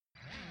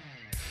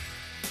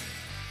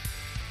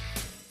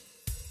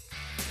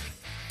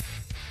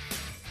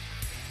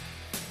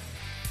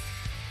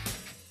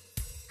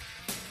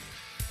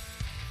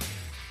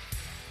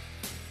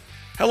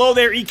Hello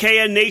there,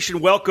 EKN Nation.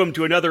 Welcome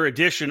to another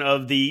edition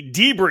of the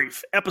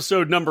Debrief,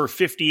 episode number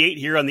 58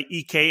 here on the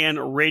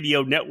EKN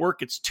Radio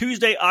Network. It's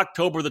Tuesday,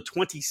 October the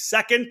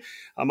 22nd.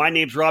 My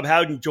name's Rob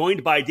Howden,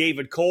 joined by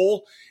David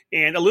Cole,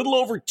 and a little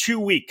over 2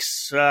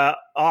 weeks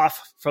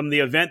off from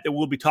the event that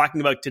we'll be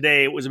talking about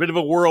today. It was a bit of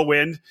a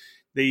whirlwind,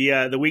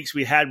 the weeks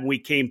we had when we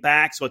came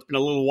back, so it's been a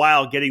little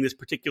while getting this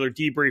particular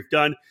debrief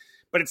done.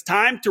 But it's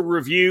time to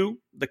review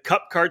the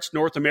Cup Karts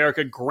North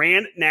America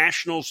Grand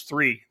Nationals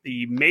 3,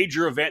 the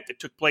major event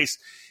that took place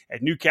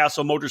at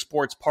Newcastle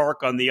Motorsports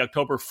Park on the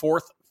October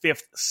 4th,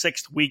 5th,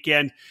 6th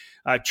weekend.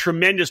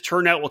 Tremendous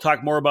turnout. We'll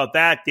talk more about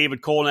that.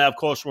 David Cole and I, of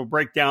course, will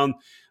break down.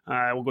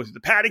 We'll go through the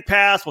paddock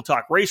pass. We'll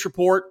talk race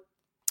report.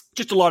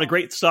 Just a lot of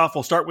great stuff.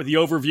 We'll start with the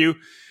overview.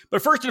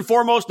 But first and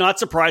foremost, not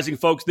surprising,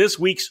 folks, this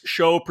week's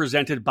show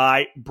presented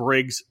by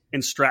Briggs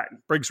 & Stratton,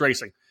 Briggs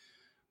Racing.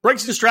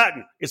 Briggs &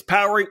 Stratton is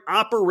powering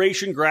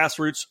Operation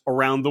Grassroots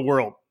around the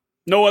world.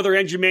 No other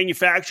engine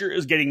manufacturer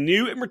is getting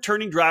new and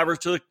returning drivers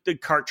to the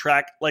kart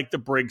track like the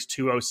Briggs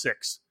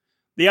 206.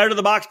 The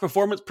out-of-the-box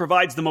performance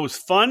provides the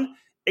most fun,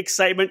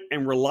 excitement,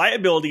 and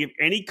reliability of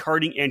any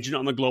karting engine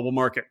on the global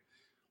market.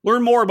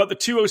 Learn more about the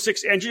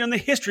 206 engine and the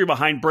history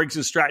behind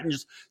Briggs &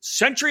 Stratton's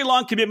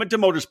century-long commitment to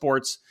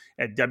motorsports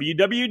at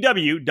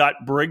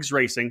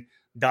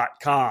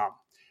www.briggsracing.com.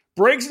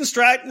 Briggs &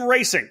 Stratton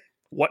Racing,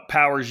 what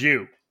powers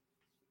you?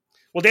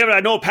 Well, David, I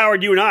know it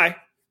powered you and I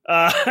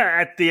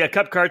at the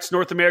Cup Karts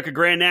North America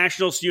Grand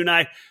Nationals. You and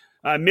I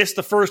missed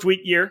the first week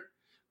year,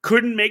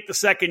 couldn't make the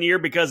second year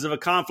because of a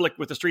conflict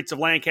with the Streets of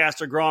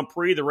Lancaster Grand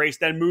Prix. The race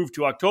then moved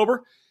to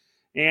October.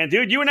 And,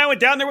 dude, you and I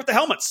went down there with the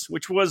helmets,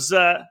 which is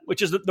the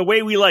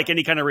way we like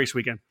any kind of race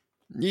weekend.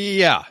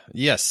 Yeah,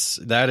 yes,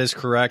 that is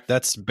correct.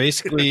 That's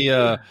basically,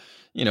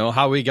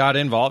 how we got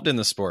involved in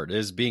the sport,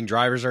 is being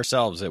drivers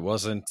ourselves. It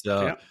wasn't...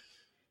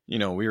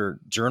 we were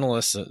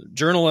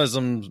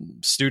journalism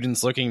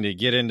students looking to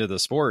get into the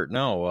sport.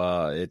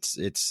 No,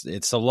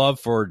 it's a love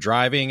for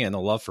driving and a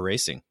love for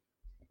racing.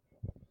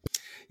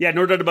 Yeah,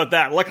 no doubt about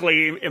that.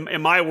 Luckily,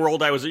 in my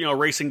world, I was a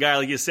racing guy,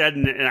 like you said,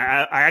 and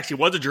I actually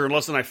was a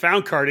journalist, and I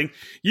found karting.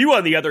 You,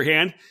 on the other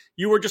hand,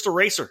 you were just a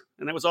racer,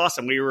 and that was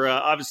awesome. We were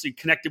obviously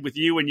connected with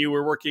you, and you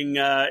were working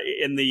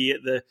in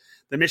the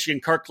Michigan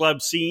Kart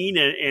Club scene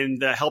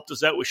and helped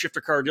us out with Shifter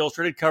Card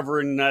Illustrated,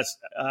 covering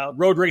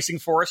road racing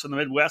for us in the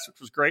Midwest, which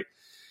was great.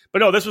 But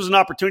no, this was an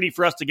opportunity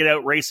for us to get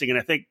out racing, and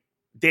I think,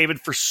 David,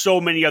 for so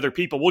many other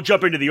people, we'll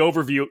jump into the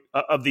overview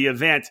of the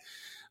event.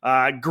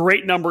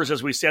 Great numbers,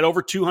 as we said,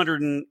 over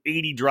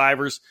 280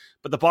 drivers.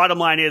 But the bottom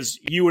line is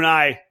you and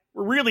I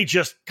were really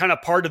just kind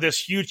of part of this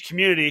huge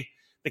community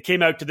that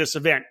came out to this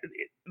event.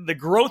 The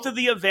growth of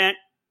the event,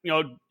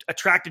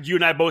 attracted you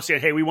and I both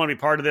saying, hey, we want to be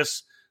part of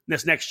this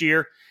next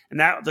year. And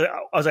that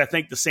was, I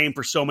think, the same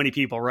for so many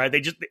people, right?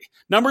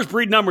 Numbers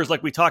breed numbers,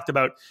 like we talked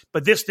about.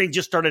 But this thing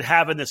just started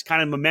having this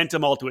kind of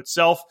momentum all to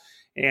itself.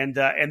 And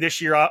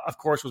this year, of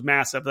course, was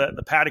massive.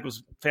 The paddock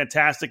was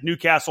fantastic.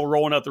 Newcastle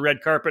rolling out the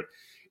red carpet.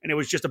 And it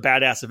was just a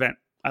badass event.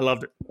 I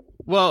loved it.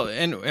 Well,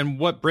 and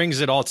what brings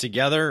it all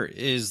together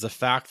is the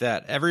fact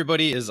that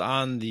everybody is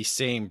on the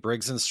same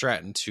Briggs &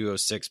 Stratton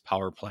 206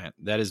 power plant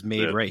that is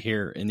made right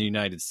here in the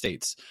United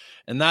States.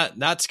 And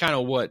that's kind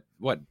of what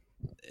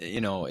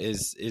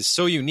is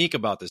so unique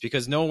about this,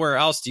 because nowhere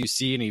else do you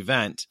see an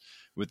event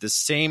with the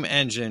same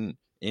engine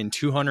in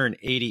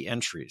 280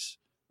 entries.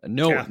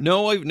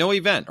 No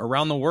event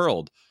around the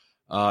world.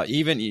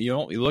 Even,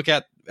 you look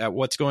at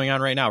what's going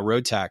on right now,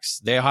 Road Tax,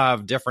 they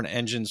have different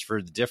engines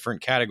for the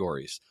different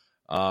categories.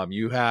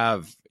 You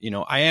have,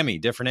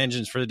 IAME, different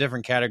engines for the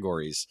different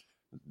categories.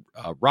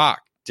 Rock,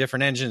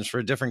 different engines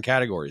for different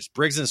categories.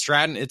 Briggs &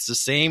 Stratton, it's the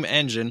same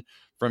engine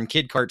from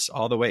kid karts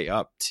all the way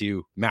up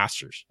to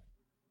masters.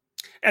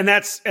 And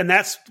that's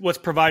what's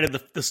provided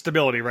the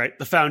stability, right?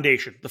 The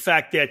foundation. The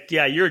fact that,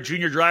 you're a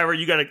junior driver,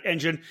 you got an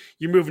engine,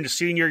 you're moving to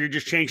senior, you're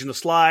just changing the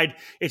slide.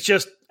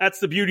 That's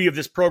the beauty of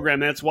this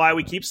program. And that's why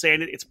we keep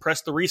saying it. It's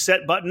press the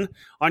reset button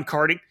on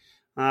karting.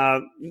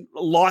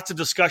 Lots of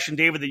discussion,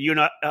 David, that you and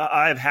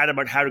I have had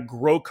about how to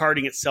grow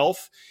karting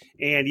itself.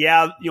 And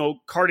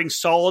karting's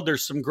solid.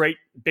 There's some great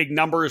big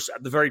numbers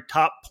at the very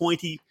top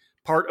pointy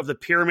part of the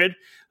pyramid,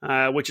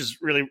 which is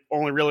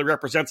only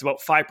represents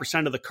about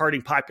 5% of the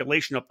karting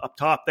population up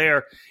top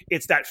there.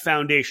 It's that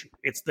foundation.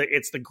 It's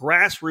the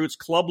grassroots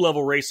club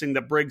level racing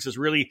that Briggs has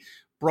really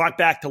brought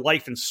back to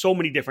life in so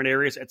many different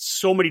areas at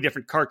so many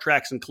different kart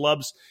tracks and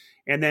clubs.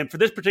 And then for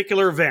this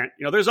particular event,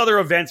 there's other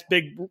events,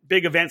 big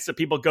events that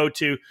people go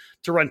to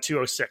run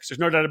 206. There's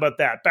no doubt about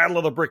that. Battle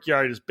of the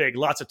Brickyard is big.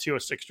 Lots of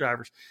 206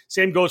 drivers.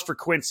 Same goes for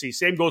Quincy.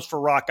 Same goes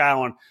for Rock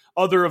Island.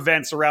 Other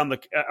events around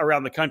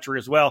the country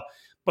as well.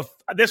 But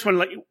this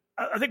one,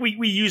 I think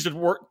we used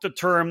the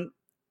term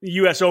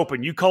U.S.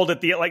 Open. You called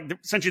it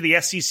essentially the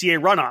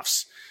SCCA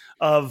runoffs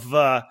of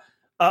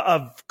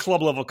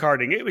club level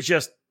karting. It was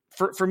just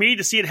for me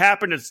to see it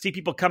happen, to see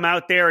people come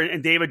out there,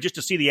 and David, just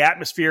to see the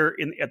atmosphere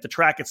at the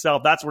track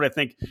itself. That's what I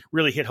think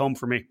really hit home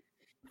for me.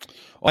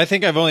 Well, I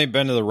think I've only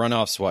been to the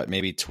runoffs,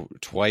 maybe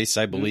twice,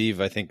 I believe.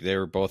 I think they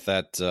were both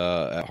at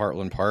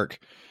Heartland Park.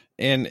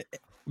 And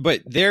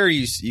but there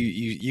you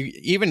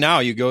even now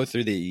you go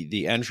through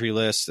the entry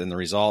list and the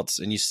results,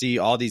 and you see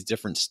all these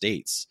different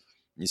states.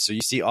 So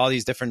you see all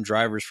these different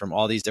drivers from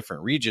all these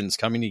different regions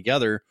coming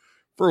together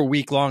for a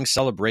week-long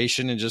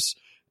celebration,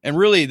 and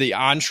really the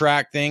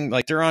on-track thing,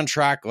 like they're on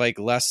track like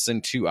less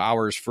than 2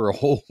 hours for a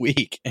whole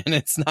week. And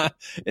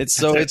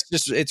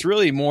it's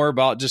really more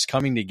about just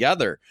coming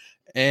together.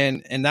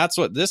 And that's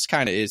what this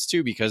kind of is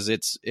too, because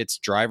it's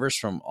drivers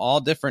from all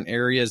different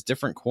areas,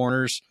 different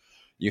corners.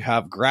 You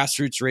have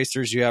grassroots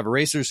racers, you have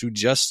racers who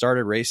just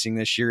started racing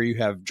this year. You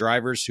have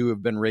drivers who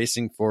have been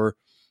racing for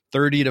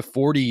 30 to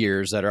 40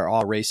 years that are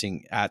all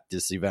racing at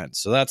this event.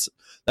 So that's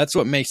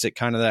what makes it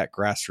kind of that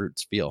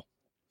grassroots feel.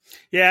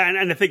 Yeah,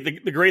 and I think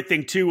the great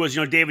thing too was,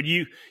 David,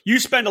 you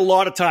spend a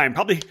lot of time,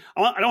 probably,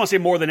 I don't want to say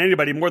more than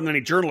anybody, more than any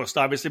journalist,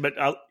 obviously, but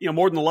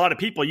more than a lot of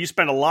people, you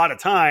spend a lot of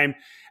time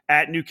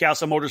at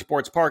Newcastle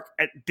Motorsports Park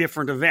at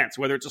different events,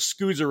 whether it's a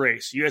SCUSA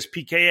race,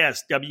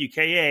 USPKS,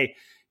 WKA.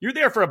 You're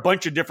there for a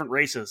bunch of different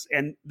races,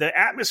 and the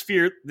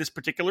atmosphere, this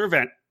particular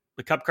event,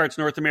 the Cup Karts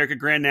North America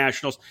Grand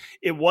Nationals,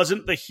 it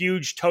wasn't the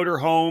huge toter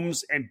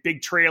homes and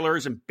big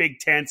trailers and big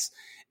tents.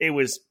 It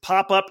was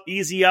pop-up,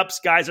 easy ups,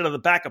 guys out of the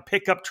back of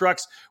pickup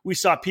trucks. We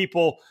saw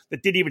people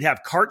that didn't even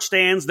have cart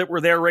stands that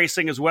were there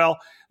racing as well.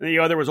 And,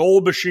 there was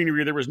old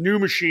machinery, there was new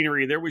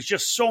machinery, there was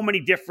just so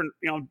many different,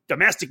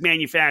 domestic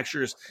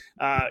manufacturers,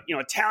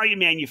 Italian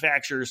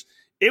manufacturers.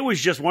 It was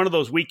just one of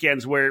those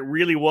weekends where it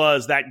really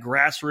was that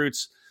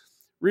grassroots,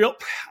 real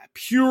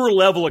pure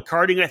level of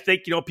karting. I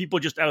think, people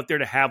just out there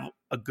to have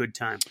a good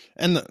time.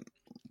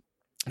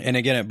 And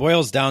again, it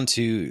boils down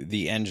to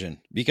the engine,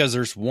 because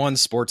there's one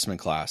sportsman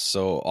class.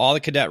 So all the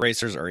cadet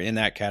racers are in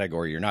that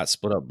category. You're not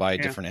split up by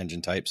different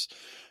engine types.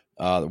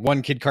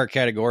 One kid kart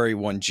category,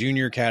 one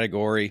junior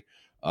category,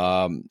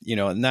 and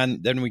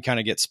then we kind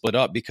of get split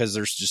up because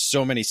there's just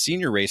so many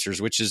senior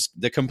racers, which is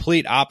the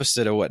complete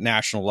opposite of what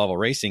national level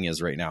racing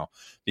is right now,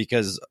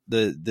 because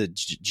the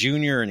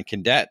junior and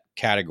cadet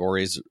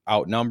categories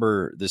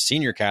outnumber the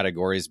senior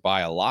categories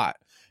by a lot.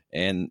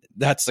 And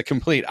that's the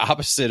complete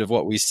opposite of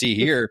what we see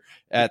here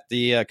at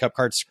the Cup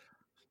Karts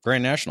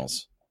Grand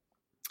Nationals.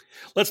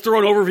 Let's throw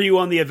an overview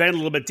on the event a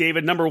little bit,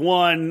 David. Number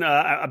one,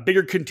 a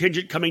bigger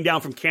contingent coming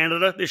down from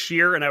Canada this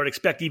year, and I would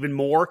expect even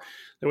more.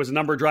 There was a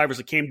number of drivers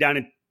that came down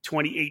in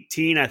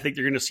 2018. I think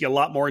you're going to see a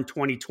lot more in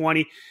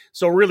 2020.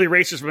 So really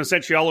racers from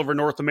essentially all over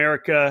North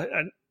America.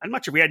 And I'm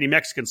not sure we had any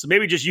Mexicans, so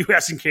maybe just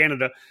U.S. and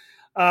Canada.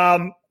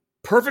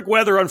 Perfect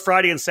weather on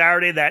Friday and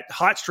Saturday. That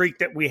hot streak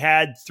that we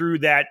had through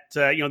that,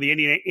 the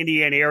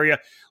Indiana area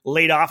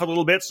laid off a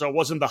little bit. So it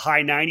wasn't the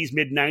high 90s,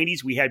 mid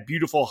 90s. We had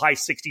beautiful high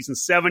 60s and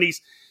 70s.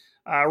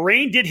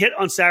 Rain did hit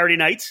on Saturday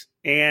night.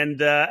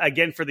 And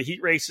again, for the heat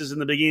races in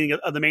the beginning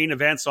of the main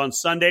events on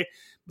Sunday,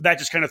 that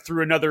just kind of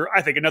threw another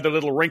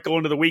little wrinkle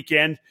into the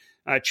weekend,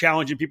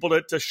 challenging people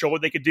to show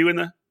what they could do in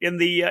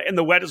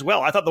the wet as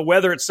well. I thought the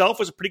weather itself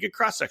was a pretty good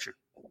cross section.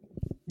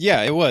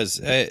 Yeah, it was,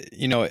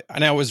 and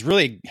I was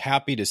really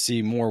happy to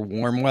see more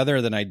warm weather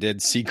than I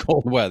did see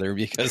cold weather,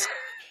 because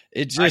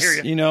it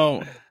just,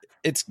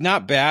 it's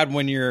not bad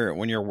when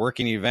you're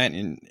working an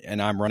event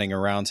and I'm running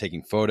around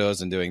taking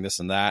photos and doing this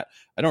and that.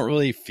 I don't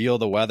really feel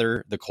the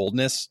weather, the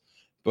coldness,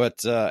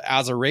 but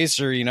as a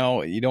racer, you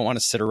don't want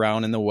to sit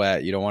around in the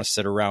wet. You don't want to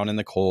sit around in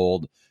the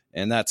cold.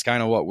 And that's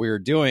kind of what we were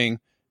doing.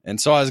 And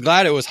so I was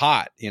glad it was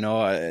hot. You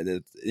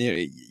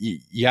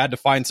had to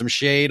find some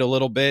shade a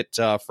little bit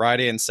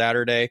Friday and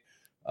Saturday.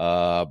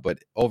 But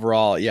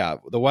overall, yeah,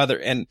 the weather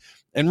and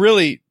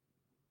really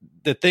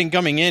the thing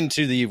coming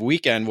into the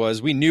weekend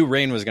was we knew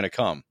rain was going to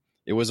come.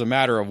 It was a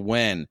matter of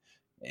when.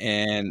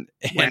 And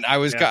I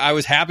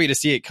was happy to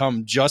see it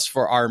come just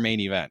for our main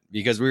event,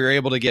 because we were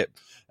able to get,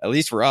 at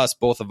least for us,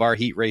 both of our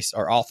heat race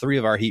or all three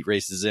of our heat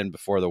races in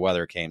before the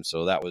weather came.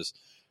 So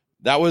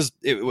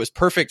it was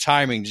perfect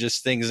timing.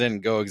 Just things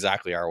didn't go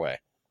exactly our way.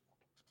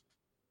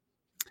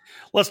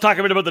 Let's talk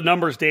a bit about the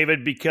numbers,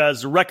 David,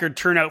 because record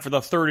turnout for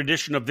the third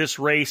edition of this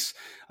race,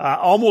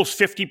 almost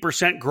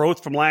 50%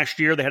 growth from last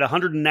year. They had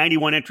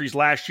 191 entries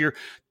last year,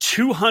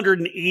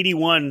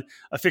 281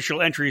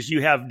 official entries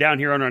you have down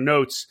here on our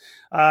notes.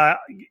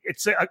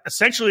 It's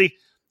essentially,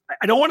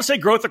 I don't want to say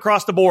growth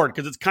across the board,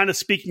 because it's kind of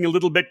speaking a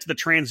little bit to the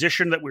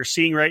transition that we're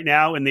seeing right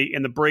now in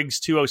the Briggs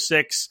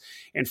 206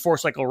 and four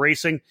cycle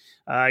racing.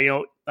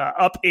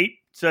 Up 8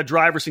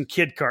 drivers in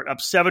kid kart, up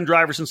 7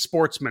 drivers in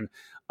sportsman,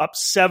 up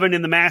 7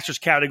 in the Masters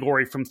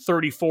category from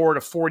 34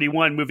 to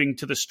 41, moving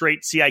to the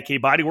straight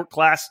CIK bodywork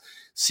class.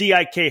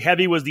 CIK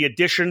heavy was the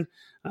addition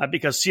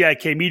because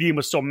CIK medium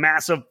was so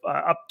massive.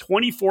 Up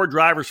 24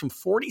 drivers from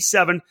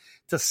 47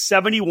 to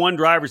 71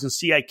 drivers in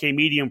CIK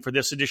medium for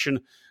this edition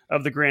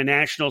of the Grand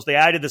Nationals. They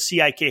added the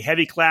CIK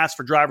heavy class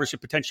for drivers who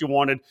potentially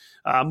wanted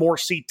more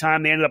seat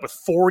time. They ended up with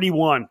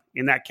 41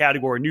 in that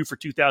category, new for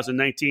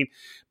 2019.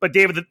 But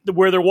David,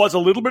 where there was a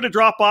little bit of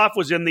drop-off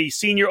was in the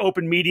senior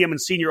open medium and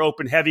senior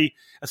open heavy,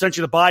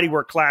 essentially the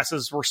bodywork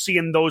classes. We're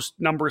seeing those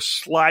numbers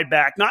slide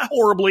back, not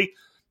horribly,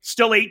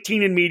 still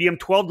 18 in medium,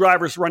 12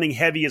 drivers running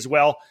heavy as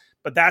well.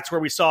 But that's where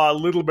we saw a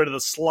little bit of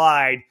the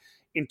slide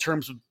in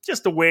terms of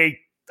just the way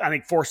I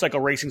think 4-cycle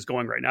racing's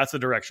going right now. That's the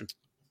direction.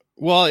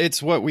 Well,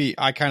 it's what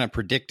I kind of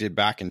predicted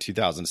back in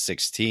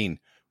 2016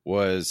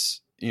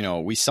 was,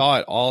 we saw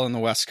it all in the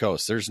West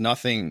Coast. There's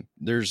nothing,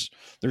 there's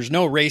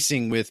no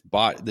racing with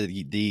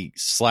the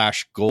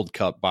 / Gold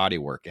Cup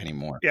bodywork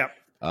anymore. Yeah.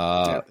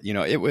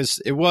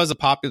 It was a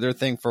popular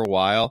thing for a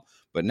while,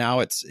 but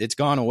now it's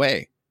gone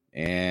away.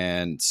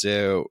 And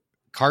so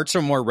carts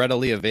are more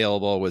readily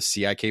available with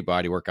CIK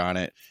bodywork on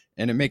it.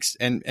 And it makes,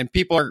 and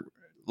people are,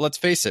 let's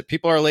face it,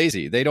 people are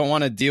lazy. They don't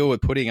want to deal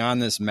with putting on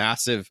this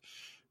massive,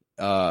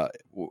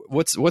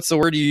 what's the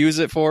word you use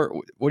it for?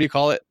 What do you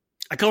call it?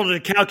 I call it a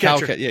cow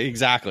catcher. Yeah,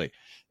 exactly.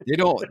 They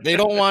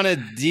don't want to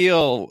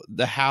deal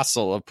the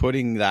hassle of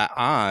putting that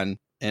on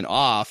and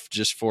off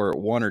just for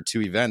 1 or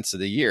 2 events of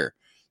the year.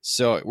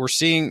 So we're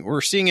seeing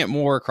it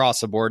more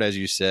across the board, as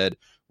you said,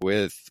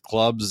 with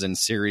clubs and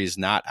series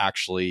not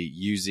actually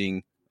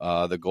using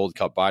the Gold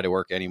Cup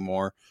bodywork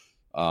anymore.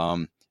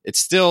 It's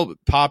still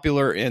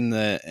popular in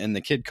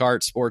the kid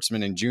kart,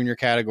 sportsman, and junior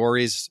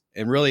categories,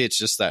 and really it's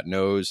just that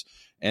nose.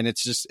 And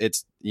it's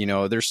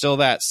there's still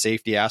that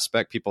safety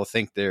aspect. People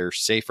think they're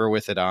safer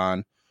with it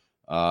on,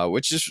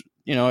 which is,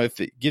 if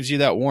it gives you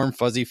that warm,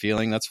 fuzzy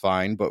feeling, that's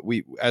fine. But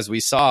as we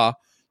saw,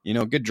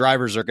 good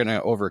drivers are going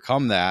to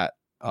overcome that.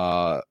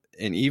 And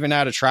even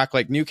at a track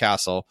like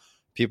Newcastle,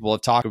 people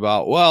have talked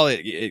about, well,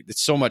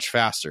 it's so much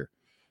faster.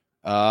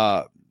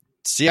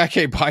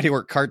 CIK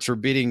bodywork karts were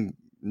beating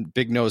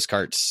big nose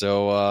karts.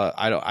 So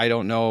I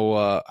don't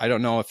know. I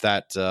don't know if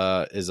that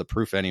is a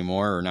proof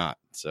anymore or not.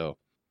 So.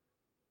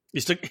 You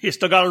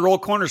still got to roll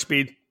corner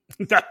speed.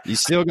 You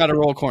still got to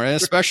roll corner, and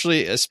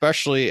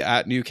especially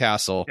at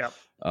Newcastle, yep.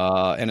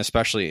 And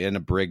especially in a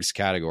Briggs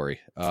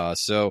category.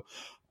 So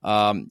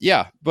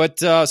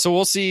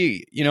we'll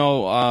see.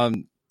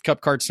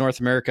 Cup Karts North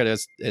America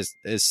is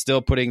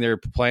still putting their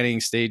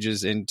planning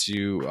stages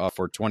into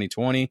for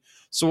 2020.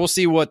 So we'll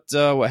see what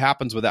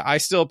happens with that. I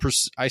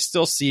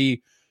still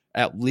see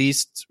at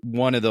least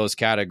one of those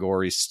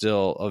categories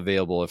still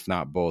available, if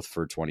not both,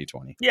 for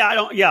 2020.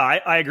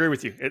 I agree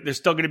with you. There's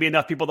still going to be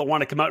enough people that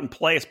want to come out and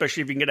play,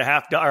 especially if you can get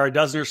a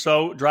dozen or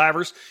so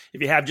drivers.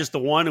 If you have just the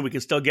one and we can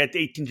still get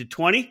 18 to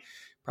 20,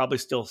 probably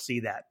still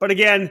see that. But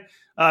again,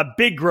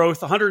 big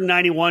growth,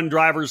 191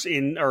 drivers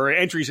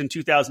entries in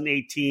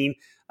 2018,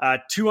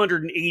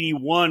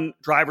 281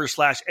 drivers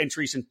 /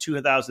 entries in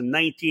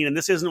 2019. And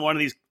this isn't one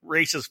of these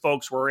races,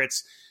 folks, where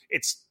it's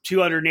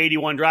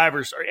 281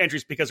 drivers or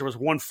entries because there was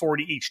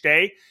 140 each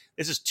day.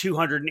 This is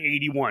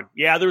 281.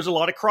 Yeah, there was a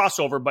lot of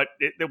crossover, but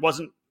it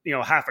wasn't,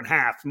 half and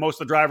half.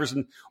 Most of the drivers,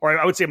 or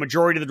I would say a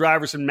majority of the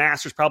drivers in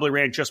Masters probably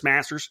ran just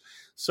Masters.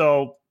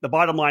 So the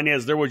bottom line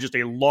is there were just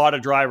a lot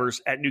of drivers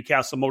at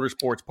Newcastle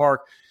Motorsports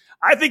Park.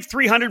 I think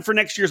 300 for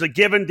next year is a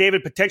given.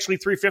 David, potentially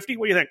 350.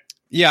 What do you think?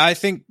 Yeah, I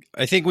think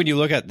when you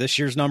look at this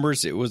year's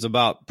numbers, it was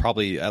about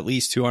probably at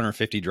least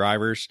 250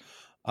 drivers.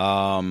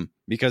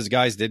 Because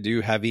guys did do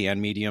heavy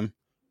and medium.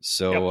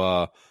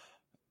 So,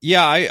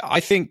 yep. I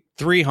think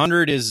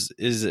 300 is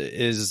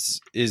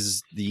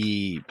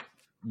the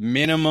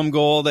minimum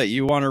goal that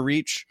you want to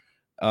reach.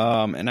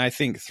 And I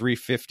think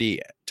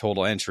 350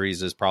 total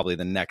entries is probably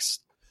the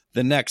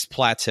next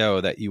plateau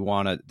that you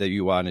want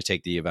to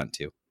take the event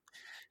to.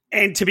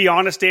 And to be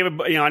honest,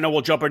 David, I know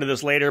we'll jump into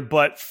this later,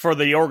 but for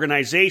the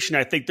organization,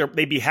 I think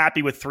they'd be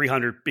happy with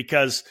 300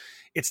 because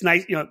it's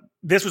nice.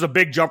 This was a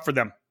big jump for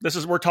them.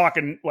 We're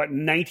talking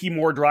 90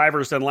 more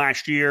drivers than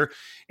last year.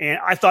 And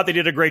I thought they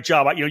did a great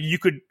job. You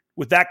could,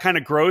 with that kind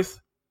of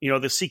growth, the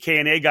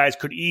CKNA guys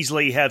could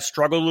easily have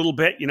struggled a little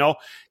bit,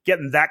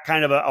 getting that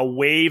kind of a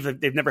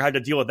wave. They've never had to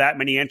deal with that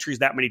many entries,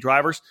 that many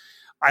drivers.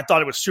 I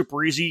thought it was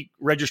super easy.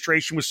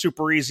 Registration was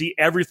super easy.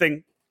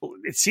 Everything.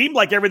 It seemed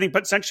like everything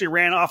essentially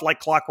ran off like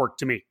clockwork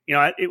to me.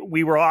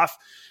 We were off.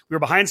 We were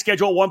behind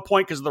schedule at one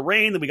point because of the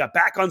rain. Then we got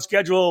back on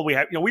schedule.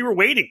 We were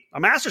waiting.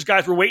 Our Masters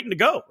guys were waiting to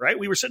go, right?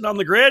 We were sitting on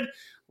the grid,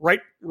 right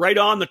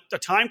on the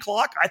time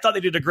clock. I thought they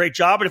did a great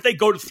job. And if they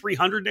go to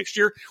 300 next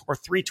year or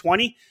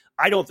 320,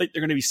 I don't think they're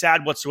going to be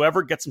sad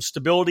whatsoever. Get some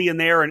stability in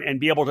there and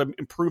be able to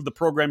improve the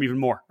program even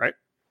more, right?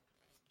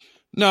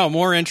 No,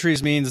 more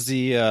entries means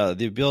the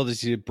ability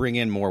to bring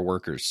in more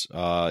workers.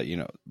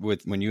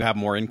 When you have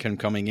more income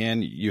coming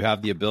in, you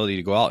have the ability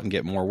to go out and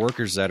get more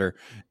workers that are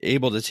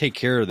able to take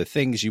care of the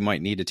things you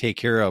might need to take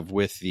care of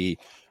with the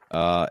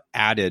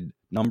added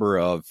number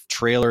of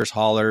trailers,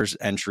 haulers,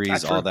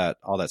 entries, all that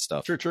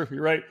stuff. True.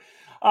 You're right.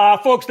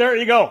 Folks, there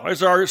you go.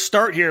 As our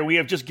start here, we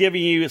have just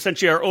given you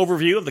essentially our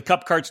overview of the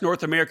Cup Karts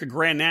North America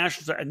Grand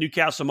Nationals at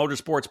Newcastle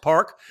Motorsports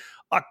Park.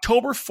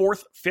 October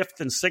 4th, 5th,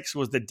 and 6th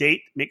was the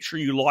date. Make sure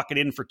you lock it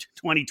in for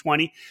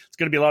 2020. It's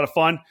going to be a lot of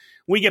fun.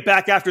 When we get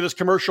back after this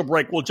commercial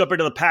break, we'll jump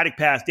into the paddock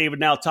pass. David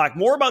and I will talk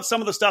more about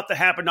some of the stuff that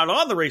happened not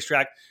on the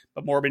racetrack,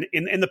 but more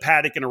in the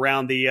paddock and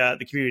around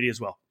the community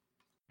as well.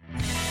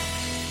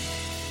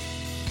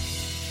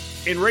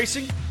 In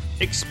racing,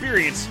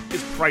 experience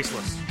is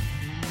priceless.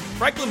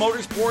 Franklin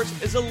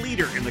Motorsports is a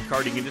leader in the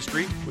karting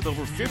industry with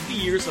over 50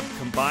 years of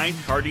combined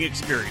karting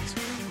experience.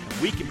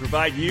 We can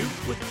provide you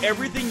with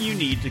everything you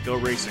need to go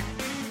racing.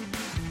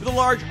 With a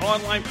large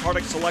online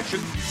product selection,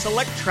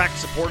 select track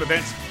support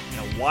events, and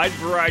a wide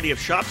variety of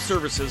shop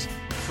services,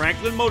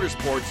 Franklin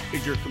Motorsports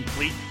is your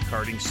complete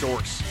karting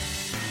source.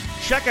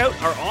 Check out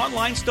our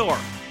online store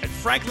at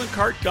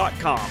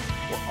franklinkart.com,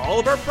 where all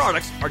of our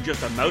products are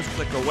just a mouse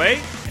click away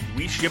and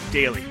we ship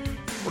daily.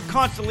 We're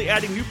constantly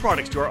adding new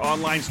products to our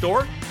online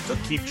store, so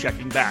keep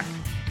checking back.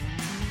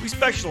 We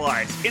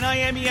specialize in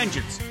IAME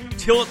engines,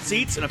 Tillett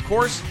seats, and of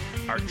course,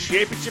 our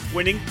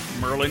championship-winning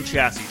Merlin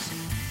chassis.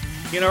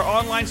 In our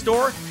online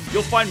store,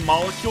 you'll find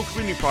molecule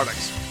cleaning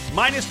products,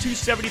 minus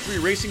 273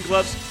 racing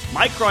gloves,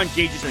 Micron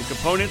gauges and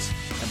components,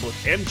 and both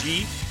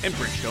MG and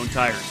Bridgestone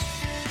tires.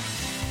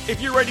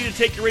 If you're ready to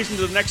take your racing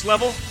to the next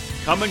level,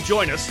 come and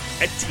join us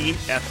at Team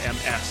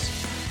FMS.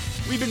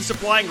 We've been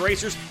supplying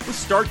racers with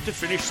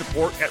start-to-finish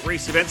support at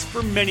race events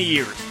for many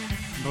years,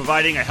 from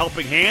providing a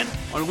helping hand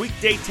on a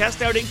weekday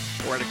test outing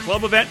or at a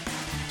club event,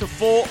 to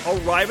full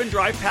arrive and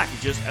drive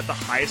packages at the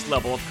highest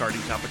level of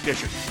karting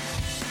competition.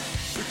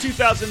 For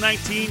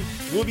 2019,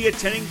 we'll be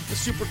attending the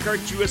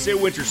SuperKart USA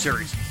Winter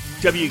Series,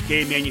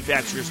 WK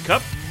Manufacturers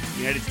Cup,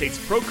 United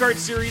States Pro Kart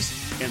Series,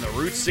 and the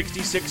Route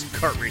 66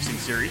 Kart Racing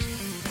Series.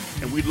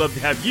 And we'd love to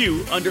have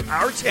you under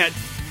our tent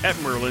at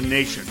Merlin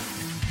Nation.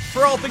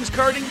 For all things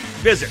karting,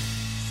 visit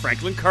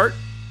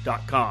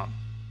franklinkart.com.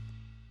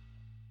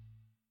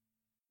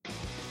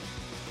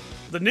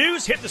 The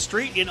news hit the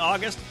street in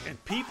August,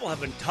 and people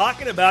have been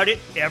talking about it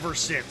ever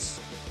since.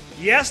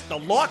 Yes, the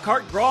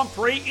Lockhart Grand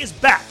Prix is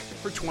back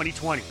for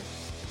 2020.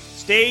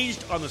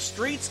 Staged on the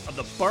streets of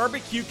the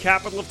barbecue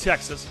capital of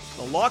Texas,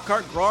 the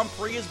Lockhart Grand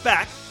Prix is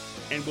back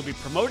and will be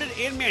promoted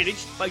and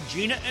managed by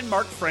Gina and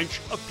Mark French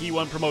of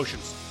P1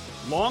 Promotions,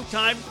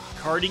 longtime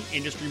karting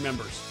industry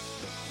members.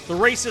 The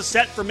race is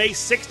set for May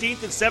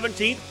 16th and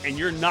 17th, and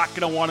you're not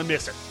going to want to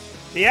miss it.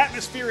 The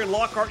atmosphere in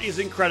Lockhart is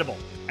incredible,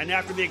 and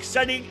after the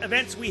exciting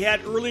events we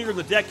had earlier in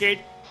the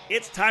decade,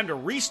 it's time to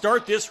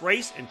restart this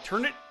race and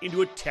turn it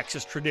into a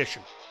Texas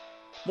tradition.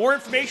 More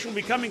information will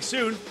be coming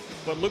soon,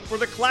 but look for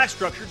the class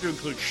structure to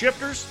include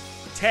shifters,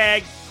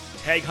 tag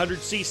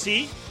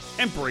 100cc,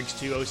 and Briggs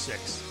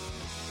 206.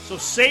 So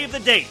save the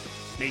date,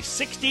 May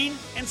 16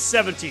 and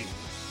 17.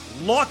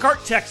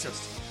 Lockhart,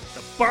 Texas,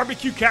 the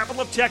barbecue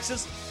capital of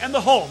Texas and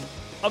the home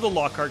of the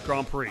Lockhart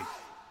Grand Prix.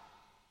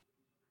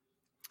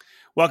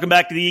 Welcome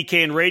back to the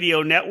EKN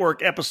Radio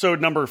Network,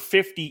 episode number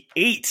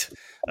 58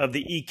 of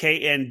the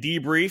EKN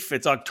Debrief.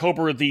 It's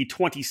October the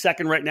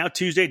 22nd right now,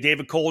 Tuesday.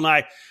 David Cole and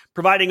I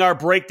providing our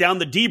breakdown,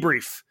 the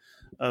debrief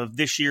of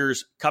this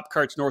year's Cup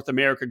Karts North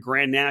America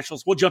Grand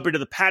Nationals. We'll jump into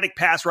the Paddock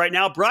Pass right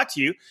now, brought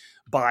to you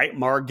by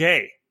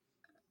Margay.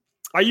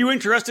 Are you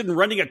interested in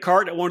renting a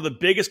kart at one of the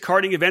biggest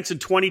karting events in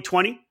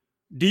 2020?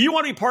 Do you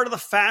want to be part of the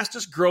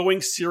fastest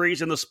growing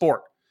series in the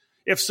sport?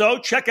 If so,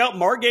 check out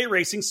Margay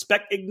Racing's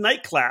Spec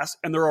Ignite class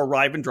and their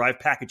Arrive and Drive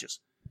packages.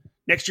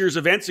 Next year's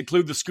events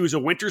include the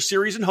SCUSA Winter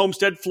Series in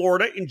Homestead,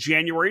 Florida in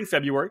January and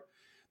February,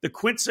 the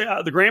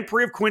Grand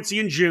Prix of Quincy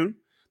in June,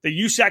 the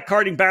USAC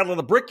Karting Battle of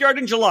the Brickyard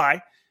in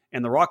July,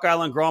 and the Rock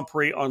Island Grand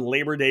Prix on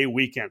Labor Day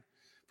weekend.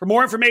 For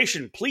more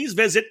information, please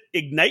visit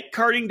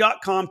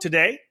ignitekarting.com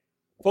today.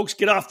 Folks,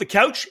 get off the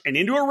couch and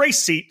into a race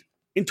seat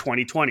in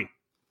 2020.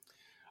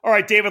 All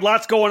right, David,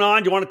 lots going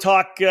on. Do you want to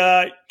talk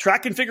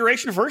track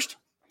configuration first?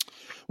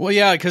 Well,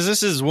 yeah, because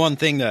this is one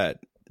thing that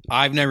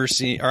I've never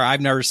seen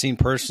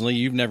personally,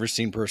 you've never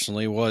seen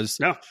personally, was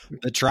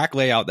the track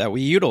layout that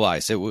we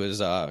utilize. It was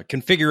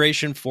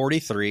configuration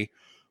 43,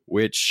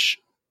 which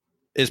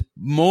is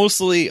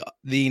mostly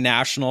the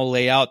national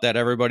layout that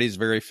everybody's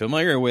very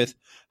familiar with.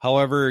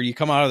 However, you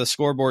come out of the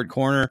scoreboard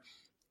corner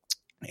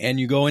and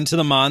you go into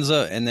the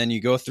Monza, and then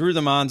you go through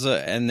the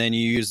Monza, and then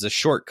you use the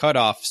short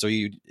cutoff, so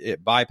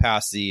it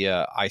bypass the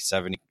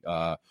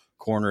I-70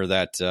 corner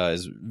that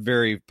is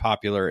very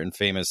popular and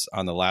famous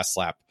on the last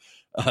lap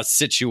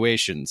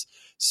situations.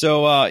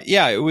 So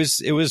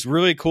it was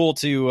really cool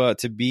to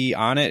be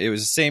on it. It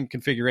was the same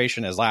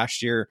configuration as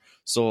last year,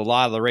 so a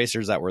lot of the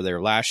racers that were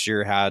there last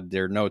year had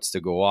their notes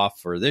to go off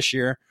for this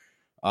year.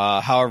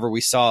 However,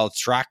 we saw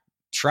track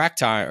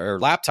time or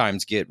lap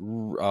times get a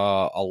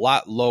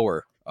lot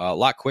lower, a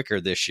lot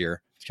quicker this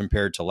year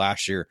compared to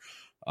last year.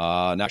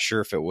 Not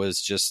sure if it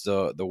was just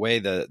the way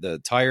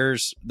the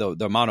tires, the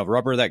amount of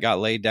rubber that got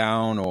laid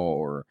down,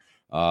 or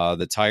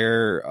the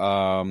tire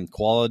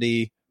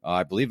quality.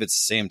 I believe it's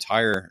the same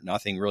tire.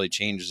 Nothing really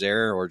changed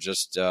there, or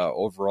just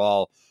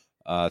overall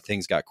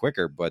things got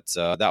quicker. But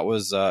that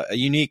was a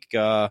unique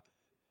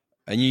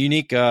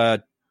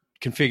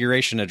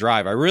configuration to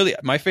drive.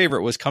 My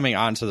favorite was coming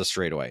onto the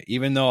straightaway,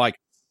 even though I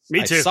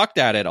sucked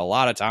at it a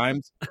lot of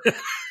times.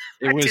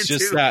 It was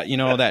just that,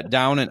 that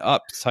down and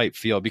up type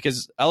feel,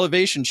 because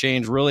elevation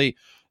change really,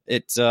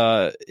 it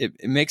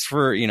makes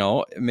for,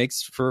 it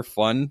makes for a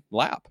fun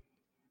lap.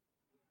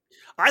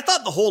 I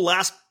thought the whole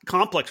last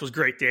complex was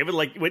great, David.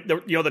 Like,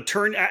 the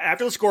turn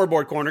after the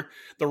scoreboard corner,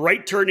 the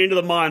right turn into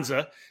the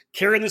Monza,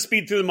 carrying the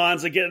speed through the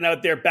Monza, getting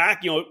out there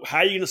back, how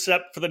are you going to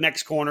set up for the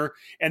next corner?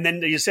 And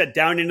then you said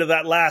down into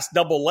that last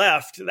double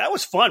left. That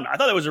was fun. I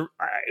thought it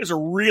was was a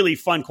really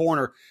fun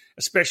corner,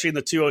 especially in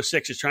the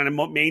 206, just trying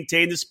to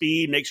maintain the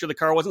speed, make sure the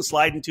car wasn't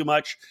sliding too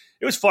much.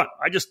 It was fun.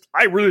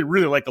 I really,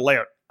 really liked the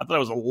layout. I thought it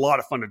was a lot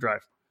of fun to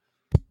drive.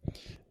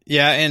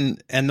 Yeah,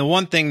 and the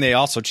one thing they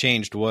also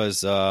changed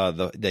was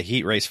the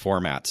heat race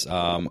formats.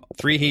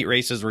 3 heat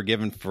races were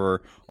given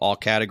for all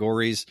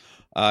categories,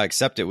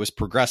 except it was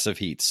progressive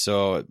heats.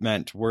 So it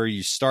meant where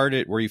you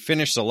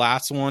finish the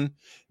last one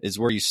is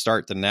where you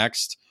start the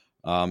next.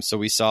 So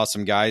we saw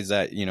some guys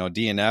that,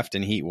 DNF'd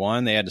in heat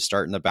 1. They had to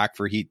start in the back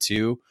for heat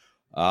 2.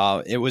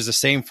 It was the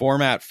same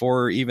format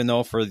for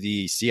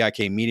the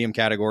CIK medium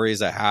categories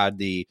that had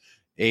the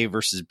A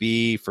versus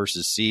B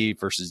versus C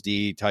versus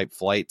D type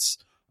flights.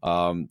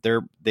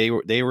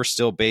 They were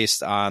still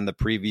based on the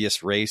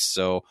previous race.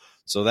 So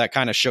that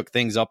kind of shook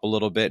things up a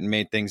little bit and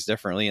made things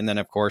differently. And then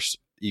of course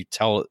you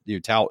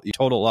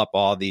total up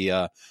all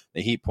the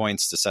heat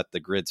points to set the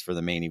grids for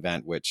the main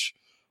event, which,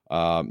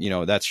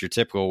 that's your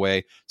typical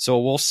way. So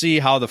we'll see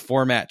how the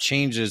format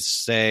changes,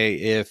 say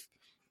if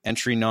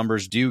entry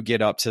numbers do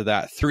get up to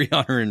that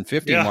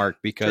 350 mark,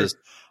 because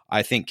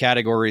I think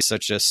categories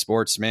such as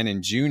sportsman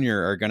and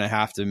junior are going to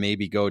have to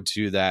maybe go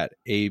to that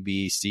A,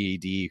 B, C,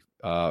 D,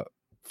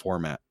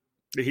 format.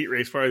 The heat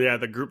race part,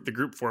 the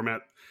group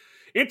format.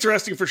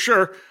 Interesting for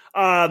sure.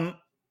 One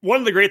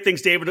of the great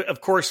things, David,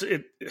 of course,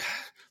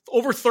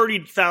 over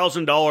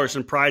 $30,000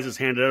 in prizes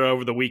handed out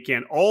over the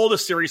weekend. All the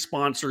series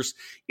sponsors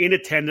in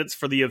attendance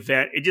for the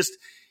event.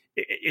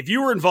 If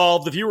you were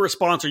involved, if you were a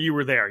sponsor, you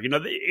were there.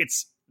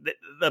 It's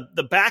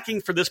the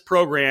backing for this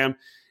program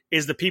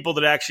is the people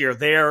that actually are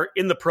there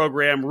in the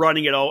program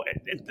running it all.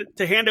 And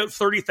to hand out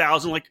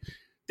 30,000, like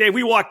Dave,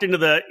 we walked into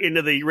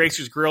the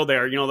Racers Grill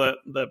there,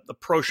 the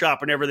pro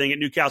shop and everything at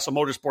Newcastle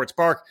Motorsports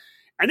Park,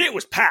 and it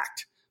was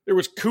packed. There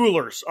was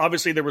coolers.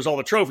 Obviously, there was all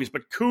the trophies,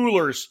 but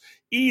coolers,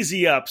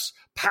 easy ups,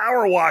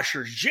 power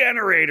washers,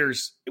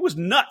 generators. It was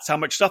nuts how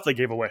much stuff they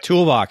gave away.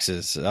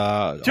 Toolboxes.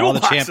 All the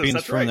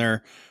champions from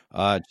their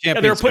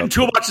champions. They were putting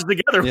toolboxes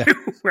together. Yeah.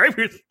 Right?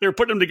 They were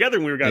putting them together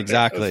when we got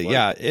exactly.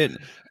 There.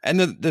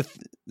 Yeah.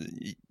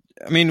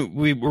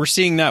 We're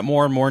seeing that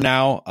more and more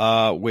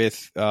now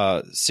with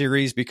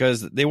series,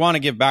 because they want to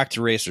give back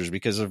to racers,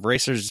 because if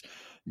racers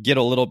get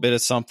a little bit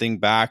of something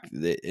back,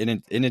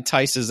 it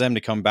entices them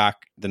to come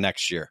back the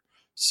next year.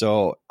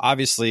 So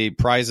obviously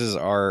prizes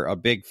are a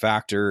big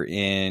factor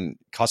in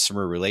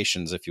customer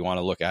relations, if you want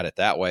to look at it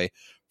that way,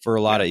 for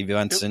a lot of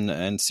events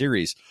and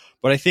series.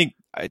 But I think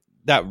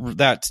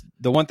that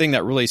the one thing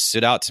that really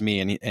stood out to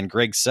me, and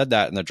Greg said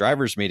that in the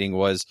drivers meeting,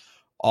 was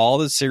all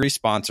the series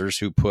sponsors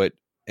who put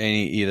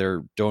any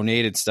either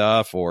donated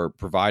stuff or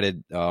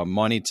provided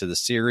money to the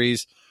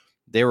series,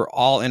 they were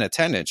all in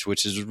attendance,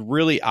 which is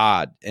really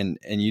odd. And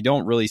you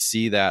don't really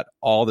see that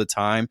all the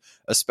time,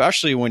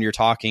 especially when you're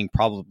talking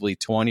probably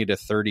 20 to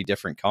 30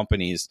 different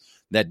companies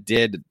that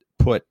did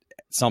put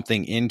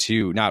something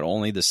into not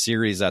only the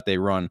series that they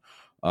run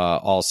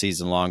all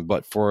season long,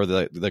 but for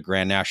the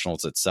Grand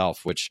Nationals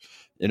itself, which,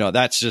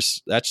 that's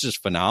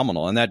just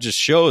phenomenal. And that just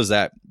shows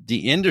that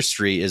the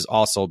industry is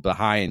also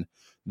behind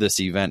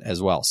this event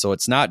as well. So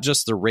it's not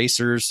just the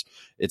racers,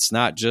 it's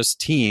not just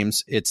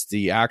teams, it's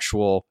the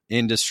actual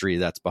industry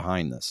that's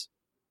behind this.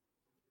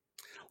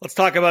 Let's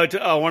talk about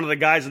one of the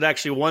guys that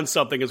actually won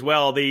something as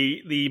well.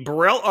 The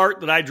Burrell Art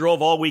that I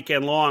drove all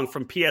weekend long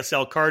from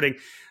PSL Karting.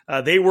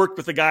 They worked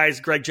with the guys,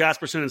 Greg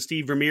Jasperson and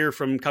Steve Vermeer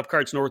from Cup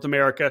Karts North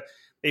America.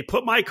 They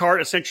put my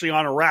cart essentially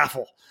on a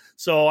raffle.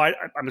 So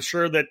I'm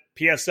sure that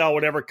PSL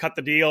would ever cut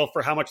the deal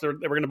for how much they were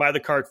going to buy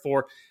the cart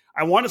for.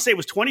 I want to say it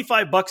was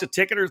 $25 a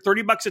ticket or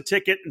 $30 a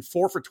ticket and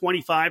 4 for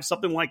 $25,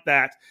 something like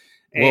that.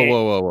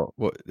 Whoa.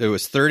 It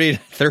was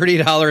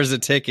 $30 a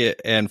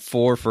ticket and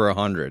 4 for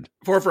 $100.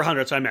 4 for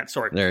 $100. So I meant,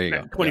 sorry. There you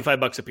go.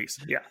 $25 a piece.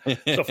 Yeah.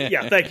 So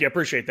thank you. I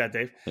appreciate that,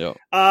 Dave. Yep.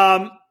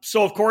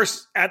 So of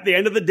course, at the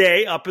end of the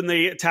day, up in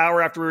the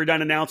tower after we were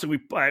done announcing,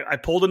 I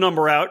pulled a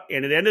number out,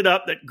 and it ended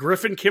up that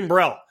Griffin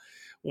Kimbrell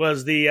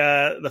was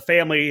the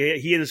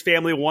family. He and his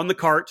family won the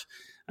cart.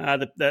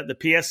 The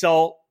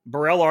PSL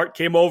Burrell Art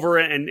came over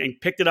and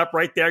picked it up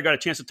right there. Got a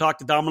chance to talk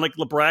to Dominic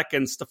Lebrec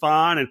and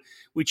Stefan, and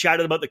we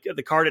chatted about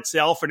the cart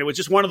itself. And it was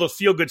just one of those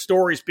feel-good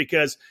stories,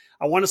 because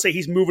I want to say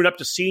he's moving up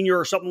to senior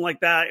or something like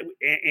that,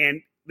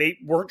 and they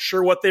weren't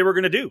sure what they were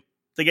going to do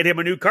to get him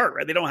a new cart.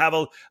 Right? They don't have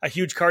a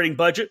huge karting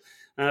budget,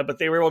 but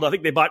they were able to. I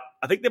think they bought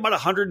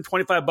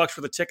 $125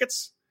 for the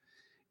tickets,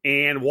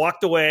 and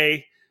walked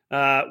away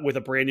with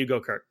a brand new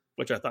go-kart,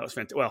 which I thought was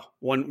fantastic. Well,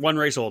 one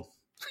race old.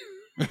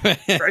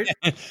 Right?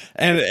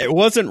 And it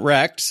wasn't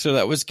wrecked, so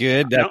that was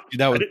good. That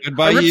was good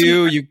by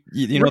you.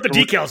 You ripped the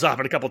decals off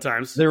it a couple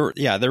times. There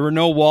were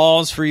no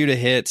walls for you to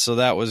hit, so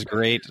that was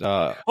great.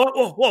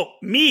 Whoa,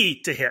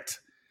 me to hit.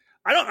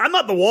 I'm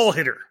not the wall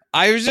hitter.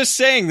 I was just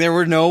saying there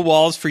were no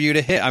walls for you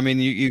to hit. I mean,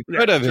 you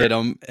could have hit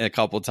them a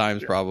couple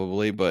times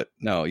probably, but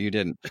no, you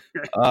didn't.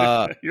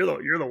 You're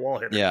the wall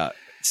hitter. Yeah.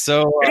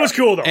 So it was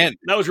cool though. And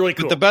that was really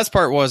cool. But the best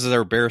part was they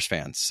were Bears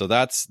fans, so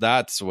that's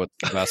what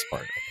the best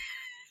part.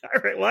 All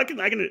right. Well,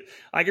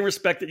 I can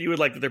respect that you would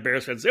like that they're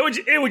Bears fans. It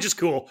was just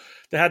cool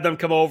to have them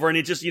come over, and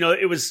it just,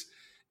 it was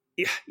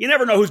you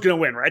never know who's going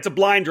to win, right? It's a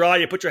blind draw.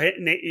 You put your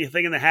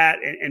thing in the hat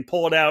and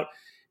pull it out,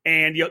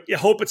 and you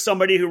hope it's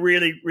somebody who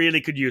really,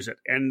 really could use it.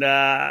 And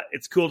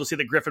it's cool to see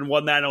that Griffin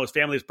won that. I know his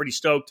family is pretty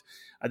stoked.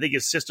 I think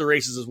his sister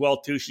races as well,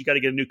 too. She's got to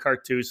get a new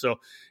cart, too. So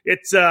it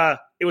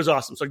was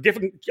awesome. So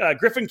Griffin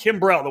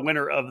Kimbrell, the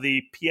winner of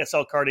the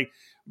PSL Karting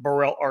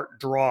Burrell Art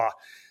Draw.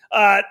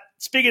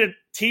 Speaking of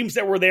teams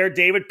that were there,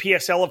 David,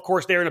 PSL, of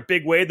course, there in a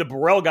big way. The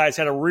Burrell guys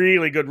had a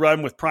really good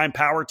run with Prime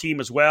Power Team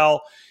as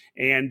well.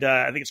 And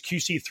I think it's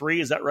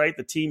QC3, is that right?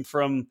 The team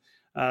from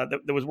that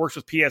works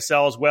with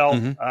PSL as well.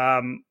 Mm-hmm.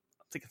 I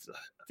think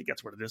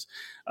that's what it is.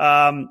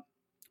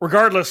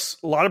 Regardless,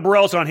 a lot of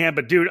Burrells on hand,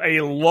 but dude,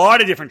 a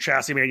lot of different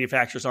chassis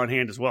manufacturers on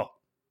hand as well.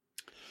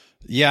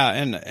 Yeah,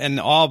 and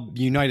all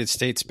United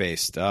States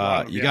based.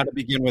 You got to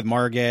begin with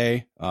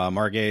Margay.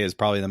 Margay is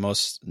probably the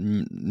most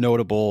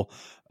notable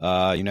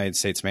United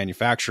States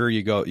manufacturer.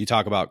 You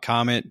talk about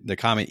Comet, the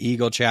Comet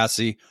Eagle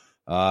chassis,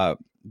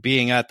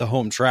 being at the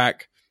home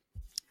track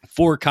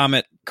for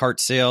Comet kart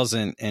sales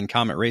and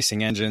Comet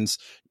racing engines.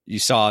 You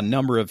saw a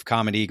number of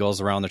Comet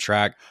Eagles around the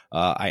track.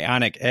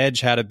 Ionic Edge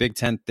had a big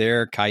tent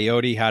there.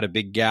 Coyote had a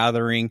big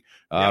gathering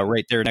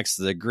right there next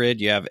to the grid.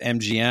 You have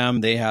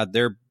MGM. They had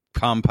their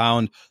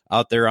compound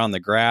out there on the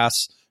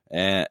grass.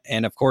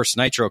 And of course,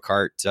 Nitro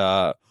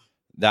Kart.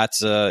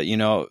 That's,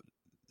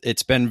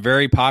 it's been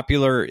very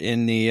popular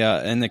in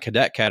the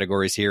cadet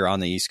categories here on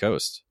the East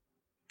Coast.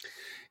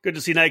 Good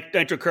to see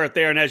Nitro Kart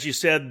there. And as you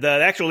said, the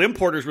actual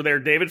importers were there,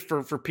 David,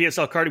 for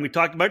PSL karting we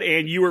talked about.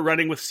 And you were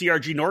running with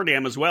CRG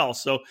Nordam as well,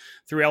 so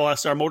through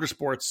LSR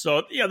Motorsports.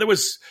 So, yeah, there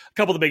was a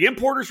couple of the big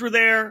importers were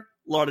there, a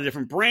lot of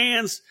different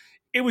brands.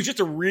 It was just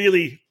a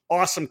really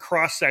awesome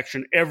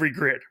cross-section every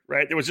grid,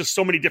 right? There was just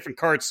so many different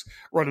karts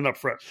running up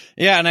front.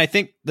 Yeah, and I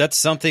think that's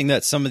something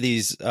that some of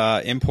these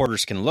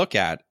importers can look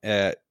at.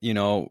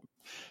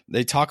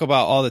 They talk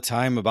about all the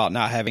time about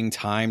not having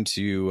time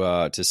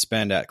to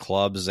spend at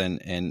clubs and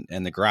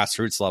the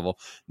grassroots level.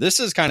 This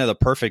is kind of the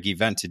perfect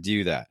event to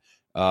do that.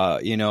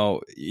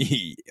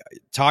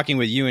 Talking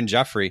with you and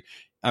Jeffrey,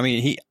 I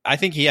mean, I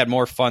think he had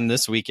more fun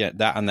this weekend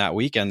on that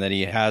weekend than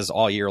he has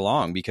all year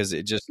long because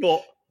it just.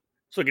 Well,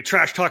 so he could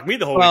trash talk me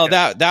the whole weekend.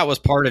 Well, that was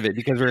part of it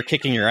because we were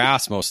kicking your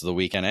ass most of the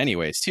weekend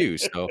anyways too.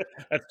 So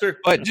that's true.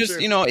 But that's just,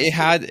 true. It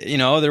had,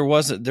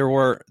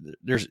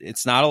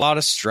 it's not a lot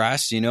of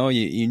stress, you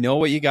know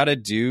what you got to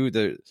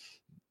do.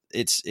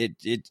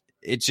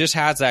 It just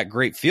has that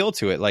great feel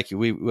to it. Like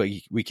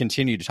we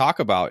continue to talk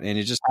about, and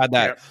it just had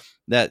that,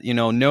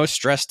 no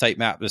stress type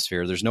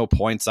atmosphere. There's no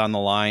points on the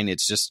line.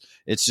 It's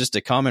just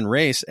to come and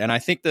race. And I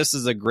think this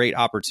is a great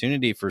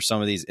opportunity for some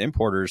of these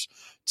importers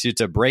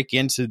to break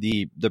into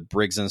the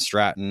Briggs &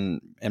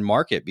 Stratton and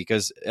market,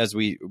 because as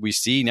we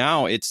see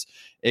now, it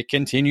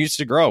continues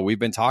to grow. We've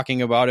been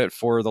talking about it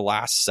for the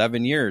last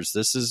 7 years.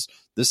 This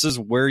is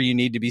where you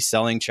need to be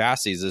selling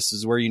chassis. This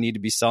is where you need to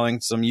be selling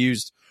some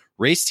used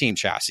race team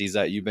chassis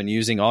that you've been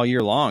using all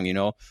year long.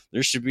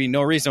 There should be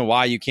no reason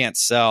why you can't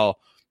sell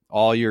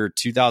all your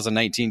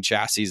 2019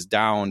 chassis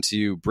down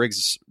to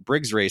Briggs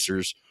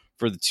racers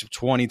for the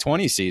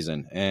 2020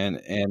 season.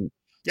 And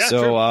yeah,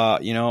 so,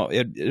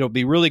 it'll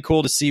be really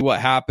cool to see what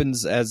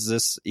happens as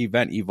this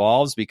event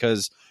evolves,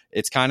 because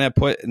it's kind of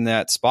put in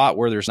that spot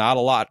where there's not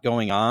a lot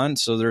going on.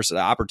 So there's an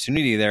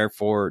opportunity there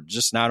for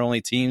just not only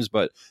teams,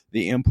 but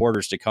the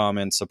importers to come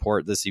and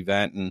support this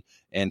event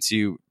and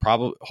to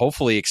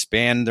hopefully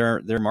expand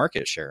their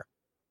market share.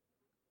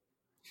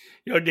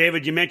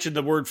 David, you mentioned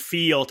the word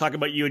feel, talking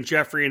about you and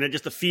Jeffrey, and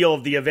just the feel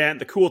of the event.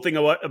 The cool thing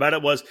about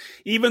it was,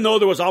 even though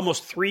there was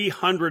almost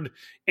 300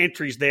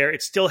 entries there,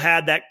 it still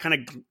had that kind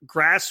of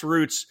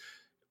grassroots,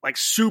 like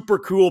super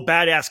cool,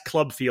 badass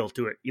club feel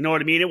to it. You know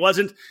what I mean? It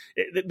wasn't,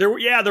 there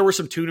were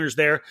some tuners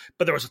there,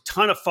 but there was a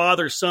ton of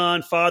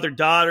father-son,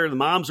 father-daughter. The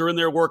moms were in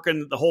there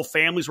working. The whole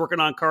family's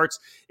working on karts.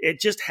 It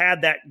just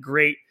had that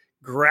great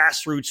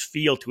grassroots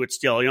feel to it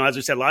still. As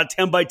we said, a lot of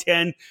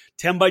 10x10,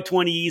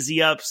 10x20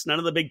 easy ups, none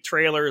of the big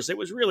trailers.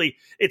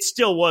 It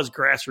still was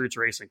grassroots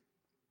racing.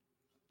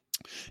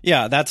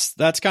 Yeah,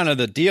 that's kind of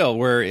the deal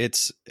where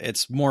it's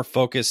more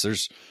focused.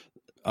 There's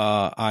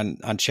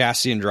on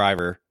chassis and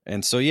driver.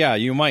 And so, yeah,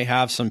 you might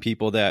have some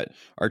people that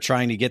are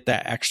trying to get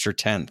that extra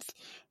 10th.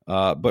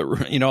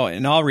 But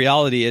in all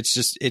reality, it's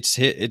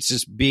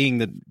just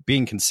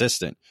being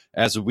consistent,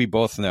 as we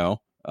both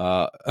know.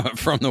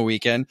 From the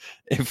weekend,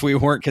 if we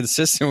weren't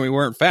consistent, we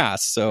weren't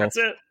fast. So that's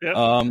it.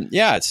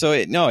 Yep. So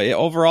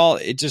overall,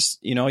 it just,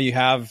 you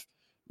have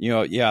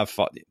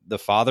the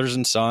fathers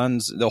and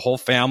sons, the whole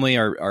family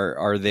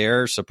are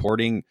there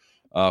supporting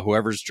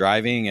whoever's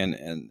driving,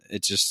 and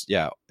it just,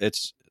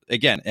 it's,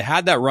 again, it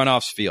had that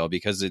runoffs feel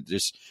because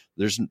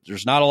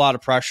there's not a lot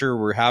of pressure.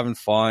 We're having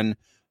fun.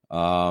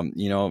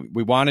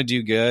 We want to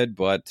do good,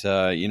 but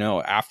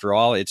after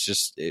all, it's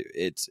just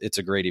it's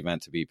a great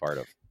event to be part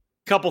of.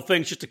 Couple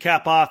things just to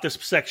cap off this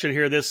section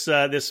here, this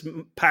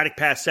Paddock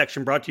Pass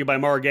section brought to you by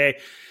Margay.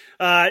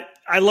 I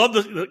love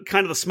the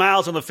kind of the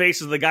smiles on the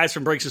faces of the guys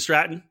from Briggs &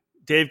 Stratton.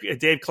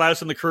 Dave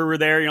Klaus and the crew were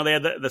there. You know, they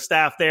had the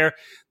staff there.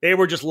 They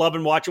were just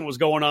loving watching what was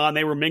going on.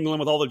 They were mingling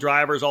with all the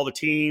drivers, all the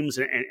teams,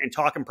 and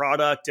talking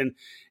product. And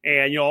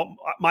you know,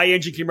 my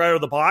engine came right out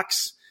of the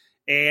box,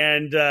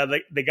 and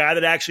the guy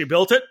that actually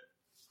built it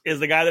is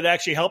the guy that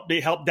actually helped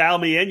dial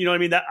me in. You know what I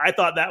mean? That I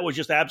thought that was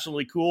just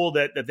absolutely cool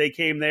that they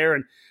came there,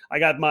 and I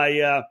got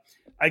my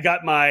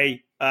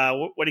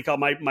what do you call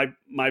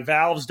my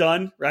valves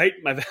done, right?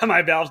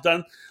 My valves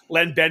done.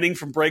 Len Benning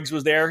from Briggs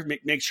was there.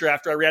 Make sure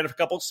after I ran a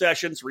couple of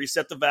sessions,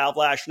 reset the valve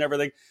lash and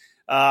everything.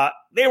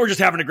 They were just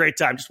having a great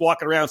time, just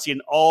walking around, seeing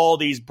all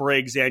these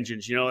Briggs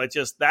engines. You know,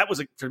 that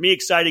was for me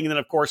exciting. And then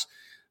of course,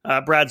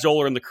 Brad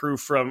Zoller and the crew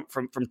from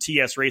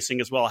TS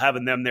Racing as well,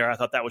 having them there, I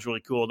thought that was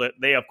really cool.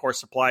 They of course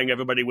supplying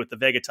everybody with the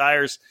Vega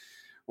tires.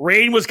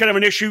 Rain was kind of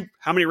an issue.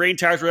 How many rain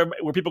tires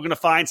were people going to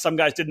find? Some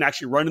guys didn't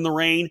actually run in the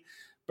rain,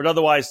 but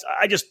otherwise,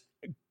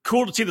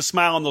 cool to see the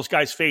smile on those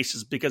guys'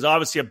 faces, because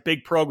obviously a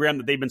big program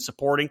that they've been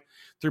supporting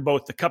through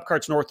both the Cup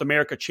Karts North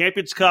America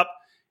Champions Cup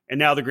and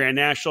now the Grand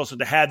National. So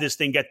to have this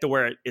thing get to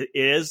where it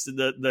is,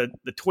 the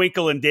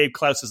twinkle in Dave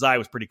Klaus's eye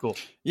was pretty cool.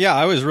 Yeah,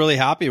 I was really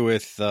happy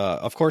with,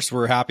 of course,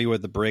 we're happy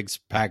with the Briggs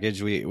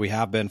package. We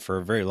have been for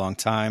a very long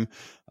time.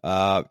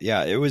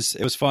 Yeah, it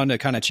was fun to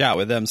kind of chat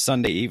with them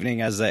Sunday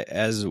evening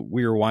as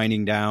we were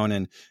winding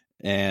down,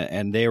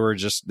 and they were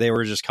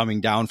just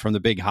coming down from the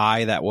big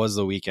high that was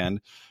the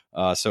weekend.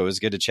 So it was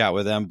good to chat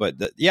with them. But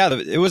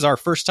it was our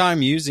first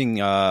time using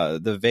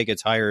the Vega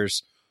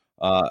tires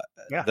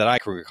that I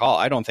can recall.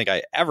 I don't think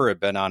I ever had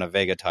been on a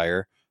Vega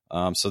tire.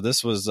 So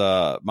this was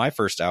my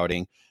first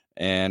outing,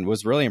 and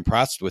was really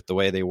impressed with the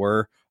way they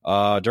were.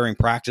 During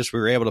practice, we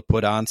were able to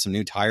put on some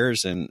new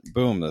tires, and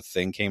boom, the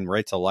thing came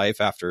right to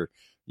life after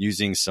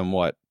using some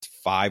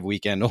 5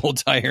 weekend old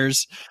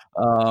tires.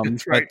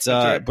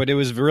 But it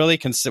was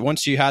really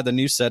once you had the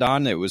new set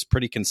on, it was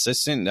pretty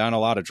consistent, not a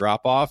lot of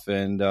drop off,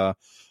 and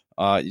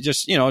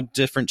just, you know,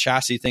 different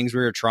chassis things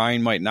we were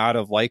trying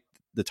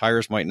the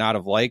tires might not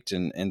have liked.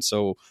 And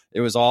so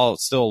it was all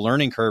still a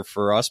learning curve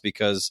for us,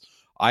 because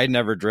I'd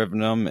never driven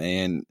them.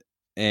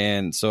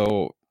 And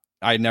so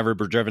I'd never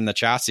driven the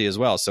chassis as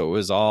well. So it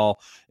was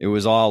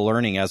all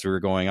learning as we were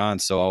going on.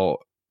 So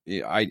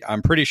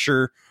I'm pretty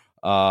sure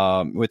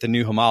with the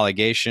new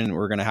homologation,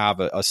 we're going to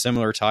have a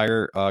similar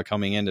tire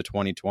coming into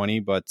 2020,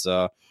 but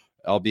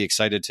I'll be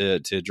excited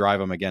to drive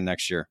them again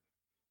next year.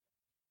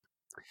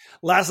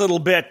 Last little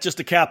bit, just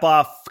to cap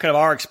off kind of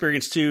our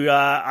experience too.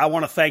 I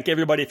want to thank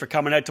everybody for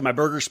coming out to my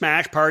Burger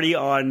Smash party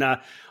on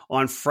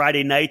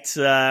Friday night.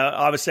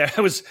 Obviously,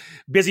 I was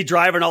busy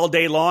driving all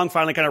day long.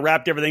 Finally, kind of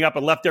wrapped everything up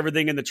and left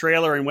everything in the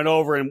trailer and went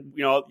over. And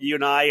you know, you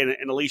and I and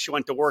Alicia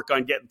went to work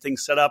on getting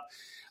things set up.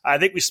 I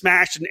think we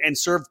smashed and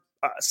served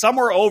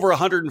somewhere over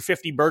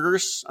 150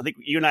 burgers. I think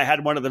you and I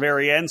had one at the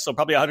very end, so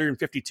probably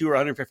 152 or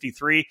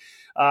 153.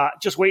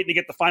 Just waiting to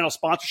get the final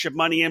sponsorship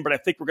money in, but I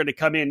think we're going to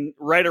come in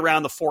right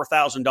around the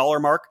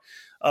 $4,000 mark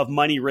of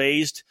money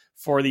raised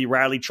for the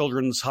Riley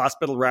Children's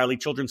Hospital, Riley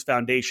Children's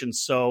Foundation.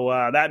 So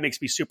that makes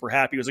me super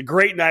happy. It was a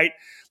great night.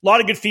 A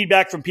lot of good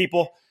feedback from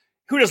people.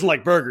 Who doesn't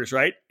like burgers,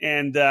 right?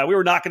 And we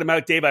were knocking them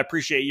out, Dave. I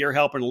appreciate your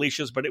help and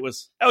Alicia's, but that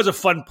was a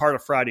fun part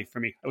of Friday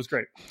for me. It was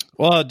great.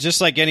 Well, just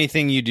like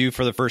anything you do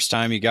for the first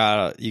time, you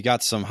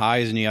got some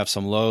highs and you have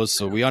some lows.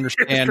 So we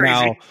understand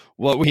now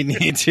what we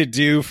need to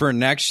do for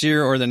next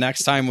year or the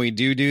next time we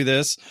do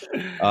this,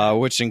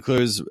 which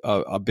includes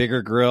a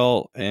bigger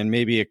grill and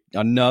maybe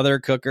another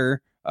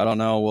cooker. I don't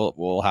know.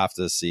 We'll have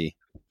to see.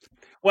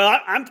 Well,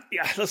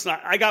 listen,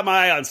 I got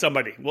my eye on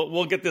somebody.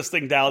 We'll get this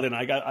thing dialed in.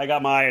 I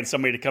got my eye on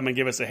somebody to come and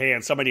give us a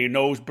hand. Somebody who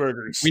knows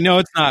burgers. We know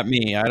it's not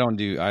me. I don't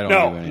do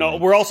anything. No.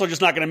 We're also just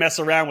not going to mess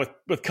around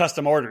with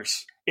custom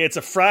orders. It's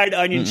a fried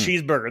onion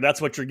cheeseburger. That's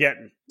what you're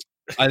getting.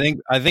 I think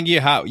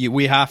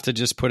we have to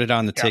just put it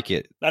on the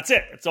ticket. That's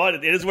it. It's all.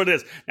 It is what it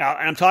is. Now,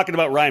 I'm talking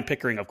about Ryan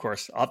Pickering, of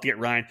course. I'll have to get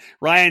Ryan.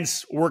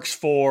 Ryan's works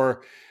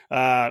for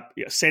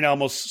St.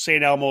 Elmo's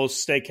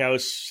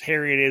Steakhouse,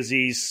 Harry and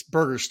Izzy's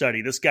Burger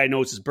Study. This guy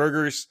knows his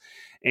burgers,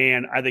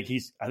 and I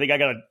think I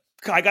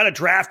gotta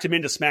draft him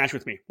into Smash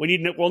with me.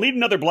 We'll need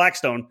another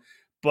Blackstone,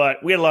 but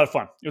we had a lot of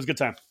fun. It was a good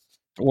time.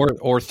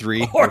 Or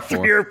three, or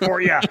three or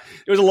four. Yeah,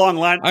 it was a long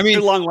line. I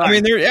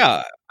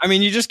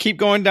mean, you just keep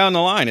going down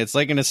the line. It's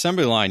like an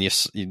assembly line.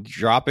 You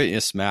drop it, you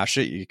smash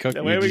it, you cook.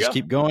 You just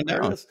keep going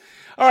down.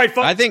 All right,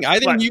 folks. I think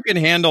you can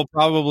handle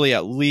probably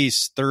at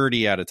least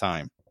 30 at a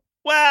time.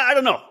 Well, I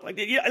don't know.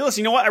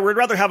 Listen, you know what? I would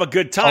rather have a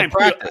good time.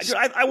 I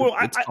thought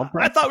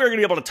we were going to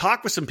be able to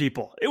talk with some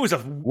people. It was a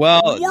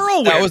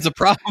whirlwind. That was the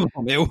problem.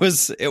 It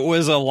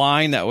was a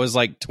line that was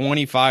like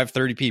 25,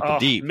 30 people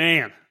deep.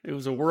 Man, it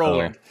was a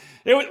whirlwind.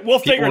 We'll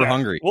figure it out.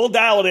 Hungry. We'll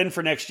dial it in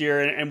for next year,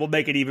 and we'll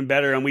make it even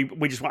better. And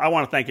I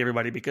want to thank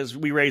everybody, because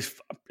we raised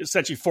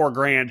essentially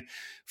 $4,000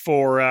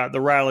 for the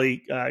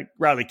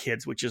Riley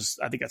kids, which is,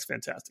 I think that's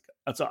fantastic.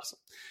 That's awesome.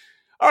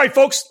 All right,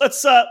 folks,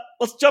 let's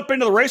jump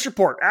into the race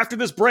report. After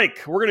this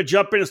break, we're going to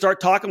jump in and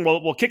start talking.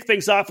 We'll kick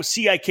things off with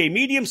CIK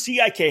Medium,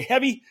 CIK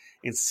Heavy,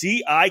 and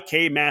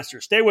CIK Master.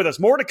 Stay with us.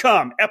 More to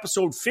come.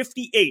 Episode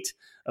 58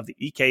 of the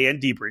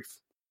EKN Debrief.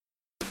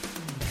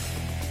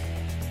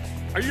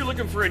 Are you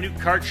looking for a new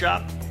kart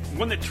shop?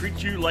 One that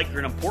treats you like you're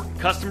an important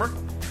customer?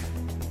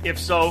 If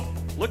so,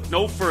 look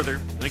no further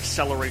than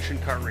Acceleration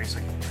Kart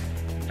Racing.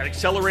 At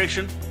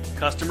Acceleration,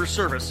 customer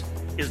service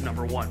is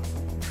number one.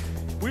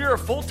 We are a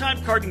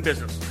full-time karting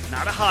business,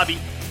 not a hobby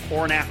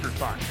or an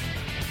afterthought.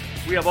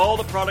 We have all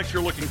the products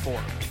you're looking for,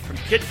 from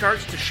kid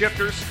karts to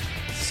shifters,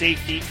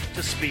 safety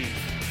to speed.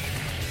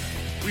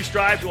 We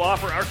strive to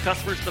offer our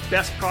customers the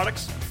best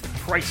products,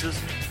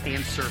 prices,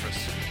 and service.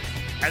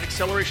 At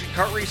Acceleration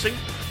Kart Racing,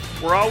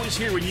 we're always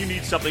here when you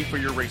need something for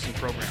your racing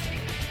program.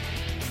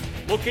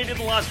 Located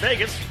in Las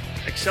Vegas,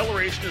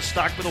 Acceleration is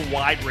stocked with a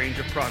wide range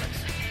of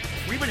products.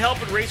 We've been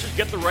helping racers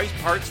get the right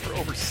parts for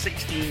over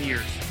 16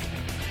 years.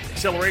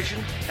 Acceleration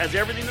has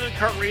everything that a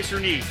kart racer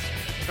needs,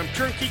 from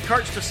turnkey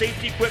karts to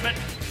safety equipment,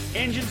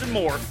 engines, and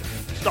more,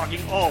 stocking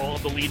all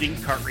of the leading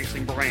kart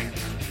racing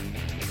brands.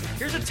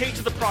 Here's a taste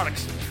of the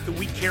products that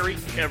we carry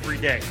every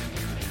day.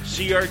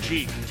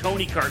 CRG,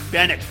 Tony Kart,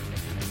 Bennett,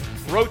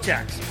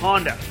 Rotax,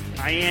 Honda,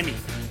 Miami,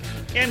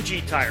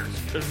 MG Tires,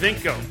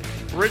 Vinco,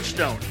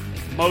 Bridgestone,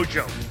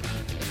 Mojo,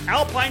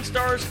 Alpine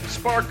Stars,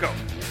 Sparco,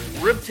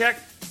 Ribtech,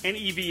 and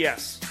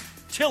EVS,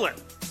 Tillett,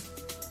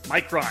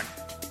 Micron,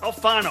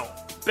 Alfano,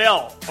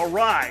 Bell,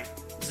 Arai,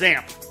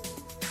 Zamp,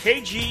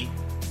 KG,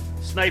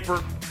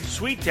 Sniper,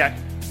 SweetTech,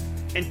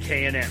 and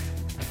K&N.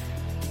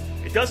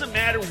 It doesn't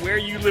matter where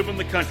you live in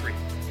the country.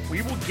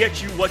 We will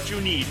get you what you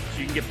need so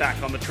you can get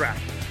back on the track.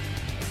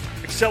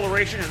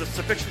 Acceleration has a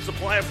sufficient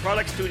supply of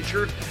products to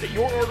ensure that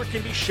your order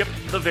can be shipped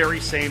the very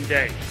same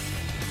day.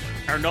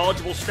 Our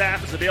knowledgeable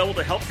staff is available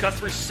to help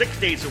customers 6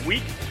 days a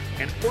week,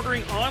 and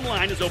ordering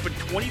online is open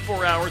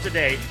 24 hours a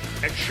day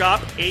at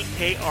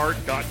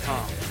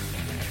shopakr.com.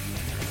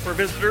 For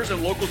visitors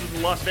and locals in the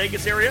Las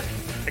Vegas area,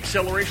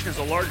 Acceleration has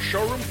a large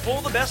showroom full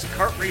of the best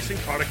kart racing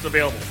products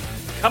available.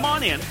 Come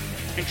on in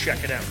and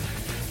check it out. To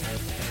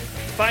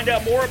find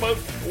out more about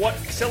what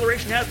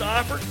Acceleration has to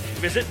offer,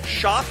 visit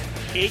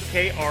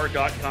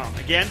shopakr.com.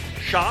 Again,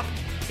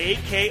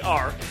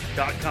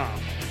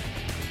 shopakr.com.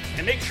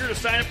 And make sure to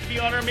sign up to be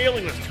on our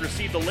mailing list to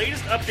receive the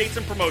latest updates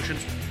and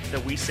promotions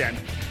that we send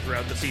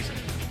throughout the season.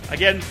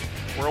 Again,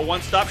 we're a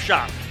one-stop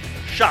shop.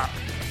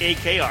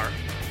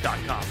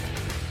 shopakr.com.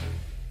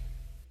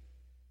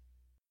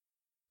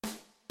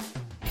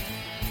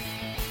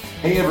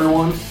 Hey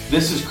everyone,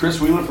 this is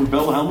Chris Wheeler from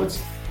Bell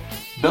Helmets.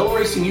 Bell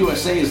Racing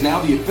USA is now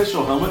the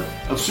official helmet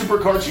of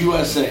Superkarts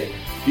USA.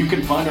 You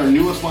can find our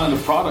newest line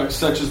of products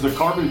such as the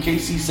Carbon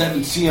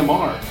KC7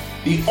 CMR,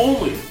 the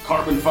only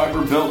carbon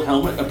fiber built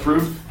helmet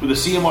approved with a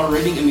CMR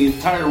rating in the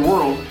entire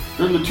world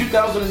during the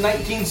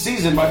 2019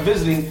 season by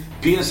visiting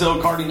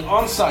PSL Karting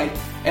on site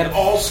at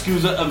all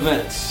SCUSA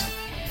events.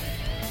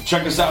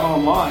 Check us out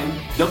online,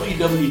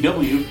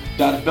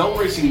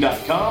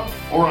 www.bellracing.com,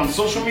 or on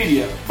social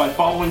media by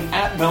following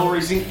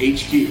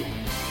 @BellRacingHQ.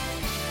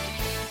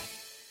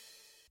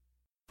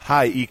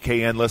 Hi,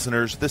 EKN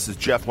listeners. This is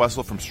Jeff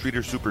Wessel from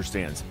Streeter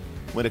Superstands.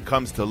 When it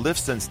comes to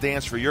lifts and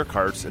stands for your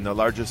karts and the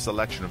largest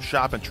selection of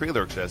shop and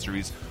trailer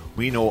accessories,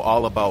 we know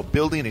all about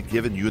building and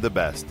giving you the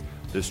best.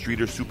 The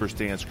Streeter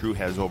Superstands crew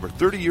has over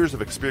 30 years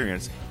of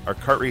experience, are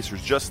kart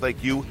racers just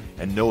like you,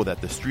 and know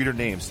that the Streeter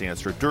name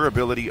stands for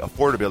durability,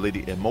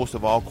 affordability, and most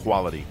of all,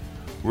 quality.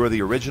 We're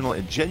the original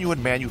and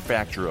genuine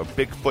manufacturer of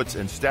Bigfoots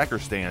and stacker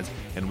stands,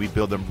 and we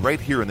build them right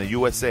here in the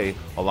USA,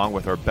 along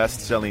with our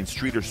best-selling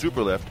Streeter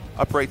Superlift,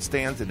 upright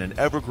stands, and an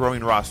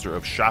ever-growing roster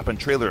of shop and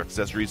trailer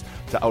accessories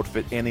to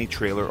outfit any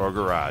trailer or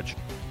garage.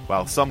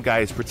 While some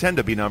guys pretend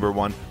to be number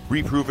one,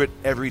 we prove it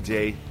every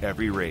day,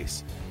 every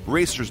race.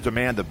 Racers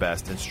demand the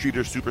best, and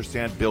Streeter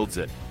Superstand builds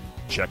it.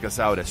 Check us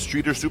out at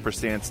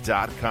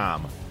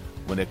StreeterSuperstands.com.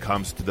 When it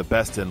comes to the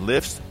best in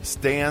lifts,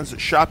 stands,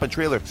 shop and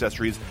trailer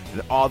accessories,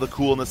 and all the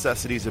cool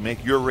necessities to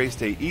make your race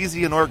day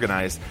easy and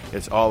organized,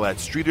 it's all at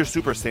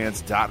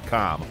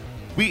StreeterSuperstands.com.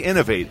 We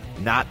innovate,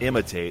 not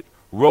imitate.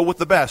 Roll with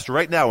the best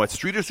right now at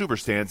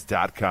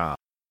StreeterSuperstands.com.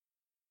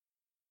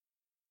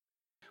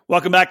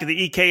 Welcome back to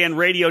the EKN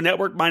Radio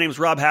Network. My name is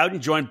Rob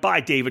Howden, joined by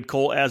David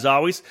Cole, as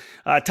always.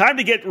 Time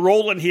to get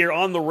rolling here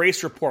on the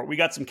race report. We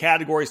got some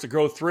categories to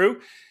go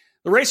through.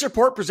 The race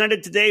report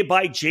presented today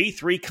by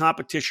J3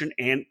 Competition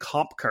and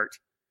CompKart.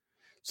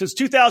 Since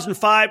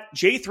 2005,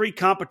 J3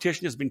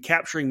 Competition has been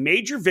capturing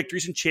major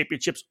victories and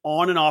championships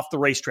on and off the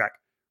racetrack,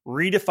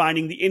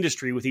 redefining the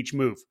industry with each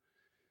move.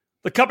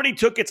 The company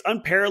took its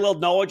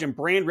unparalleled knowledge and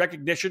brand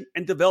recognition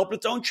and developed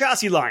its own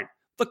chassis line,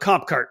 the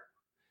CompKart.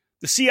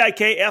 The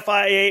CIK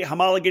FIA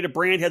homologated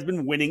brand has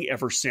been winning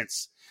ever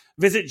since.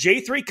 Visit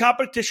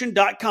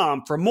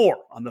j3competition.com for more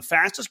on the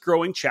fastest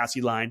growing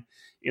chassis line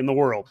in the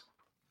world.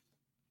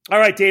 All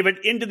right, David,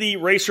 into the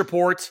race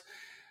report.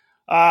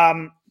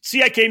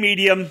 CIK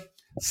Medium,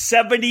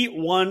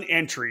 71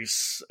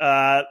 entries.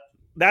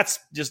 That's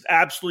just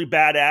absolutely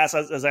badass.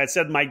 As I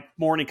said in my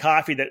morning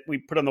coffee that we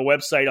put on the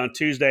website on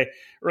Tuesday,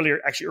 earlier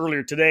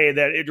today,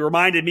 that it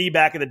reminded me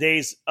back in the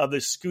days of the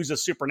SCUSA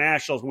Super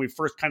Nationals when we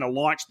first kind of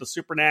launched the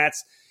Super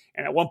Nats.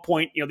 And at one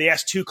point, the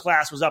S2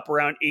 class was up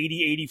around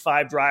 80,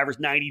 85 drivers,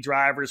 90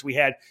 drivers. We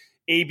had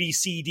A, B,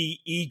 C,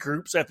 D, E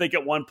groups, I think,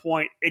 at one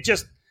point.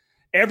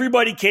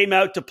 everybody came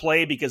out to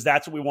play because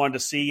that's what we wanted to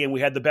see, and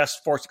we had the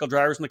best four-cycle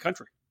drivers in the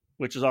country,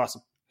 which is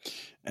awesome.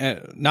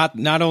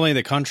 Not only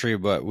the country,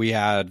 but we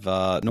had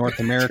North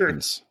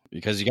Americans.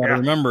 Because you got to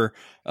remember,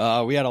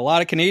 we had a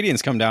lot of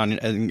Canadians come down,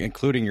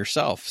 including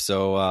yourself.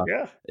 So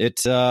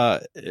it's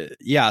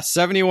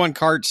 71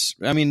 karts.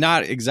 I mean,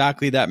 not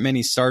exactly that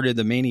many started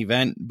the main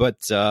event,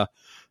 but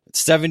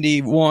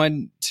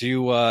 71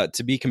 to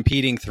be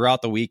competing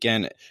throughout the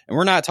weekend. And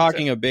we're not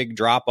talking a big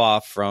drop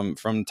off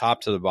from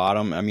top to the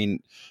bottom. I mean,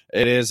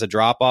 it is a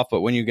drop off,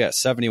 but when you get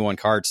 71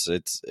 karts,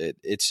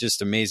 it's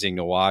just amazing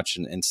to watch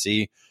and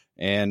see.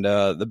 And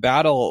the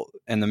battle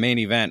and the main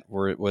event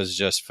was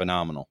just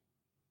phenomenal.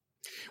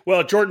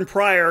 Well, Jordan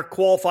Pryor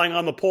qualifying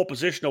on the pole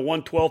position of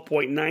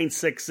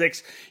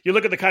 112.966. You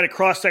look at the kind of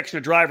cross-section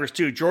of drivers,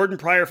 too. Jordan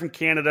Pryor from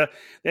Canada,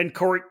 then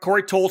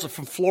Corey Tolles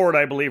from Florida,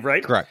 I believe,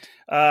 right? Correct.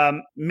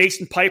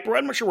 Mason Piper.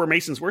 I'm not sure where's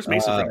Mason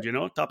from, do you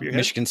know, top of your head?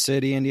 Michigan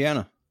City,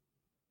 Indiana.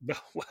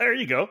 Well, there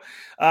you go.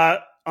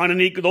 On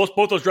an Eagle,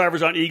 both those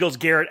drivers on Eagles.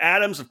 Garrett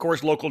Adams, of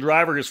course, local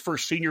driver, his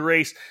first senior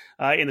race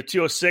in the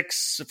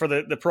 206 for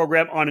the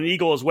program on an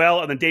Eagle as well.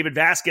 And then David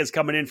Vasquez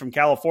coming in from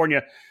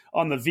California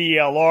on the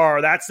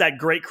VLR. That's that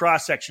great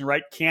cross-section,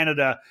 right?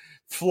 Canada,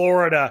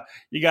 Florida,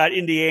 you got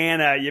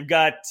Indiana, you've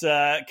got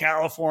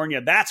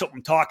California. That's what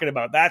I'm talking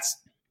about. That's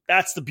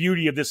the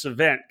beauty of this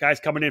event. Guys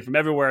coming in from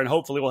everywhere, and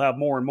hopefully we'll have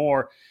more and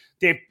more.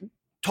 Dave,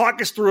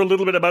 talk us through a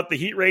little bit about the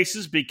heat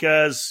races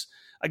because,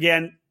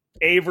 again,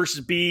 A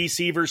versus B,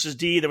 C versus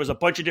D. There was a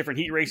bunch of different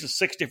heat races,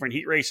 6 different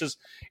heat races,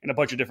 and a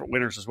bunch of different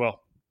winners as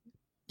well.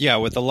 Yeah,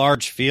 with the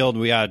large field,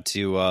 we had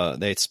to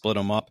they split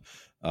them up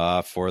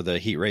for the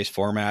heat race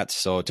format.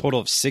 So a total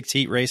of 6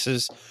 heat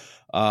races.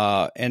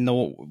 And the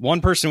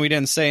one person we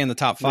didn't say in the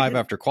top 5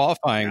 after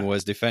qualifying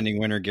was defending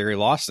winner Gary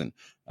Lawson.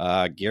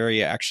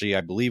 Gary actually,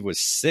 I believe, was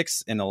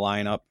 6th in the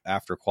lineup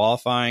after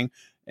qualifying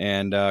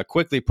and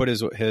quickly put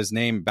his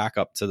name back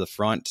up to the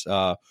front,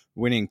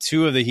 winning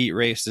 2 of the heat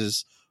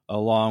races,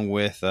 along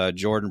with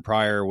Jordan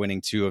Pryor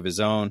winning 2 of his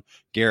own.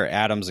 Garrett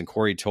Adams and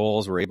Corey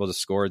Tolles were able to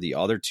score the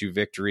other 2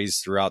 victories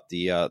throughout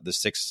the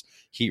 6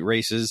 heat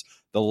races.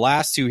 The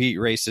last 2 heat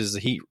races,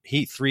 the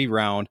heat 3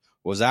 round,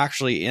 was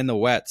actually in the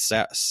wet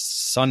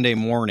Sunday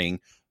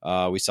morning.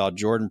 We saw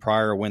Jordan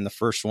Pryor win the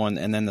first one,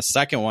 and then the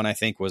second one, I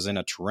think, was in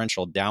a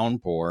torrential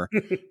downpour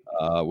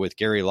with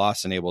Gary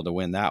Lawson able to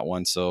win that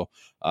one. So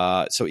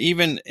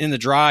even in the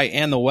dry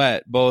and the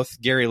wet, both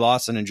Gary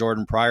Lawson and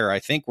Jordan Pryor, I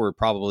think, were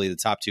probably the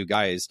top 2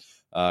 guys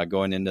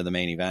going into the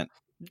main event.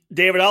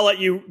 David, I'll let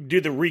you do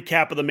the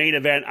recap of the main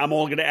event. I'm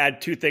only going to add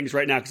 2 things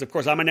right now because, of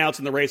course, I'm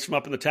announcing the race from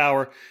up in the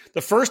tower.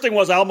 The first thing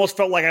was I almost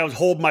felt like I was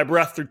holding my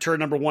breath through turn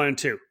number 1 and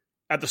 2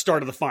 at the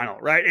start of the final,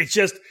 right? It's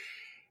just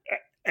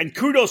 – and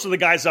kudos to the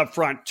guys up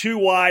front. 2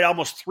 wide,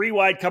 almost 3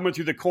 wide coming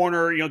through the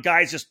corner. You know,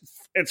 guys just –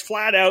 it's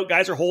flat out.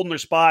 Guys are holding their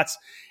spots.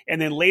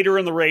 And then later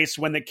in the race,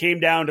 when it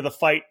came down to the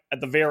fight at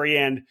the very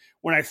end,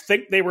 when I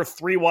think they were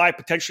 3 wide,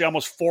 potentially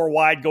almost 4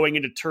 wide going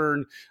into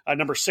turn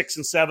number 6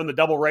 and 7, the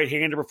double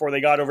right-hander before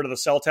they got over to the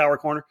cell tower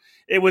corner.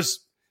 It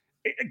was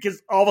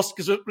because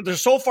they're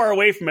so far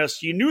away from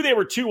us. You knew they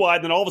were 2 wide,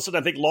 and then all of a sudden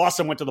I think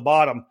Lawson went to the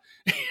bottom.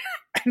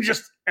 And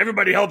just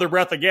everybody held their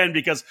breath again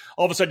because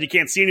all of a sudden you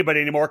can't see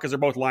anybody anymore because they're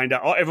both lined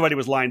up. Everybody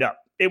was lined up.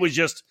 It was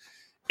just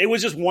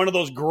one of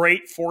those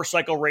great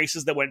 4-cycle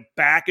races that went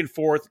back and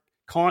forth,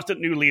 constant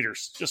new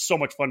leaders. Just so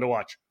much fun to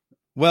watch.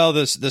 Well,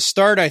 the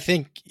start, I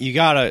think you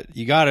gotta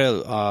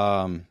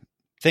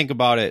think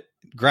about it.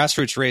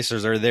 Grassroots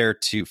racers are there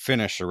to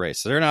finish a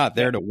race. They're not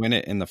there to win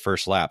it in the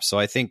first lap. So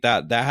I think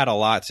that had a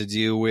lot to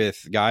do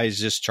with guys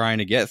just trying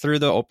to get through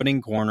the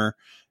opening corner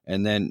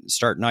and then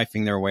start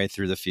knifing their way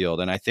through the field.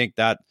 And I think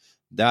that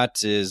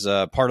is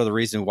part of the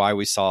reason why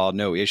we saw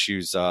no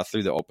issues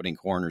through the opening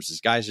corners is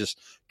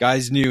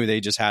guys knew they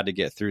just had to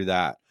get through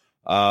that.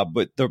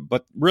 But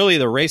really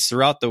the race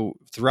throughout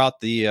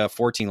the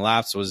 14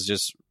 laps was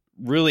just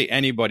really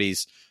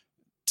anybody's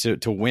to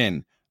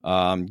win.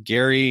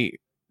 Gary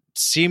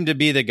seemed to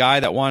be the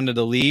guy that wanted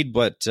to lead,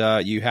 but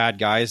you had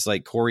guys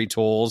like Corey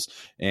Tolles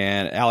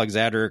and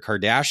Alexander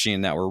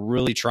Kardashian that were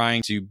really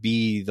trying to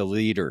be the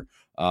leader.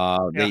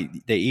 They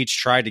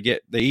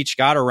each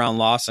got around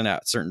Lawson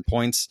at certain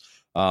points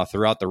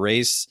throughout the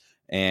race.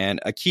 And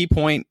a key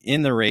point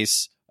in the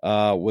race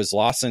was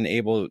Lawson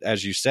able,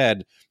 as you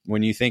said,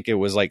 when you think it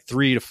was like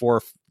 3 to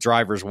 4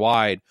 drivers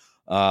wide,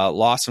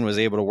 Lawson was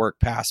able to work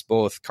past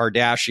both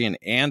Kardashian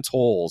and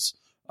Tolles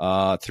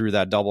through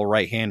that double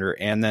right-hander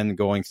and then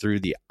going through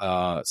the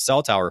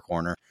cell tower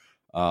corner.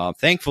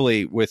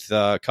 Thankfully, with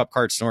Cup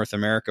Karts North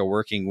America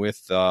working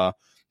with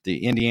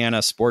the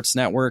Indiana Sports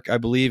Network, I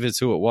believe is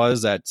who it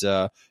was that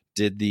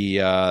did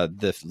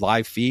the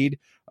live feed.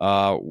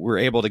 We're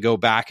able to go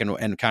back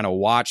and kind of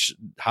watch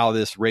how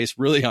this race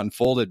really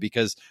unfolded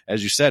because,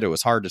 as you said, it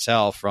was hard to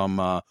tell from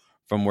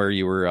where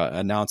you were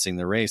announcing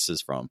the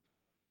races from.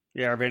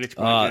 Yeah, our vantage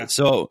point.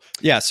 So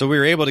we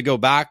were able to go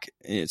back.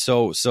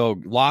 So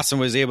Lawson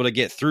was able to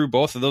get through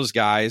both of those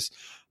guys,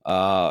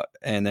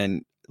 and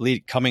then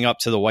coming up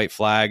to the white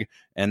flag.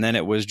 And then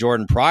it was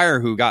Jordan Pryor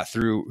who got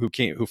through,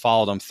 who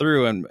followed him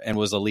through and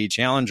was a lead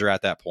challenger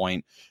at that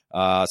point.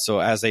 So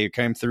as they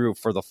came through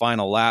for the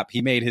final lap,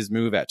 he made his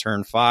move at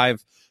turn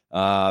 5.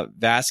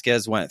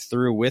 Vasquez went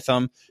through with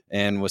him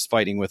and was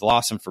fighting with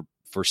Lawson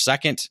for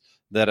second.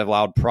 That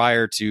allowed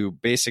Pryor to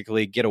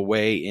basically get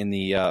away in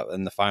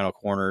the final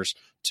corners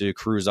to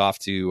cruise off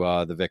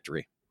to the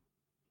victory.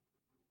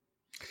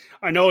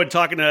 I know in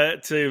talking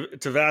to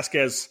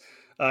Vasquez,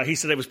 he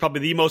said it was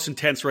probably the most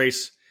intense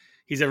race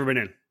he's ever been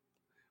in,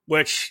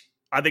 which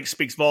I think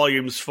speaks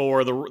volumes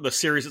for the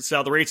series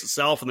itself, the race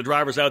itself, and the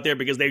drivers out there,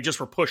 because they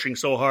just were pushing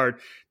so hard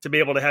to be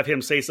able to have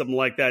him say something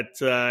like that.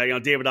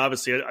 David,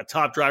 obviously a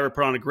top driver,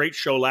 put on a great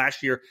show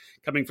last year,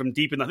 coming from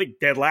deep in, I think,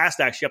 dead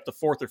last, actually up to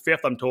 4th or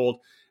 5th, I'm told,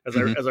 as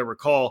I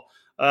recall.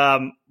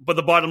 But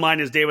the bottom line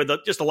is, David,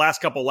 just the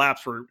last couple of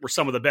laps were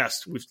some of the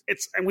best.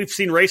 We've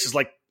seen races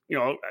like,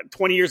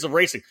 20 years of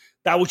racing.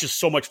 That was just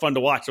so much fun to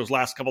watch, those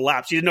last couple of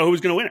laps. You didn't know who was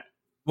going to win it.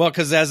 Well,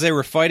 because as they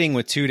were fighting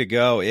with 2 to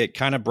go, it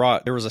kind of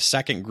there was a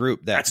second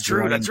group that's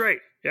true. That's right.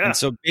 Yeah. And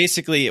so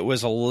basically it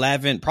was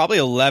 11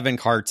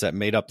 karts that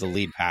made up the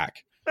lead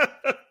pack.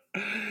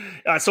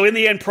 So in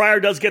the end, Pryor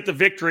does get the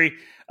victory.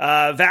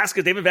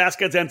 David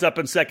Vasquez ends up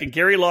in second,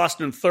 Gary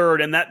Lawson in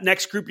third. And that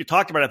next group you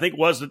talked about, I think,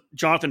 was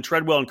Jonathan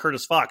Treadwell and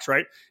Curtis Fox,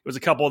 right? It was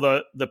a couple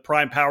of the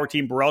Prime Power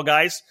Team Burrell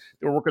guys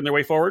that were working their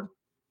way forward.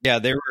 Yeah,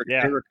 there were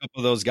a couple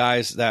of those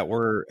guys that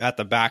were at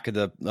the back of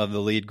the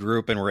lead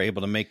group and were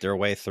able to make their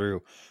way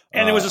through.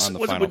 And it was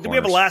did we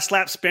have a last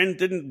lap spin?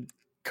 Didn't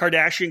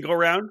Kardashian go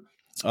around?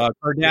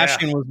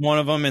 Kardashian was one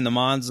of them in the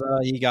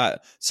Monza.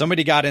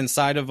 Somebody got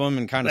inside of him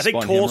and kind of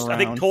spun him around. I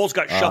think Tolles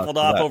got shuffled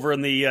off over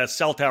in the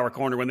cell tower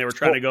corner when they were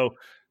trying to go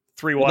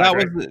 3 wide.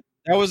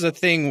 That was the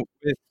thing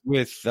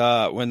with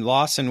when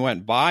Lawson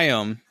went by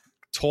him.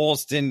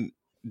 Tolles didn't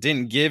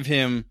give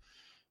him.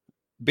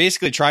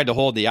 Basically, tried to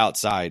hold the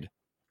outside.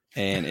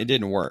 And it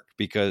didn't work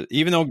because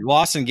even though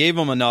Lawson gave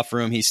him enough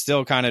room, he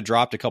still kind of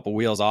dropped a couple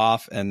wheels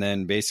off and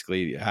then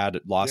basically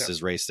lost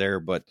his race there.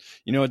 But,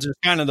 it's just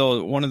kind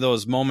of one of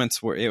those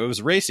moments where it was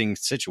a racing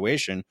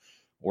situation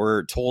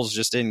where Tolles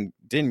just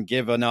didn't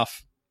give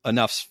enough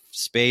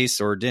space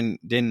or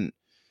didn't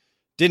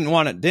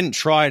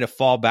try to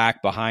fall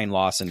back behind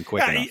Lawson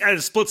quick enough. At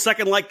a split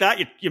second like that,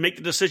 you make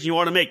the decision you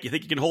want to make. You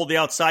think you can hold the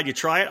outside, you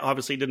try it.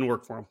 Obviously, it didn't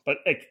work for him. But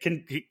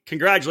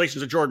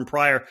congratulations to Jordan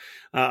Pryor.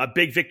 A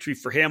big victory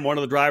for him, one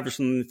of the drivers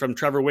from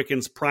Trevor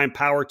Wicken's Prime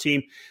Power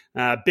Team.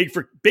 Big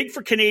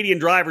for Canadian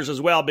drivers as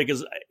well,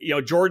 because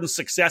Jordan's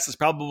success is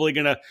probably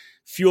going to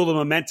fuel the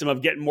momentum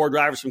of getting more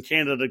drivers from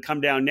Canada to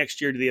come down next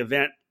year to the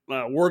event.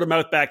 Word of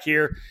mouth back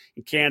here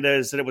in Canada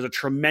is that it was a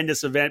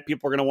tremendous event.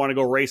 People are going to want to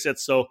go race it.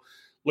 So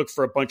look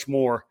for a bunch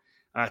more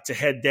to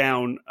head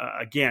down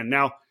again.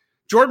 Now,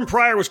 Jordan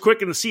Pryor was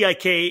quick in the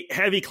CIK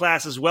heavy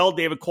class as well.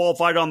 David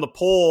qualified on the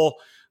pole.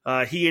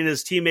 He and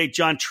his teammate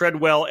John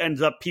Treadwell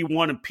ended up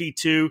P1 and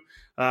P2.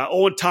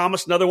 Owen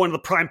Thomas, another one of the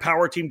Prime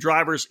Power Team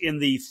drivers, in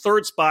the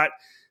third spot.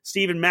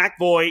 Stephen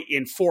McVoy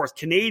in fourth.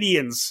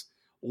 Canadians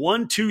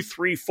 1, 2,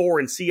 3, 4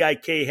 in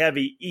CIK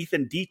heavy.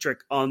 Ethan Dietrich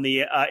on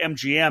the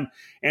MGM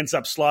ends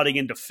up slotting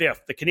into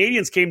fifth. The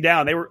Canadians came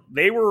down. They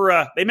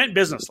meant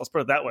business. Let's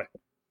put it that way.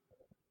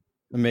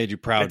 It made you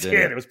proud, didn't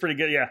it? It was pretty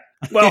good, yeah.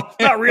 Well,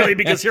 not really,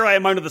 because here I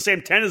am under the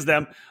same tent as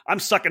them. I'm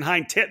sucking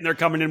hind tit, and they're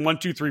coming in 1,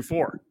 2, 3,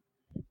 4.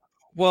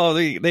 Well,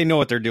 they know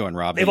what they're doing,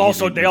 Rob. They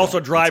also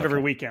drive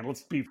every weekend.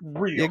 Let's be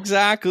real.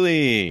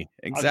 Exactly.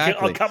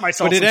 I'll cut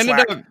myself some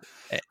slack.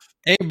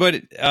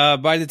 But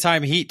by the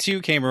time Heat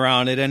 2 came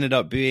around, it ended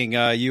up being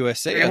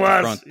USA at the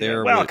front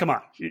there. Well, come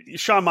on.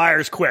 Sean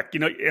Meyer's quick,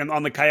 and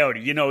on the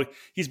Coyote.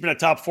 He's been a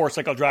top 4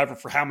 cycle driver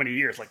for how many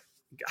years?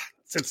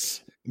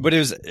 Since... But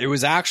it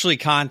was actually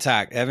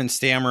contact. Evan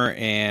Stammer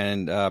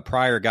and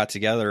Pryor got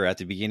together at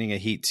the beginning of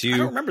Heat 2. I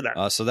don't remember that.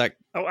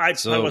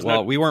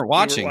 We weren't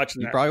watching.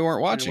 You probably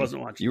weren't watching. I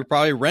wasn't watching. You were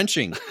probably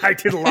wrenching. I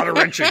did a lot of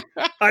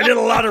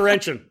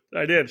wrenching.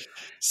 I did.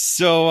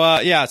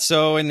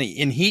 So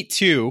in Heat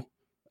 2,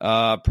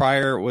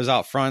 Pryor was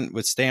out front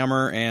with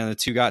Stammer, and the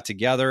two got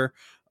together.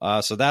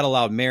 So that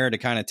allowed Mayer to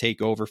kind of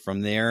take over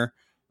from there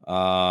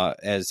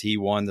as he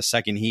won the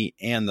second heat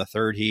and the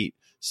third heat.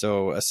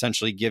 So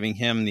essentially giving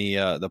him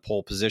the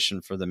pole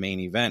position for the main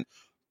event.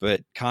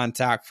 But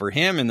contact for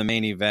him in the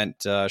main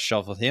event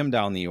shuffled him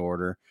down the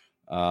order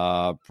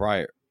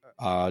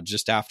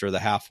just after the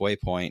halfway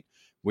point,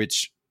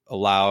 which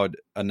allowed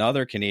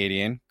another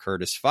Canadian,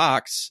 Curtis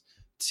Fox,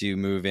 to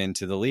move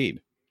into the lead.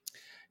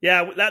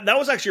 Yeah, that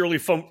was actually a really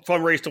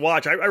fun race to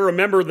watch. I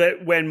remember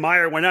that when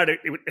Meyer went out, it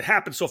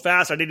happened so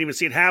fast I didn't even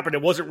see it happen.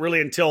 It wasn't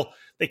really until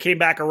they came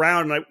back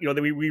around and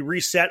we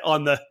reset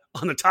on the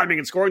timing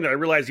and scoring that I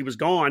realized he was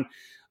gone.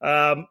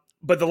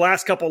 But the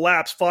last couple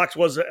laps, Fox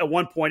was at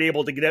one point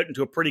able to get out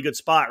into a pretty good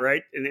spot,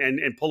 right,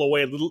 and pull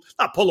away a little.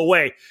 Not pull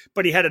away,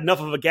 but he had enough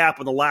of a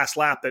gap in the last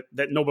lap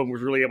that nobody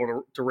was really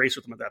able to race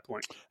with him at that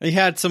point. He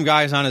had some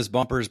guys on his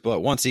bumpers, but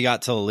once he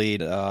got to the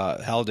lead,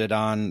 held it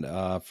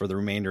on for the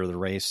remainder of the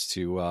race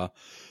to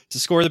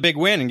score the big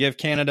win and give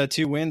Canada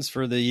 2 wins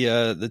for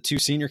the 2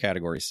 senior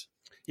categories.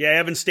 Yeah,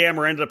 Evan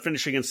Stammer ended up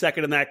finishing in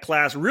second in that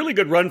class. Really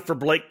good run for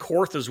Blake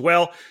Korth as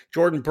well.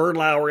 Jordan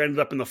Bernlauer ended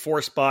up in the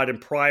 4th spot,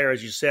 and Pryor,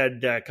 as you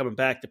said, coming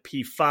back to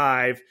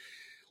P5.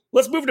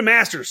 Let's move to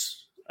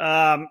Masters.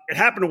 It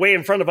happened way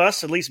in front of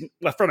us, at least in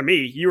front of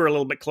me. You were a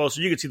little bit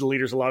closer. You could see the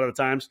leaders a lot of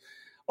the times.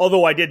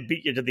 Although I did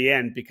beat you to the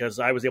end because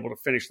I was able to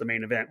finish the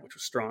main event, which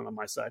was strong on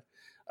my side.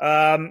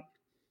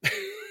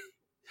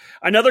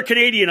 Another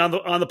Canadian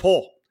on the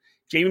pole.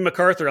 Jamie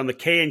MacArthur on the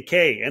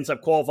K&K ends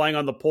up qualifying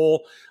on the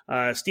pole.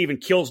 Stephen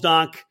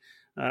Kilsdonk,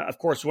 of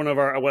course, one of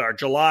our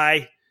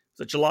July.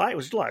 Was it July? It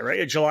was July, right?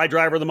 A July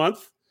driver of the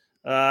month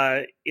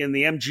in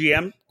the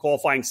MGM,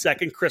 qualifying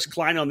second. Chris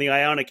Klein on the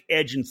Ionic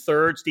Edge in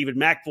third. Stephen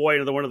McVoy,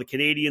 another one of the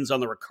Canadians, on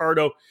the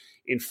Ricardo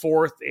in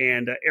fourth.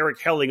 And Eric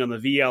Helling on the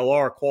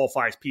VLR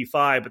qualifies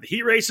P5. But the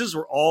heat races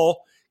were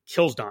all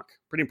Kilsdonk.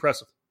 Pretty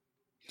impressive.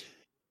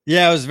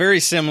 Yeah, it was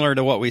very similar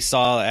to what we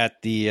saw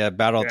at the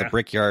battle at the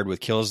Brickyard, with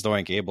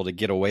Kilsdonk able to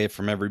get away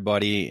from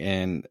everybody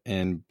in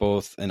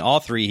all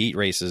 3 heat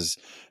races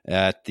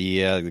at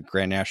the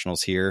Grand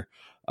Nationals here.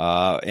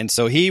 And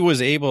so he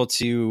was able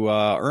to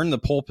earn the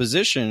pole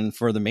position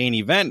for the main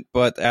event.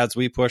 But as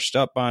we pushed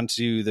up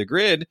onto the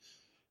grid,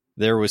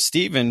 there was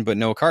Steven, but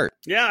no cart.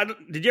 Yeah.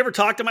 Did you ever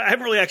talk to him? I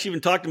haven't really actually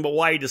even talked to him about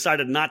why he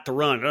decided not to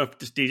run.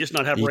 Did he just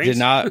not have race?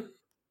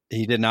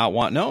 He didn't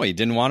want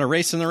to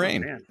race in the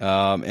rain.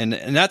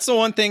 And that's the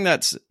one thing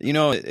that's,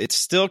 it's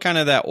still kind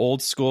of that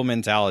old school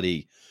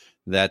mentality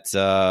that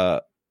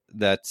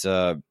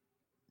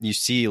you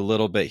see a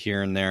little bit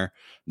here and there.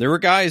 There were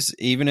guys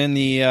even in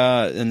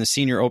the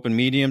senior open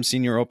medium,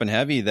 senior open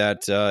heavy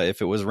that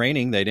if it was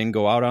raining, they didn't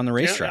go out on the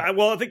racetrack.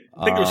 Well, I think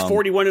there was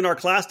 41 in our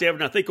class, Dave,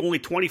 and I think only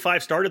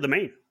 25 started the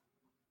main.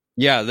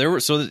 Yeah, there were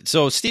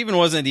so Steven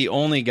wasn't the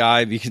only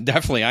guy. Because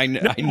definitely, I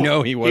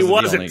know he wasn't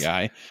the only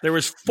guy. There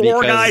was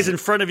 4 guys in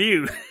front of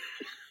you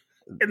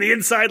in the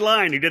inside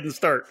line who didn't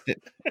start.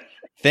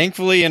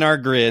 Thankfully, in our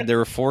grid, there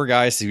were 4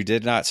 guys who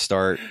did not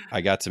start. I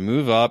got to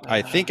move up.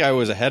 I think I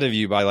was ahead of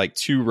you by like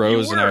 2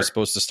 rows, and I was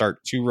supposed to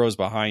start 2 rows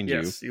behind you.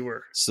 Yes, you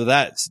were. So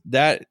that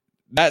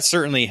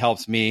certainly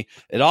helped me.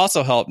 It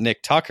also helped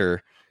Nick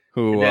Tucker,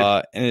 who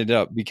ended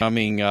up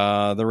becoming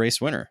the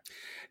race winner.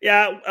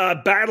 Yeah,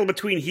 battle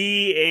between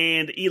he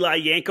and Eli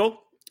Yanko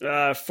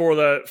for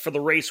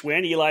the race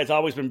win. Eli's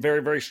always been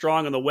very, very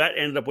strong on the wet.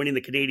 Ended up winning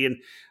the Canadian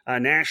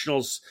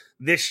Nationals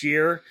this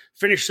year.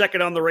 Finished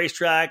second on the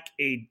racetrack.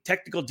 A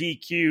technical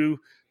DQ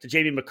to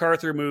Jamie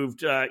MacArthur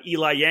moved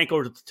Eli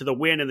Yanko to the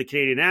win in the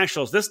Canadian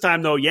Nationals. This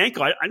time, though,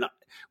 Yanko, it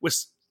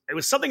was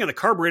something in the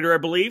carburetor, I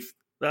believe,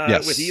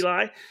 with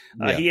Eli.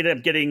 He ended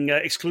up getting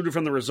excluded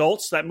from the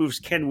results. That moves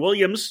Ken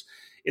Williams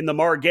in the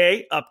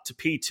Margay up to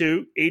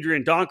P2.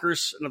 Adrian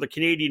Donkers, another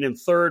Canadian, in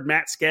third.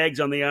 Matt Skaggs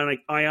on the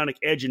Ionic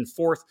Edge in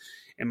fourth.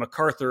 And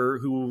MacArthur,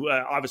 who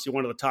obviously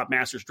one of the top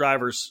Masters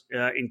drivers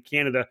in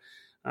Canada,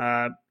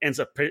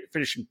 ends up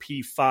finishing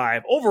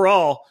P5.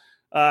 Overall,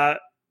 an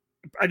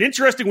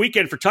interesting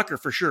weekend for Tucker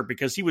for sure,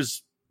 because he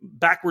was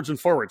backwards and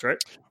forwards, right?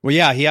 Well,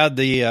 yeah, he had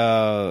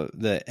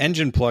the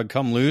engine plug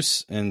come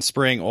loose and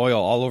spraying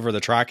oil all over the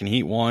track in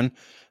Heat 1.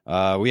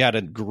 We had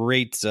a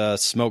great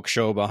smoke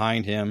show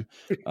behind him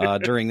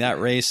during that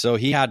race. So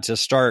he had to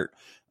start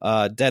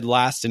dead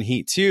last in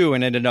Heat 2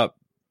 and ended up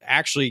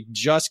actually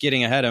just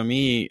getting ahead of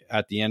me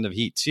at the end of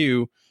Heat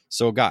 2.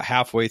 So got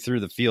halfway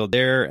through the field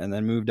there and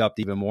then moved up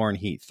even more in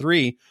Heat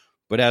 3.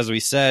 But as we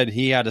said,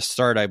 he had to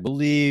start, I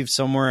believe,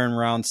 somewhere in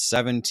round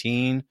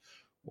 17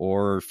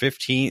 or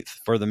 15th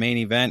for the main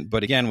event.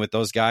 But again, with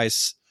those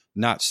guys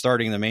not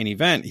starting the main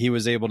event, he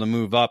was able to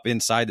move up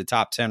inside the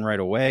top 10 right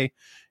away.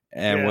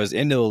 And was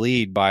into the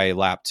lead by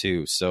lap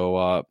 2,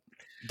 so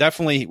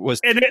definitely was.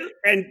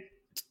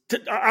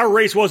 Our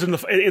race was in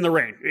the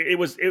rain.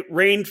 It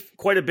rained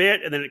quite a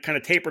bit, and then it kind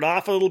of tapered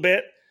off a little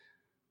bit.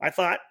 I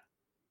thought.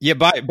 Yeah,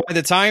 by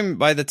the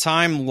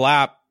time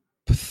lap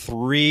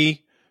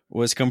 3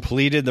 was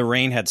completed, the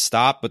rain had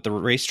stopped, but the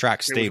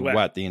racetrack stayed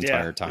wet the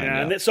entire time.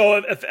 Yeah. And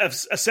so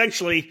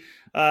essentially,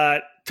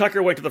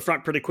 Tucker went to the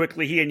front pretty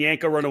quickly. He and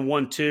Yanko run a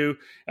 1-2.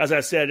 As I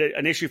said,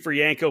 an issue for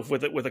Yanko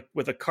with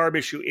a carb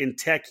issue in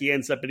tech. He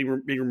ends up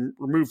being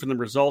removed from the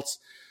results.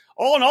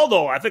 All in all,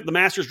 though, I think the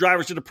Masters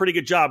drivers did a pretty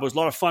good job. It was a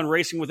lot of fun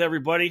racing with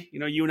everybody.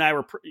 You and I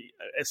were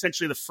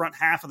essentially the front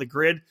half of the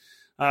grid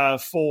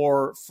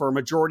for a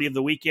majority of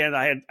the weekend.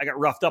 I got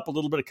roughed up a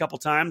little bit a couple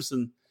times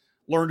and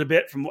learned a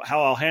bit from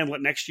how I'll handle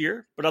it next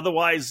year. But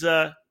otherwise,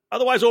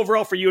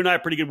 overall for you and I, a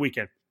pretty good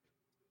weekend.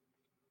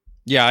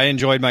 Yeah, I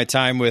enjoyed my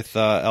time with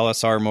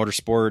LSR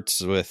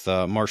Motorsports, with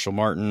Marshall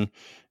Martin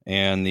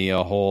and the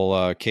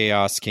whole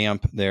Chaos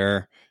camp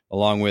there,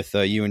 along with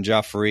you and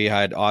Jeffrey.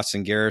 I had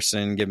Austin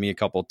Garrison give me a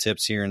couple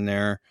tips here and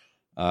there,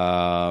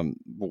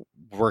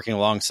 working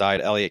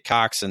alongside Elliot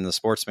Cox in the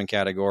sportsman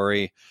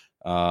category.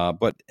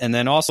 And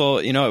then also,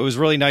 it was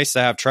really nice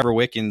to have Trevor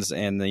Wickens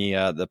and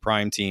the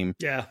Prime team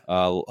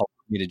allow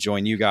me to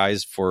join you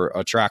guys for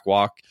a track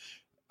walk.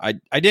 I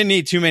didn't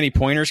need too many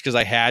pointers because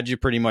I had you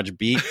pretty much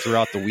beat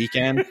throughout the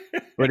weekend,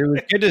 but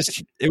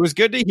it was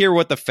good to hear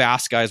what the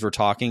fast guys were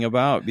talking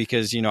about,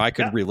 because I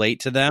could relate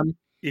to them.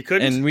 You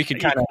couldn't? And we could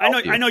kind of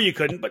I know you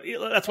couldn't, but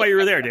that's why you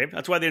were there, Dave.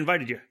 That's why they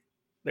invited you.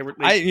 They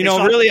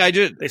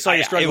saw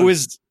you struggling.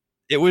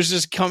 It was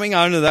just coming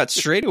onto that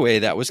straightaway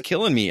that was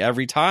killing me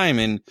every time.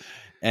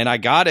 And I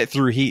got it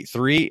through heat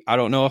 3. I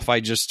don't know if I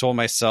just told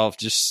myself,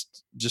 just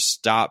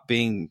stop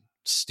being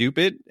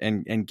stupid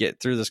and get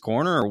through this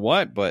corner or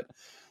what, but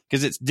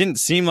because it didn't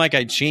seem like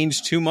I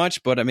changed too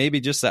much, but maybe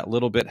just that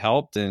little bit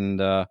helped. And,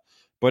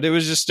 but it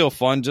was just still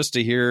fun just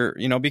to hear,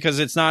 because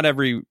it's not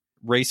every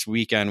race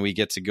weekend we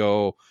get to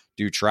go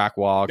do track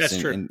walks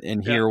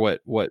and hear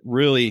what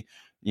really,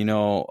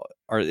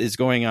 is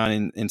going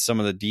on in some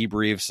of the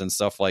debriefs and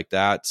stuff like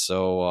that.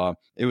 So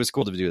it was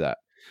cool to do that.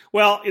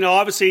 Well,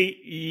 obviously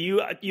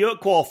you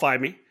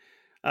qualified me.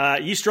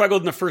 You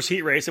struggled in the first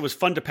heat race. It was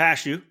fun to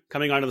pass you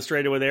coming onto the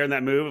straightaway there in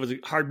that move. It was a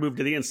hard move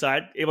to the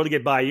inside, able to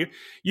get by you.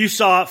 You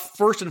saw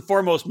first and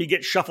foremost me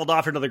get shuffled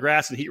off into the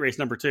grass in heat race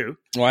number 2.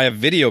 Well, I have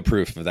video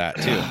proof of that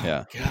too.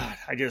 Yeah. God,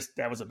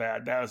 that was a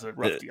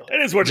rough deal.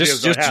 It is what it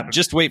is.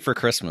 Just wait for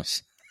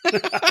Christmas.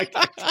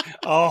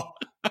 Oh,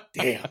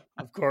 damn.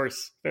 Of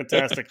course.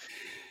 Fantastic.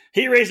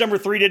 Heat race number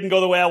 3 didn't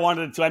go the way I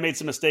wanted it to. I made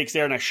some mistakes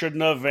there and I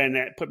shouldn't have, and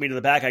it put me to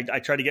the back. I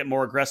tried to get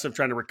more aggressive,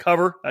 trying to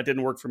recover. That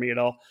didn't work for me at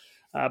all.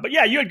 But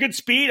yeah, you had good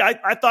speed.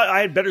 I thought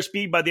I had better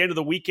speed by the end of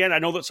the weekend. I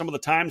know that some of the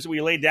times that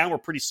we laid down were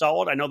pretty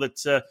solid. I know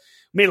that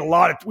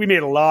we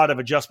made a lot of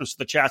adjustments to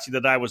the chassis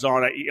that I was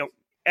on.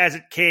 As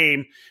it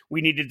came,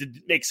 we needed to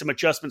make some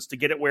adjustments to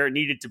get it where it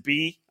needed to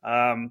be.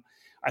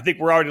 I think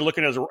we're already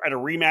looking at a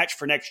rematch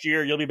for next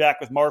year. You'll be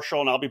back with Marshall,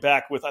 and I'll be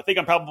back with, I think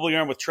I'm probably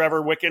on with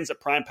Trevor Wickens at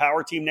Prime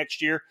Power Team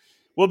next year.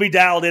 We'll be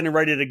dialed in and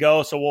ready to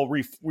go, so we'll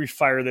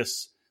refire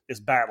this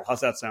battle. How's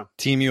that sound?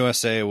 Team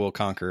USA will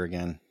conquer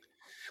again.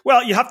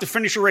 Well, you have to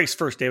finish a race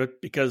first, David,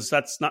 because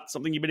that's not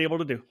something you've been able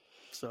to do.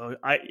 So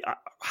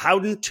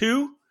Howden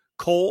 2,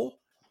 Cole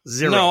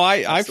 0. No,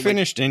 I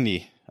finished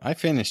Indy.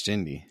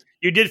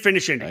 You did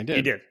finish Indy. I did.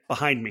 You did,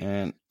 behind me.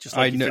 And just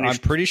like I'm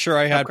pretty sure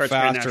I had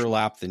faster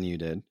lap than you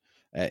did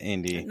at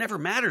Indy. It never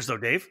matters though,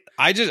 Dave.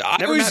 I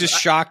was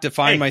just shocked to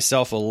find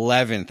myself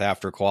 11th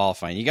after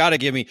qualifying. You got to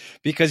give me,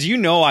 because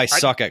I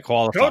suck at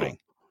qualifying. Totally.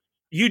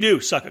 You do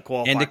suck at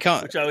qualifying.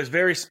 And which I was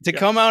very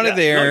come out of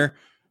there,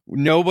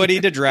 nobody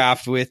to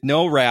draft with,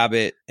 no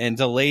rabbit, and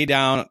to lay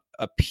down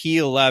a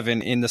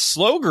P11 in the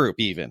slow group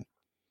even.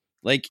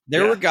 Like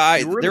there were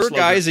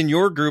guys in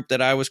your group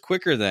that I was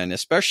quicker than,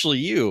 especially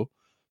you,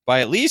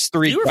 by at least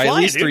 3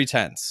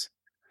 tenths.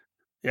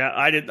 Yeah,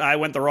 I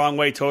went the wrong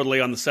way totally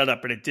on the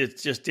setup, but it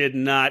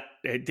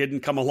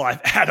didn't come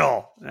alive at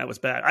all. That was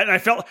bad. I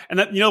felt, and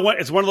that, you know what?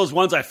 It's one of those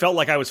ones I felt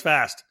like I was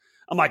fast.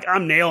 I'm like,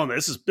 I'm nailing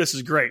this. This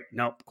is great.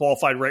 No,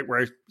 qualified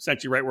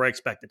essentially right where I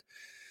expected.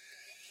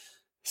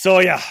 So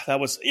yeah, that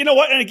was, you know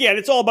what? And again,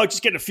 it's all about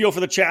just getting a feel for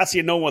the chassis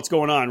and knowing what's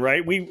going on,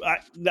 right? We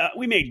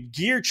made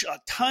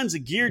tons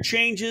of gear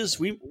changes.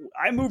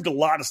 I moved a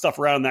lot of stuff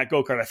around in that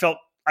go-kart.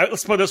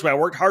 Let's put it this way. I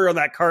worked harder on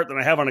that kart than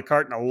I have on a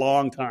kart in a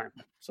long time.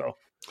 So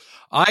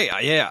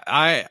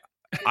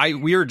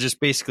we were just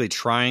basically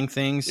trying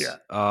things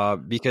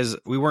because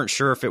we weren't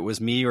sure if it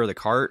was me or the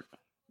kart.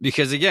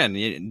 Because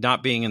again,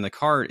 not being in the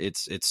kart,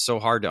 it's so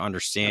hard to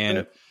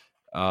understand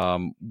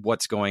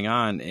what's going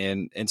on,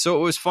 and so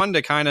it was fun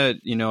to kind of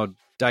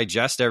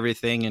digest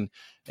everything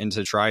and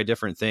to try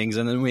different things,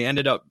 and then we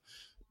ended up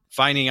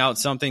finding out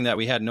something that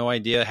we had no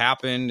idea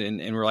happened,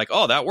 and we're like,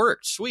 oh, that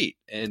worked, sweet,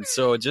 and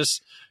so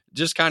just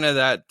kind of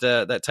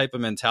that type of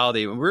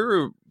mentality.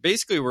 We're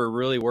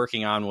really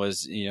working on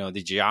was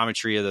the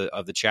geometry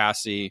of the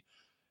chassis,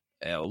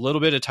 a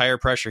little bit of tire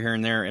pressure here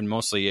and there, and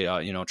mostly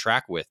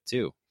track width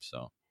too.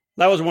 So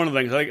that was one of the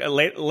things. Like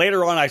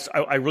later on,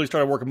 I really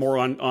started working more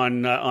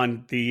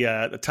on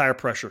the tire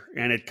pressure,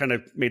 and it kind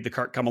of made the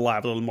kart come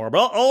alive a little more.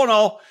 But all in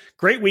all,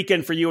 great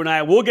weekend for you and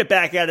I. We'll get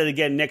back at it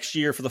again next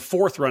year for the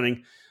 4th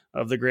running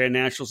of the Grand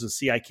Nationals and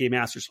CIK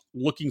Masters.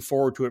 Looking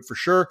forward to it for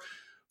sure.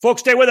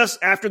 Folks, stay with us.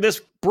 After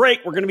this break,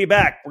 we're going to be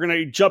back. We're going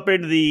to jump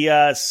into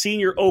the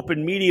Senior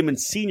Open Medium and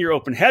Senior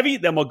Open Heavy.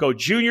 Then we'll go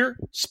Junior,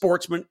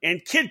 Sportsman,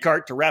 and Kid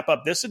Kart to wrap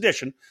up this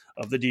edition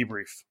of the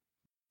Debrief.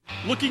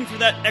 Looking for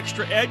that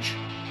extra edge?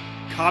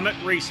 Comet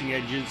Racing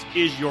Engines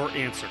is your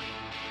answer.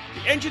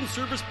 The engine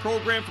service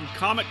program from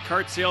Comet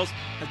Kart Sales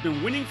has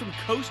been winning from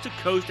coast to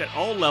coast at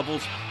all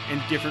levels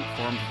and different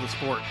forms of the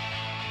sport.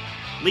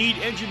 Lead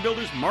engine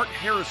builders Mark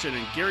Harrison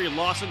and Gary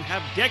Lawson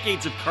have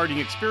decades of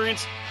karting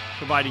experience,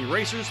 providing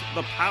racers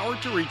the power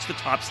to reach the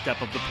top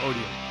step of the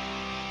podium.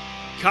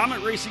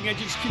 Comet Racing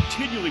Engines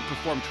continually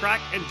perform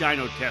track and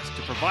dyno tests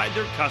to provide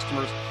their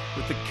customers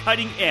with the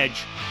cutting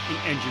edge in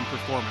engine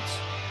performance.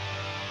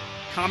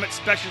 Comet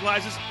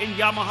specializes in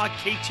Yamaha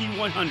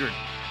KT100,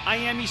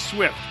 IAME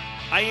Swift,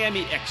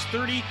 IAME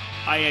X30,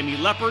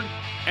 IAME Leopard,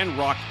 and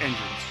Rock engines.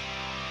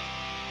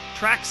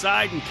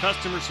 Trackside and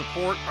customer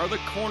support are the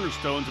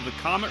cornerstones of the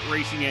Comet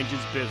Racing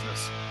Engines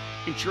business,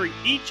 ensuring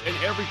each and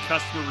every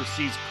customer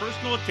receives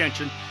personal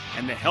attention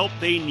and the help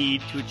they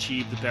need to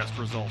achieve the best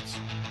results.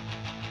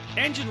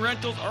 Engine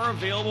rentals are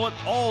available at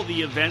all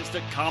the events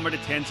that Comet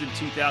attends in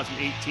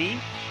 2018,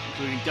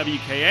 including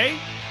WKA,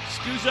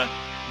 SCUSA,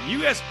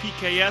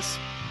 USPKS,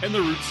 and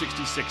the Route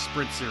 66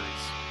 Sprint Series.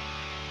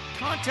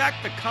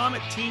 Contact the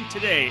Comet team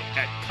today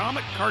at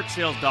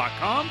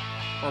cometkartsales.com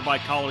or by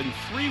calling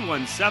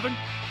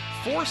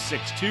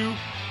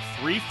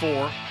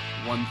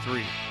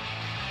 317-462-3413.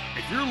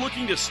 If you're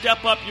looking to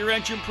step up your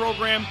engine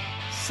program,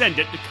 send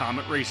it to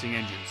Comet Racing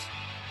Engines.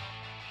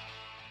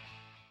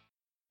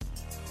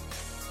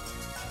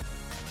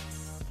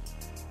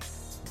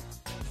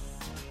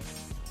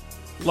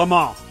 Le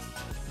Mans,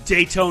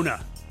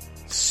 Daytona,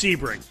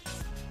 Sebring.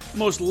 The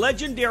most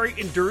legendary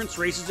endurance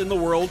races in the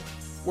world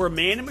where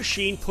man and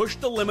machine push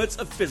the limits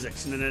of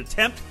physics in an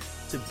attempt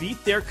to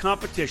beat their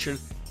competition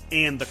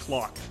and the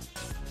clock.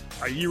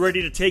 Are you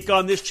ready to take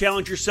on this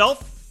challenge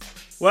yourself?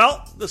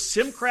 Well, the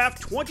SimCraft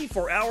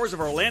 24 Hours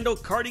of Orlando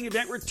Karting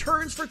event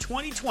returns for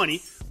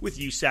 2020 with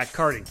USAC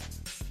Karting.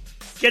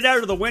 Get out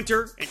of the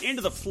winter and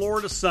into the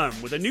Florida sun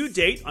with a new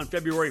date on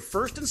February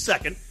 1st and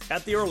 2nd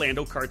at the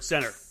Orlando Kart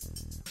Center.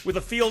 With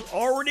the field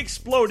already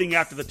exploding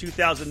after the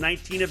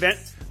 2019 event,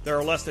 there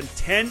are less than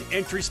 10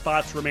 entry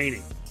spots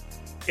remaining.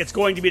 It's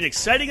going to be an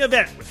exciting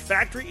event with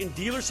factory and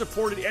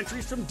dealer-supported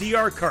entries from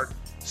DR Kart,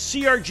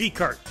 CRG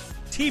Kart,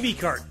 TV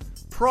Kart,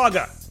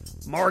 Praga,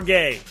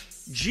 Margay,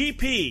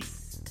 GP,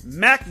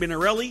 Mac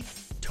Minarelli,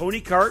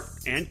 Tony Kart,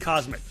 and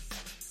Cosmic.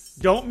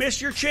 Don't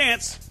miss your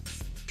chance.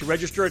 To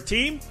register a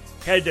team,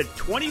 head to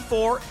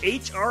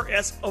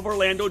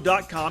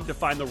 24hrsoforlando.com to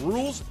find the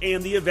rules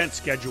and the event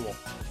schedule.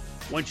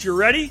 Once you're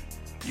ready,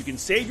 you can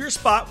save your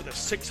spot with a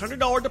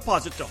 $600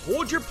 deposit to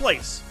hold your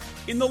place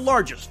in the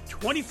largest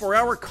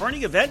 24-hour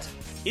karting event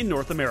in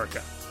North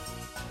America.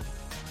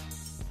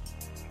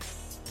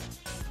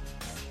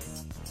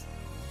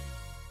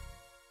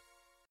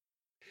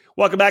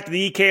 Welcome back to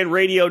the EKN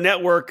Radio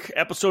Network,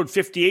 episode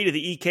 58 of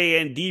the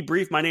EKN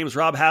Debrief. My name is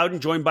Rob Howden,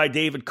 joined by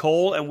David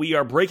Cole, and we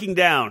are breaking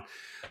down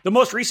the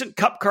most recent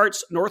Cup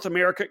Karts North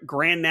America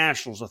Grand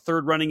Nationals, the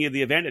third running of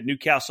the event at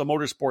Newcastle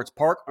Motorsports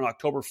Park on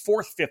October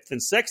 4th, 5th,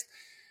 and 6th.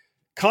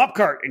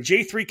 CompKart and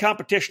J3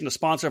 Competition, the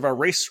sponsor of our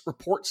Race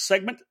Report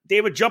segment.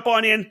 David, jump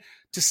on in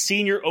to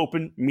Senior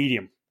Open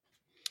Medium.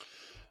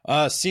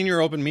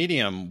 Senior Open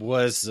Medium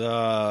was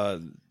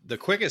the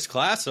quickest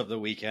class of the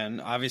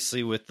weekend.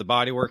 Obviously, with the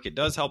bodywork, it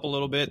does help a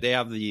little bit. They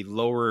have the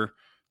lower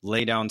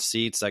lay-down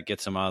seats that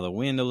gets them out of the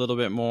wind a little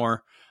bit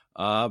more.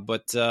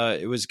 But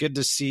it was good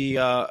to see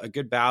a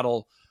good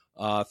battle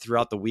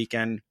throughout the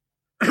weekend.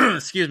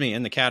 Excuse me,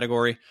 in the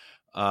category.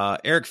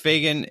 Eric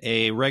Fagan,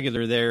 a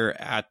regular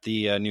there at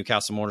the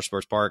Newcastle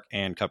Motorsports Park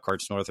and Cup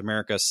Karts North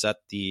America, set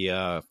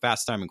the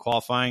fast time in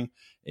qualifying,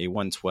 a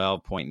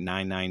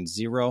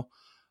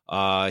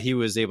 1:12.990. He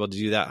was able to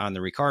do that on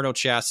the Ricardo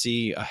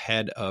chassis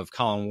ahead of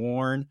Colin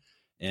Warren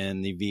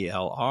in the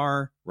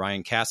VLR,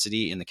 Ryan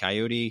Cassidy in the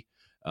Coyote,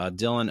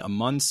 Dylan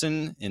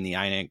Amundsen in the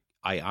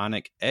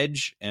Ionic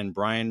Edge, and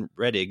Brian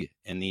Reddig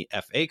in the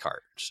FA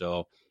kart.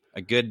 So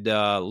a good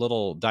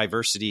little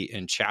diversity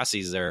in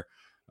chassis there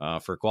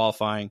for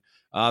qualifying.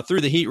 Through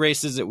the heat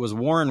races, it was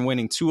Warren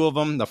winning two of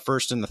them, the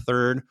first and the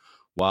third,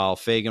 while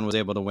Fagan was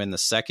able to win the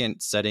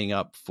second, setting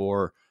up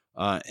for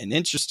an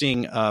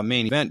interesting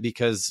main event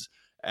because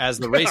as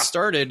the race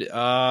started,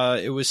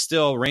 it was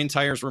still rain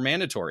tires were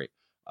mandatory.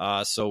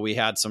 So we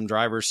had some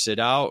drivers sit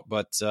out,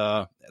 but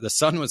the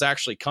sun was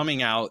actually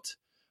coming out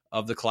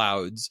of the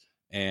clouds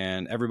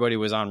and everybody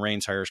was on rain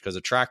tires because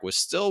the track was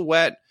still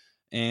wet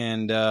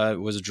and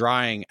was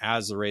drying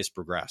as the race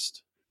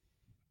progressed.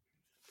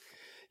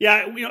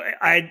 Yeah,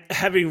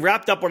 having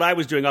wrapped up what I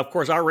was doing, of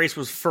course, our race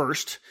was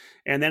first,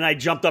 and then I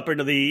jumped up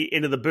into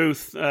the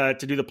booth to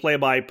do the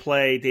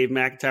play-by-play. Dave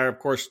McIntyre, of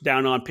course,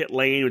 down on pit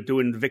lane, was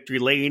doing victory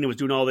lane, and was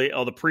doing all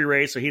the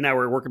pre-race. So he and I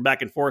were working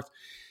back and forth.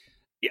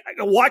 Yeah,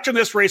 watching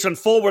this race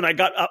unfold, when I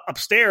got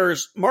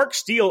upstairs, Mark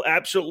Steele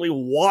absolutely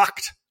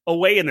walked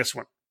away in this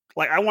one.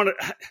 Like I don't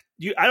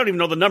even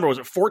know the number. Was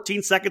it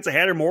 14 seconds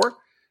ahead or more?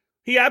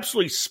 He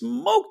absolutely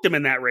smoked him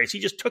in that race. He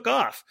just took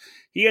off.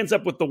 He ends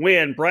up with the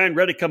win. Brian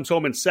Reddick comes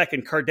home in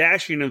second,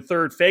 Kardashian in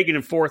third, Fagan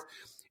in fourth,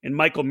 and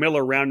Michael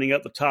Miller rounding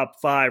out the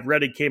top five.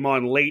 Reddick came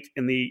on late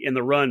in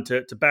the run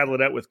to battle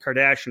it out with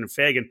Kardashian and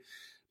Fagan.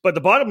 But the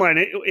bottom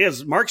line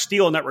is Mark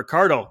Steele and that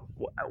Ricardo,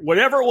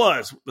 whatever it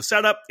was, the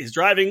setup, his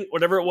driving,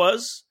 whatever it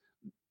was,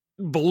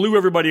 blew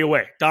everybody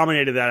away,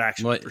 dominated that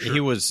action. Well, for sure.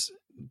 He was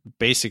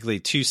basically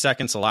 2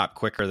 seconds a lap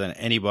quicker than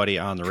anybody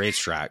on the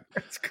racetrack.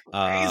 That's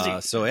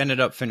crazy. So ended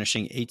up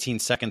finishing 18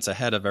 seconds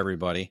ahead of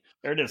everybody.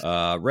 There it is.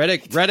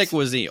 Reddick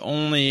was the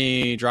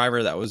only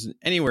driver that was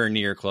anywhere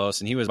near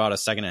close, and he was about a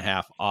second and a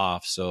half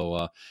off.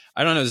 So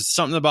I don't know, there's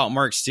something about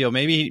Mark Steele.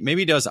 Maybe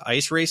he does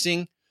ice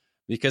racing,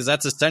 because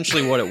that's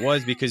essentially what it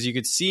was, because you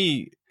could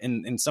see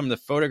in some of the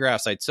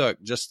photographs I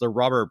took, just the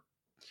rubber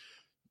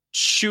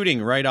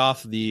shooting right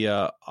off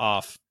the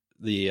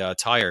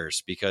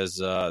tires, because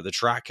the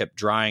track kept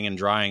drying and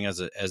drying as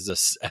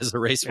the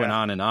race went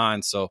on and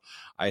on. So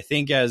I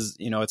think, as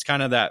you know, it's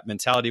kind of that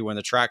mentality when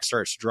the track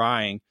starts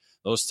drying,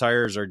 those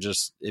tires are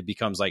it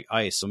becomes like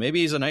ice. So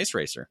maybe he's an ice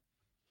racer.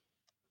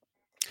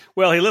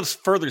 Well, he lives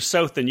further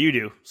south than you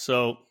do,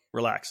 so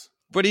relax.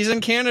 But he's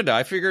in Canada.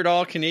 I figured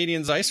all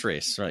Canadians ice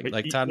race, right?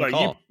 Like Todd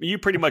McCall. You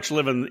pretty much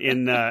live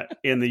in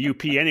the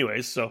UP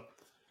anyways, so.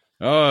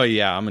 Oh,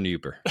 yeah, I'm an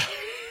Uber.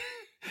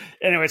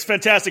 Anyway, it's a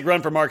fantastic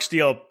run for Mark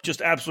Steele.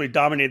 Just absolutely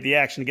dominated the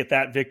action to get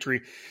that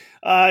victory.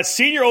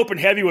 Senior Open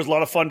Heavy was a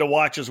lot of fun to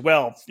watch as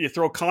well. You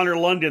throw Connor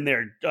Lund in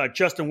there,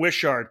 Justin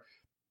Wishart,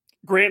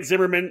 Grant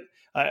Zimmerman,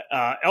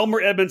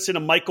 Elmer Edmondson,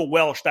 and Michael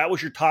Welsh. That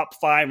was your top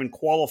 5 in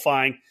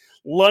qualifying.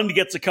 Lund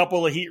gets a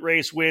couple of heat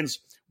race wins.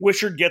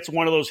 Wishart gets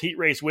one of those heat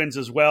race wins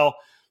as well.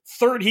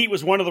 Third heat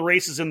was one of the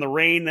races in the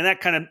rain, and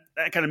that kind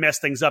of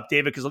messed things up,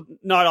 David, because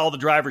not all the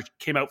drivers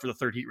came out for the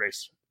third heat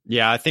race.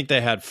 Yeah, I think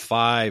they had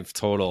 5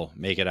 total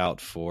make it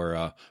out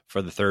for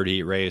the third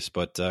heat race,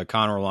 but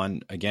Connor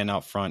Lund again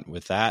out front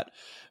with that.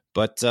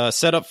 But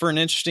set up for an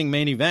interesting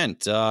main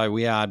event.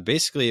 We had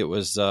basically it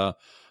was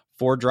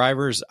 4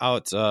 drivers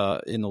out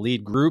in the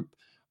lead group.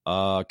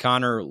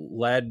 Connor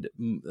led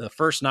the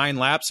first 9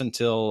 laps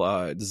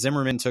until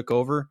Zimmerman took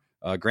over.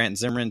 Grant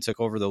Zimmerman took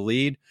over the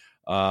lead.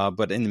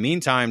 But in the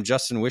meantime,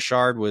 Justin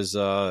Wishart was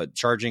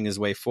charging his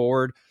way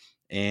forward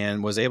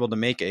and was able to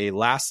make a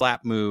last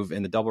lap move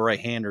in the double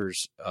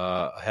right-handers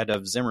ahead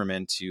of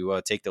Zimmerman to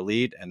take the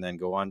lead and then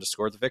go on to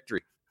score the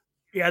victory.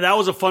 Yeah, that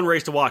was a fun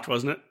race to watch,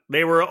 wasn't it?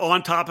 They were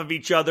on top of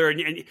each other,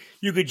 and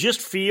you could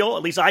just feel,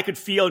 at least I could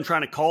feel in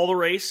trying to call the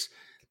race,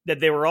 that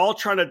they were all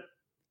trying to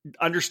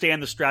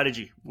understand the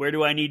strategy. Where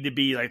do I need to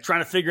be? Like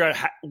trying to figure out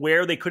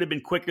where they could have been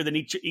quicker than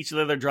each of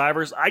the other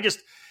drivers.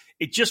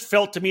 It just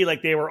felt to me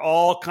like they were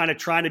all kind of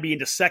trying to be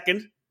into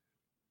second.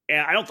 And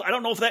I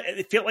don't know if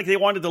it felt like they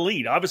wanted to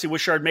lead. Obviously,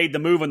 Wishart made the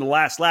move in the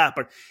last lap,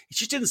 but it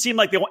just didn't seem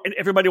like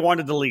everybody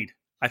wanted to lead.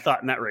 I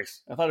thought in that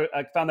race,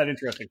 I found that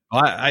interesting.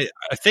 Well, I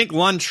think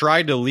Lund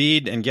tried to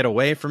lead and get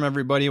away from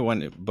everybody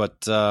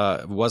but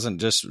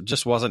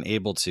wasn't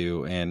able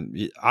to.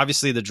 And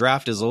obviously, the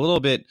draft is a little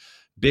bit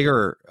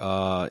bigger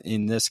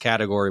in this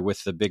category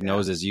with the big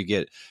noses. You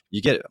get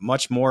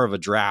much more of a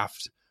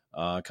draft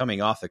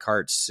coming off the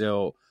carts.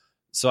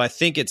 So I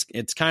think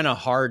it's kind of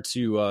hard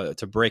to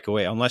break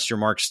away unless you're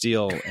Mark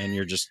Steele and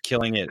you're just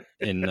killing it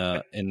in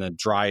the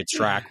dry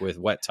track with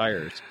wet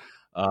tires.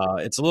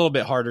 It's a little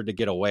bit harder to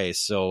get away.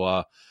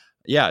 So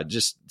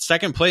just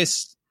second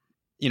place,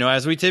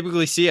 as we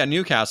typically see at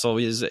Newcastle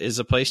is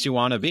a place you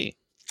want to be.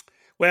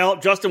 Well,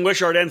 Justin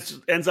Wishart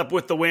ends up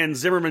with the win.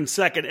 Zimmerman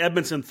second,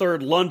 Edmondson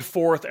third, Lund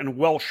fourth, and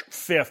Welsh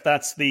fifth.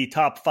 That's the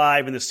top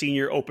 5 in the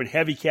Senior Open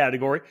Heavy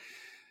category.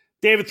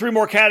 David, 3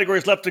 more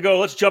categories left to go.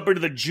 Let's jump into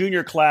the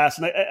junior class.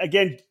 And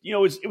again,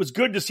 it was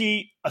good to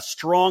see a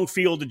strong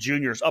field of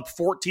juniors, up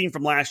 14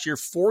 from last year.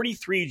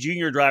 43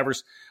 junior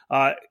drivers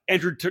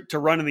entered to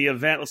run in the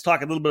event. Let's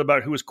talk a little bit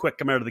about who was quick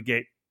coming out of the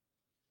gate.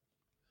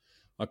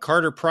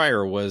 Carter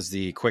Pryor was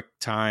the quick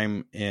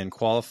time in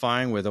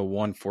qualifying with a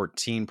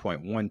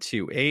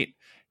 1:14.128.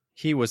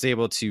 He was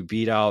able to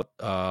beat out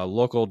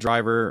local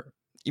driver.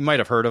 You might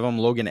have heard of him,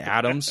 Logan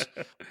Adams,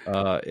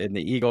 in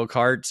the Eagle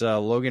kart.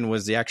 Logan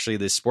was actually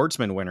the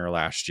sportsman winner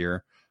last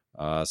year,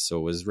 so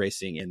was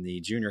racing in the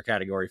junior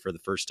category for the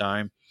first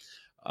time.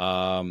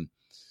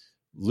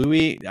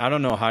 Louis, I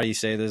don't know how do you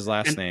say his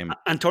last name.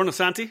 Antonio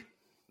Santi.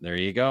 There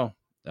you go.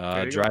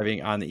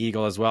 Driving on the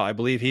Eagle as well. I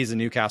believe he's a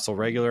Newcastle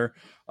regular.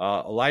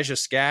 Elijah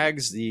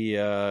Skaggs,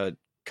 the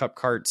Cup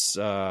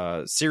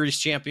Karts series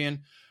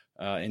champion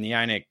in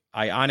the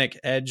Ionic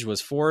Edge,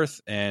 was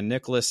 4th, and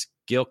Nicholas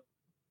Gilks,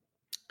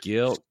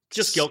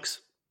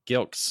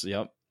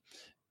 yep,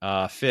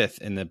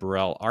 5th in the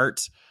Burrell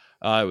Art.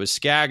 It was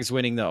Skaggs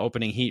winning the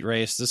opening heat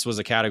race. This was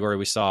a category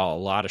we saw a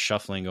lot of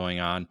shuffling going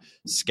on.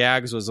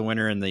 Skaggs was the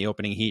winner in the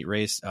opening heat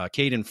race.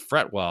 Caden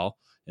Fretwell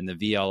in the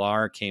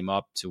VLR came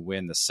up to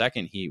win the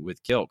second heat,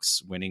 with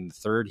Gilks winning the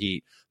third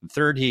heat. The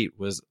third heat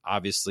was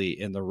obviously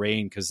in the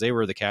rain because they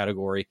were the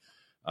category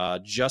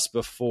just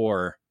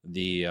before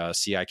the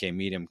CIK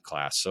medium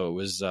class. So it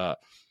was,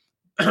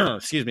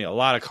 excuse me, a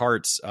lot of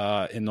karts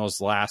in those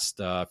last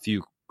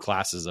few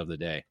classes of the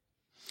day.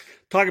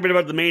 Talk a bit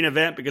about the main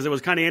event because it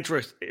was kind of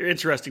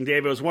interesting,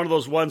 Dave. It was one of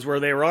those ones where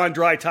they were on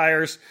dry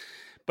tires,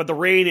 but the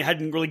rain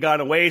hadn't really gone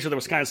away, so there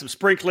was kind of some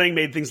sprinkling,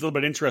 made things a little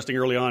bit interesting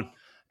early on.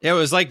 Yeah, it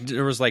was like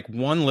there was like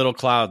one little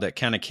cloud that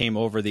kind of came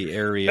over the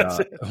area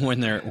when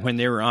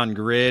they were on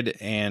grid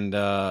and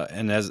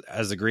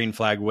as the green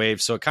flag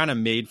waved. So it kind of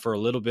made for a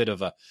little bit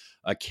of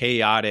a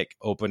chaotic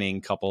opening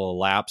couple of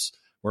laps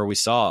where we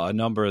saw a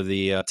number of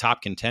the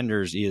top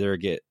contenders either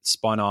get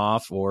spun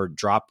off or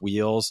drop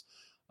wheels.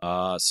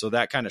 So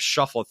that kind of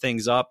shuffled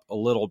things up a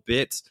little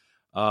bit.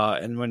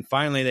 And when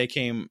finally they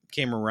came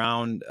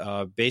around,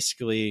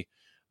 basically,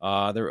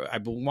 I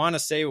want to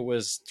say it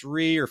was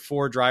 3 or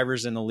 4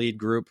 drivers in the lead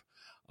group.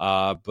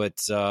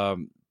 But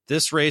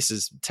this race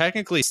is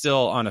technically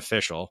still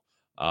unofficial.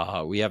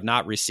 We have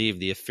not received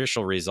the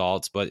official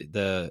results, but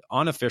the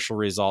unofficial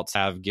results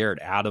have Garrett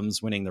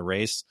Adams winning the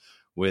race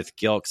with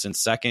Gilks in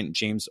second,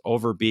 James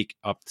Overbeek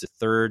up to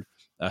third,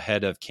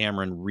 ahead of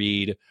Cameron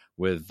Reed,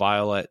 with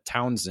Violet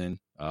Townsend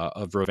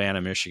of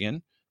Ravenna,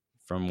 Michigan,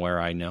 from where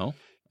I know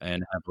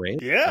and have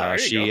raced. Yeah,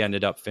 she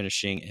ended up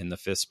finishing in the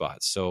 5th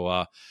spot.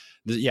 So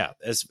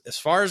as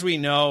far as we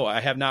know,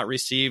 I have not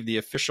received the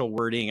official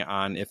wording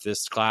on if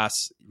this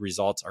class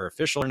results are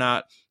official or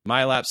not.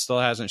 MyLap still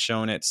hasn't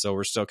shown it, so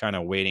we're still kind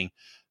of waiting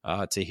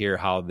to hear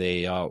how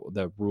they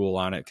the rule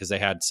on it, because they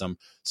had some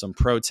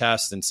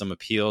protests and some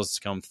appeals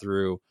come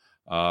through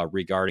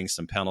regarding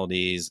some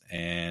penalties,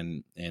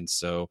 and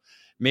so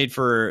made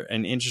for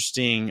an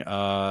interesting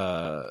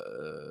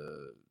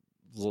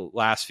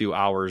last few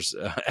hours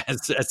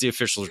as the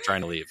officials are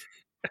trying to leave.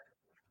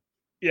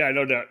 Yeah,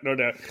 no doubt.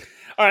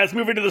 All right, let's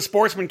move into the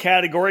sportsman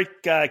category.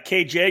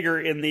 Cade Jaeger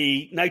in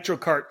the Nitro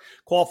Kart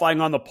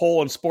qualifying on the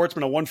pole, and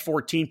sportsman a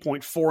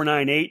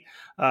 114.498.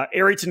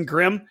 Ayrton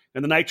Grimm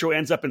and the Nitro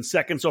ends up in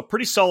second, so a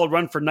pretty solid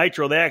run for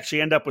Nitro. They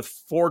actually end up with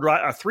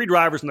three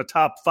drivers in the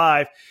top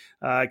five.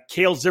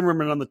 Cale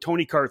Zimmerman on the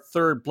Tony Kart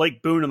third,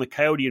 Blake Boone on the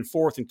Coyote in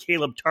fourth, and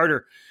Caleb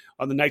Tarter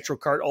on the Nitro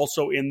Kart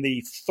also in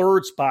the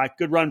third spot.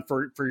 Good run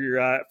for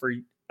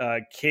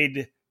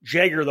Cade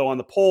Jaeger, though, on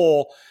the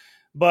pole.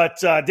 But,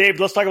 Dave,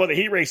 let's talk about the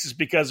heat races,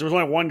 because there was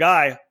only one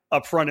guy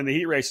up front in the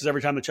heat races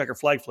every time the checker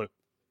flag flew.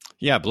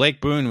 Yeah,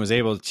 Blake Boone was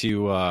able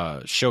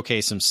to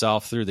showcase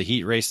himself through the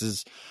heat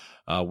races,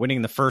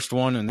 winning the first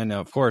one. And then,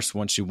 of course,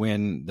 once you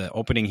win the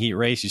opening heat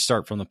race, you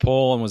start from the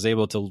pole, and was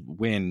able to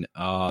win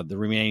the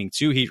remaining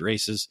two heat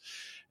races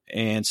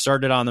and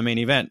started on the main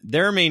event.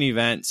 Their main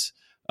event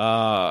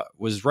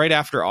was right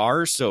after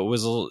ours, so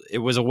it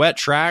was a wet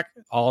track,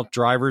 all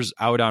drivers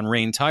out on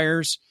rain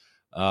tires.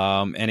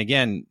 And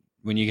again,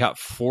 when you got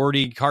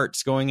 40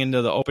 karts going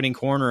into the opening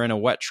corner in a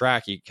wet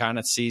track, you kind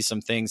of see some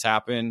things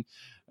happen.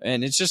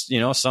 And it's just,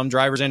 some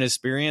drivers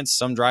inexperienced,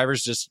 some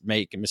drivers just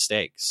make a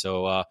mistake.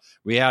 So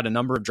we had a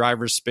number of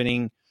drivers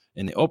spinning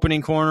in the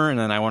opening corner, and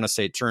then I want to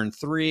say turn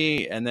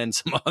 3, and then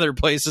some other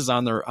places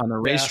on the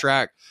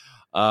racetrack.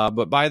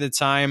 But by the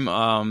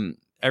time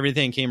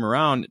everything came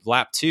around,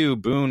 lap 2,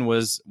 Boone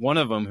was one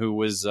of them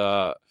who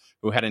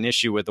had an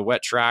issue with the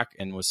wet track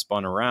and was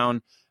spun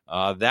around.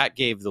 That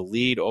gave the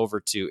lead over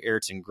to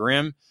Ayrton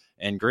Grimm,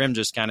 and Grimm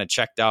just kind of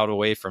checked out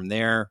away from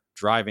there,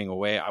 driving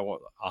away.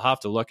 I'll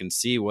have to look and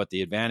see what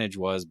the advantage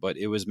was, but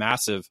it was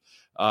massive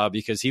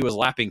because he was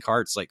lapping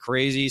karts like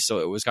crazy.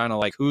 So it was kind of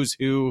like who's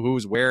who,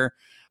 who's where.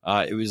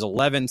 It was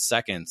 11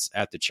 seconds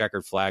at the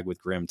checkered flag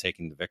with Grimm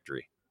taking the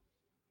victory.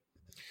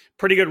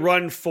 Pretty good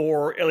run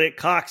for Elliot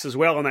Cox as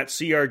well on that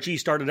CRG.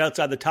 Started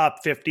outside the top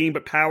 15,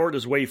 but powered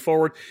his way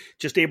forward.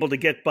 Just able to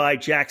get by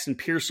Jackson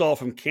Pearsall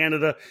from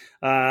Canada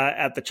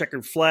at the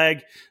checkered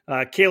flag.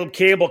 Caleb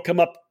Campbell came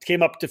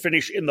up to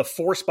finish in the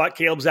 4th spot.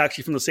 Caleb's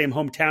actually from the same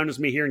hometown as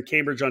me here in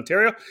Cambridge,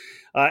 Ontario.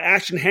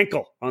 Ashton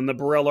Henkel on the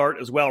Burrell Art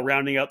as well,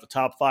 rounding out the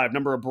top 5.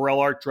 Number of Burrell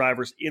Art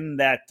drivers in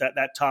that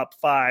top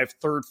 5,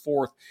 3rd,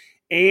 4th,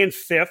 and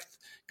 5th.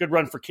 Good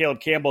run for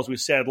Caleb Campbell, as we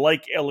said.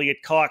 Like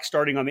Elliot Cox,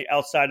 starting on the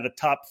outside of the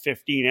top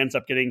 15, ends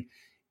up getting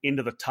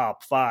into the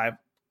top 5.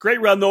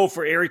 Great run, though,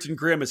 for Ayrton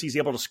Grimm as he's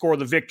able to score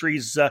the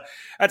victories.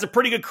 That's a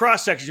pretty good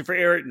cross-section for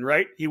Ayrton,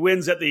 right? He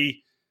wins at the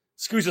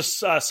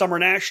SCUSA Summer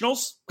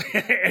Nationals,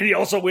 and he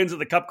also wins at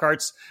the Cup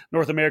Karts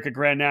North America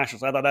Grand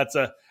Nationals. I thought that's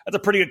a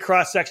pretty good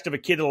cross-section of a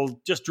kid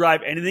that'll just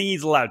drive anything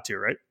he's allowed to,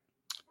 right?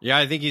 Yeah,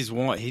 I think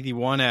he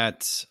won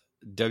at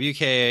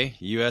WKA,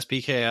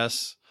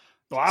 USPKS,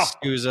 wow,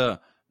 SCUSA,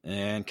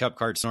 and Cup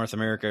Karts North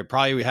America.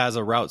 Probably has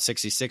a Route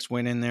 66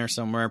 win in there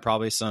somewhere.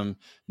 Probably some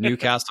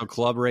Newcastle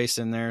Club race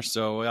in there.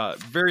 So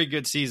very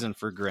good season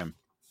for Grimm.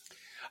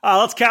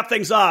 Let's cap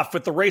things off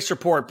with the race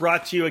report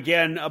brought to you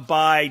again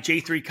by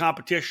J3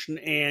 Competition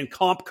and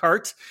Comp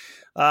Kart.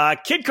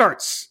 Kid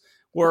Karts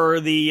were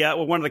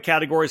one of the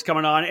categories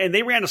coming on, and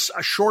they ran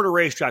a shorter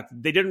racetrack.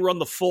 They didn't run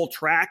the full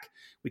track.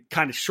 We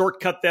kind of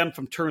shortcut them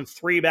from turn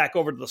 3 back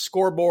over to the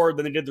scoreboard.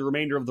 Then they did the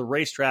remainder of the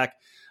racetrack.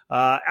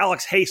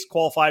 Alex Haste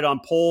qualified on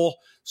pole,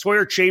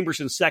 Sawyer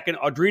Chambers in 2nd,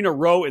 Audrina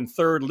Rowe in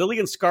 3rd,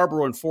 Lillian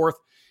Scarborough in 4th,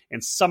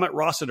 and Summit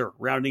Rossiter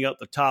rounding out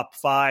the top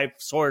 5.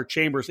 Sawyer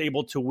Chambers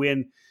able to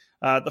win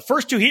the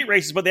first 2 heat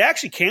races, but they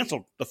actually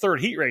canceled the 3rd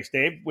heat race,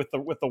 Dave, with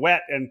the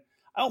wet. And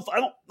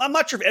I'm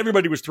not sure if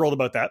everybody was thrilled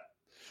about that.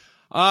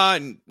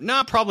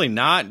 No, probably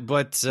not.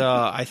 But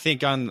I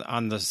think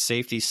on the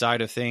safety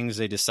side of things,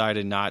 they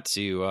decided not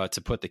to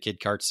put the kid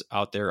karts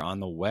out there on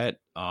the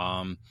wet.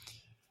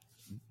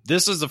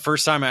 This was the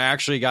first time I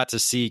actually got to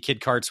see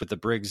kid karts with the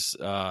Briggs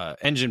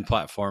engine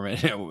platform.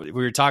 And we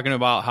were talking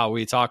about how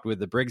we talked with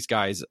the Briggs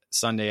guys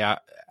Sunday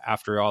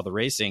after all the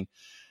racing.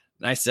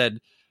 And I said,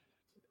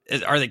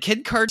 are the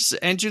kid karts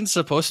engines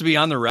supposed to be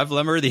on the rev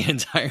limiter the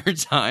entire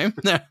time?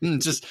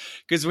 Just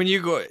because when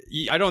you go,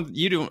 I don't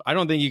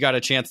think you got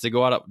a chance to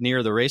go out up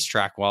near the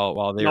racetrack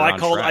while they were on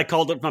track. I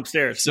called it from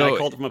upstairs. So I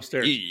called it from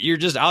upstairs. You're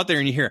just out there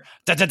and you hear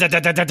da da da da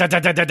da da da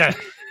da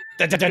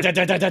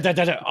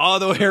da da. All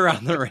the way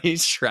around the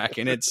racetrack,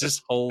 and it's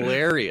just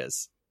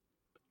hilarious.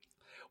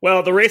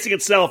 Well, the racing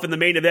itself in the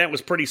main event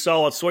was pretty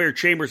solid. Sawyer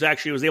Chambers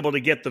actually was able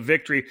to get the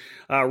victory.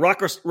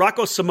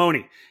 Rocco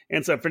Simone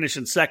ends up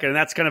finishing 2nd, and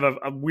that's kind of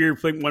a weird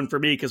one for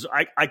me because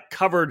I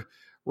covered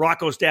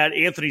Rocco's dad,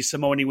 Anthony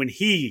Simone, when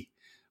he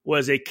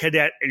was a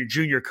cadet and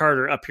junior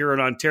karter up here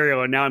in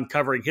Ontario, and now I'm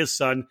covering his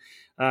son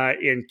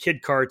in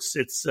kid karts.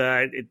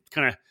 It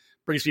kind of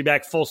brings me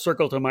back full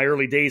circle to my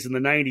early days in the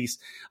 90s.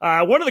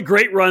 One of the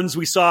great runs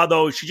we saw,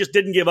 though, she just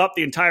didn't give up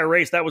the entire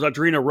race. That was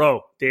Audrina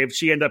Rowe, Dave.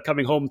 She ended up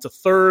coming home to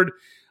third.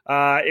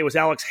 It was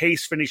Alex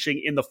Hayes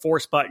finishing in the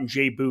fourth spot and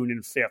Jay Boone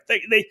in fifth.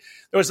 There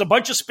was a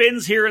bunch of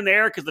spins here and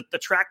there because the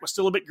track was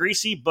still a bit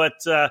greasy, but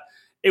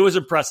it was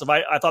impressive.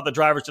 I thought the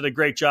drivers did a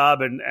great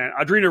job, and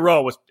Audrina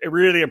Rowe was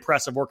really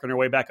impressive working her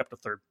way back up to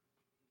third.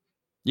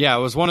 Yeah,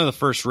 it was one of the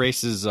first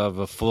races of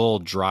a full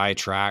dry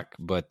track,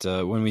 but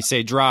when we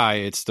say dry,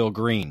 it's still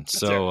green.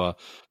 So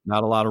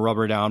not a lot of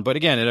rubber down. But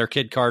again, at our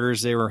Kid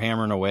Carters, they were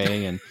hammering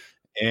away.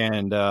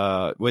 And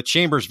with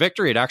Chambers'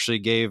 victory, it actually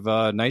gave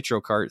Nitro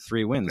Kart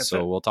 3 wins.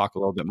 We'll talk a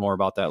little bit more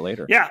about that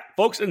later. Yeah,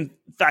 folks. In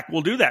fact,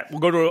 we'll do that.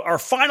 We'll go to our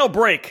final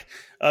break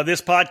of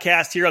this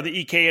podcast here on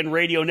the EKN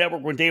Radio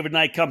Network. When David and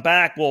I come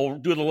back, we'll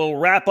do a little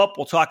wrap-up.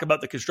 We'll talk about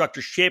the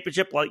Constructors'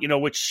 Championship,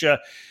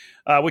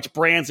 which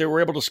brands they were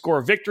able to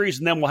score victories,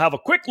 and then we'll have a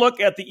quick look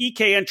at the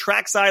EKN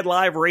Trackside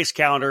Live race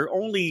calendar.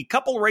 Only a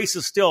couple of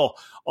races still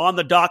on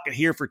the docket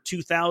here for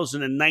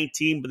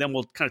 2019, but then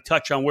we'll kind of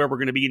touch on where we're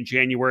going to be in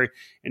January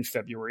and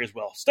February as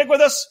well. Stick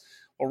with us.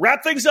 We'll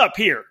wrap things up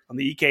here on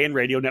the EKN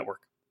Radio Network.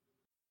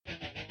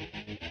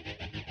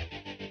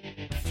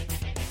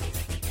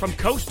 From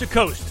coast to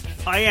coast,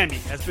 IAME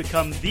has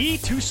become the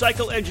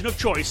two-cycle engine of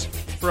choice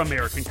for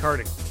American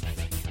karting.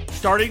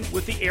 Starting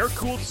with the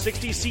air-cooled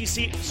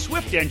 60cc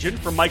Swift engine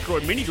for micro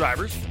and mini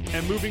drivers,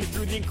 and moving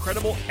through the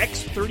incredible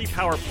X30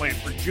 power plant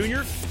for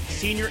junior,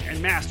 senior,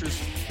 and masters,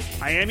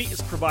 IAME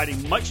is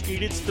providing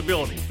much-needed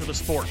stability for the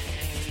sport.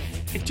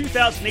 In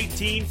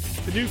 2018,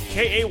 the new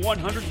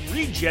KA100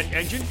 Rejet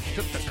engine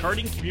took the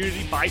karting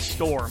community by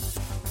storm,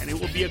 and it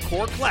will be a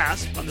core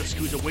class on the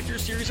SCUSA Winter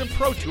Series and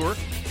Pro Tour,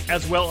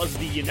 as well as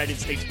the United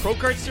States Pro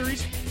Kart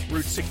Series,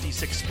 Route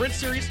 66 Sprint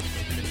Series,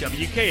 and the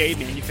WKA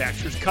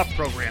Manufacturers Cup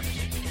programs.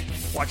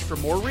 Watch for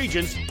more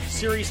regions,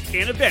 series,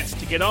 and events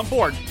to get on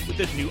board with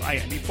this new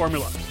IAME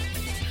formula.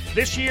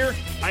 This year,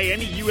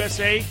 IAME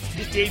USA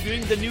is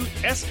debuting the new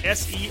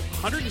SSE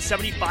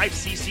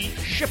 175cc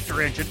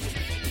shifter engine,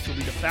 which will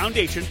be the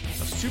foundation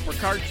of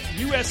SuperKart's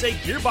USA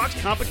gearbox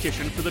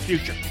competition for the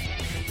future.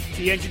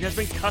 The engine has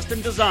been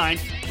custom designed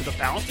with a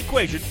balanced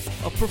equation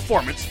of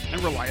performance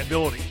and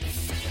reliability.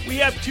 We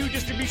have 2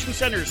 distribution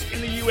centers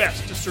in the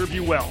U.S. to serve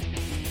you well.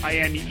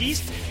 IAME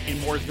East in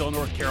Mooresville,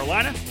 North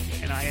Carolina,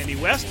 and IAME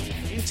West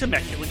in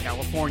Temecula,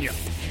 California.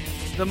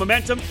 The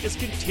momentum is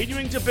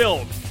continuing to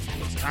build.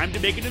 It's time to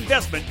make an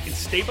investment in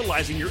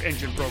stabilizing your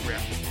engine program.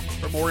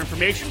 For more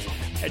information,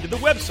 head to the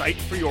website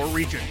for your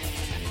region,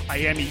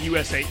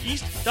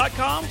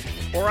 IAMEUSAEast.com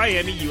or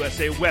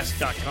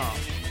IAMEUSAWest.com.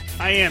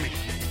 IAME,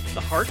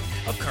 the heart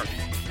of karting.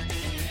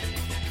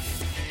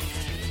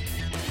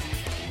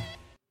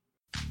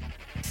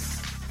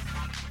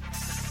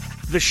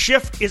 The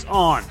shift is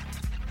on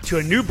to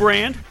a new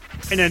brand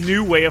and a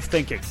new way of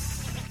thinking.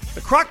 The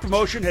Croc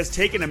promotion has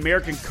taken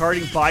American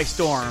karting by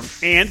storm,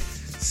 and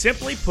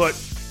simply put,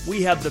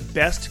 we have the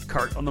best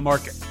kart on the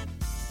market.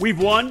 We've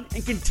won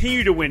and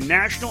continue to win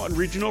national and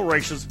regional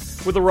races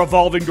with a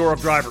revolving door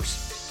of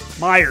drivers.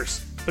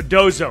 Myers,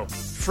 Bedozo,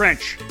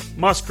 French,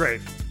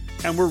 Musgrave,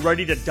 and we're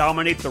ready to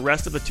dominate the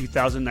rest of the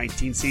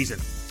 2019 season.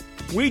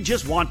 We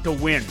just want to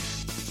win.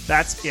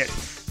 That's it.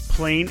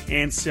 Plain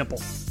and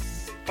simple.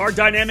 Our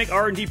dynamic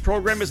R&D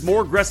program is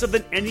more aggressive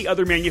than any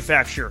other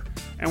manufacturer,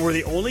 and we're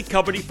the only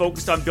company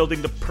focused on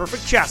building the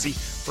perfect chassis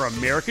for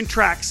American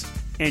tracks,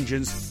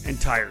 engines, and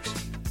tires.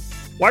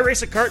 Why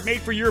race a kart made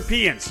for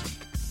Europeans?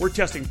 We're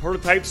testing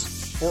prototypes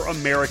for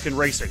American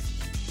racing.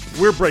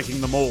 We're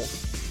breaking the mold.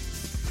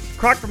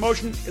 Croc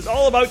Promotion is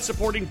all about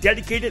supporting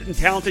dedicated and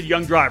talented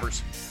young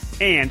drivers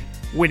and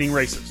winning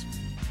races.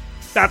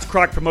 That's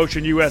Croc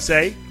Promotion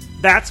USA.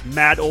 That's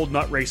Mad Old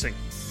Nut Racing.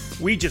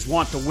 We just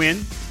want to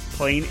win,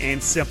 plain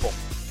and simple.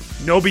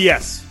 No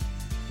BS.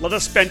 Let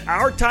us spend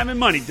our time and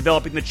money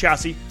developing the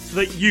chassis so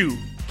that you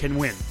can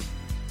win.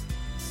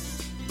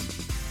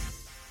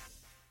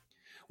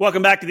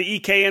 Welcome back to the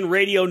EKN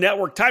Radio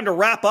Network. Time to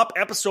wrap up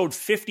episode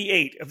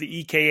 58 of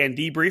the EKN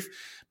Debrief.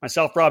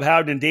 Myself, Rob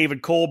Howden, and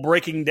David Cole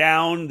breaking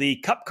down the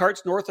Cup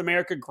Karts North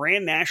America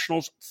Grand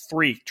Nationals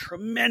 3.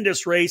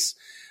 Tremendous race,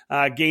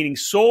 gaining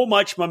so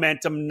much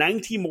momentum,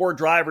 90 more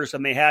drivers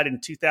than they had in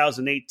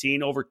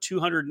 2018, over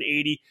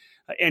 280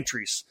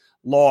 entries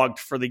logged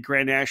for the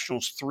Grand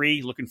Nationals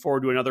 3. Looking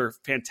forward to another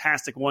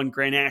fantastic one,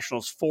 Grand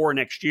Nationals 4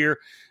 next year.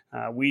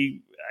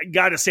 We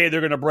got to say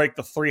they're going to break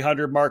the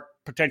 300 mark,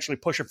 potentially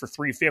push it for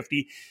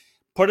 350.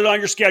 Put it on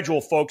your schedule,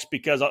 folks,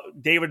 because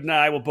David and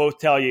I will both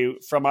tell you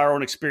from our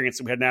own experience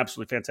that we had an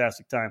absolutely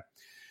fantastic time.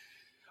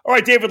 All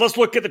right, David, let's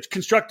look at the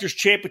Constructors'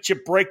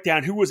 Championship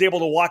breakdown. Who was able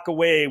to walk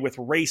away with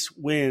race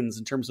wins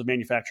in terms of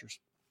manufacturers?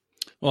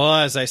 Well,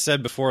 as I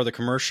said before the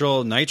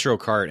commercial, Nitro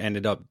Kart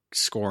ended up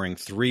scoring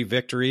 3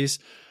 victories.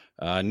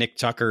 Nick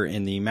Tucker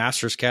in the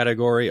Masters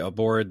category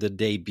aboard the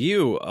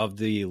debut of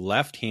the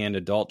left-hand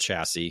adult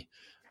chassis,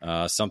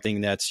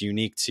 something that's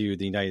unique to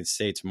the United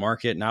States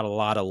market. Not a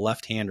lot of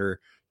left-hander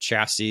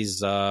chassis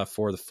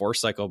for the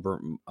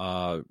four-cycle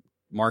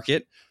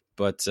market,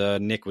 but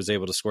Nick was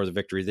able to score the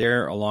victory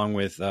there, along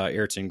with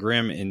Ayrton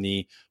Grimm in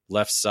the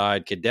left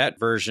side cadet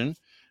version.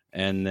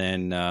 And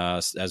then,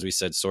 as we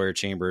said, Sawyer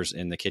Chambers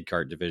in the kid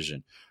kart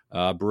division.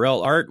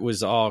 Burrell Art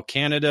was all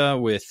Canada,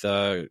 with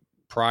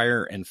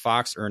Pryor and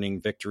Fox earning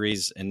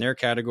victories in their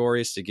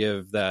categories to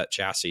give that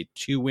chassis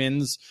 2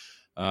 wins.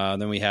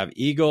 Then we have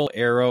Eagle,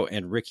 Arrow,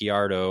 and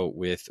Ricciardo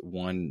with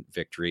 1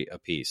 victory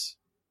apiece.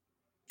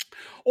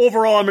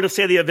 Overall, I'm going to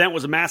say the event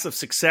was a massive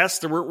success.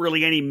 There weren't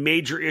really any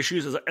major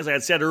issues. As I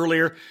had said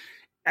earlier,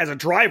 as a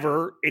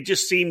driver, it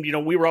just seemed,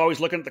 we were always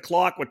looking at the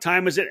clock. What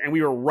time is it? And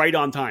we were right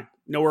on time.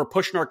 We were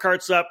pushing our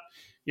carts up.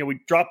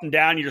 We dropped them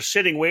down. You're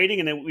sitting waiting,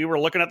 and then we were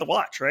looking at the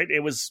watch, right?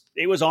 It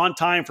was on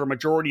time for a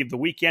majority of the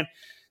weekend.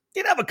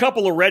 Did have a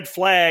couple of red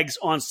flags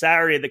on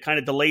Saturday that kind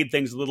of delayed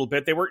things a little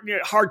bit. They were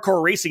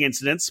hardcore racing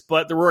incidents,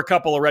 but there were a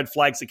couple of red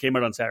flags that came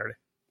out on Saturday.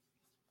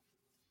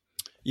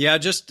 Yeah,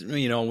 just,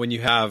 when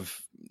you have,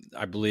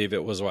 I believe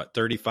it was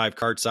 35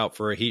 carts out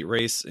for a heat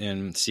race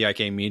in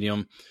CIK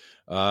medium.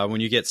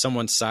 When you get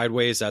someone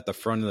sideways at the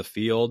front of the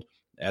field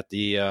at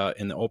the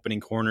in the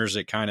opening corners,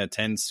 it kind of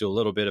tends to a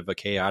little bit of a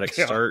chaotic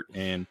start,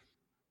 and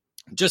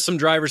just some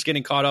drivers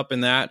getting caught up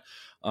in that.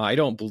 I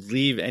don't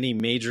believe any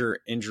major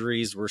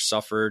injuries were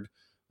suffered.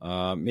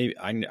 Maybe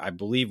I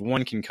believe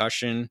 1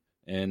 concussion,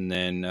 and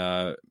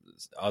then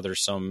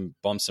some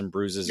bumps and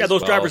bruises. Yeah,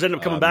 those drivers ended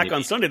up coming back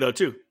on Sunday though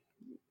too.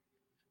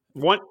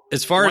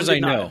 As far as I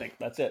know, I think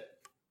that's it.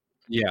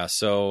 Yeah.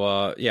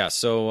 So,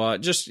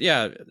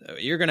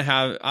 you're going to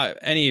have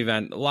any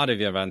event. A lot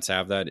of events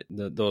have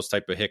those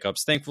type of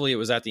hiccups. Thankfully, it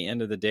was at the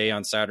end of the day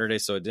on Saturday,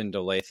 so it didn't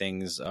delay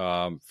things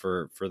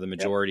for the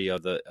majority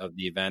of the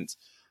event.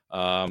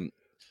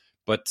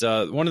 But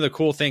one of the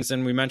cool things,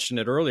 and we mentioned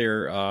it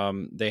earlier,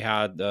 they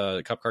had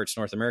Cup Karts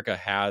North America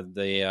had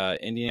the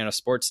Indiana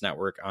Sports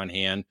Network on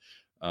hand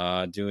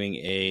doing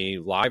a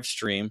live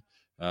stream,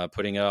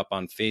 putting it up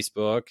on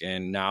Facebook,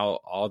 and now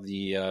all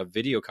the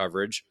video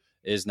coverage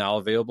is now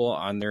available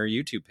on their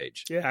YouTube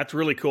page. Yeah, that's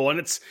really cool.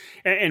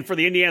 And for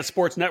the Indiana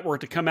Sports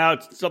Network to come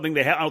out, something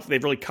I don't think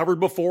they've really covered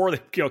before. They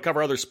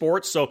cover other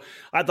sports. So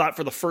I thought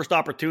for the first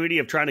opportunity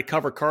of trying to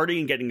cover karting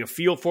and getting a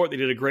feel for it, they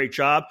did a great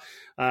job.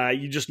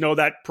 You just know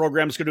that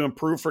program is going to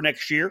improve for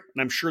next year,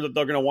 and I'm sure that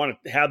they're going to want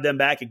to have them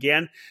back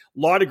again. A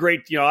lot of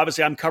great,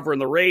 obviously I'm covering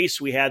the race.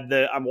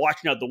 I'm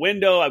watching out the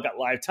window. I've got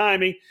live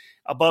timing.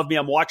 Above me,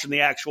 I'm watching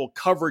the actual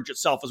coverage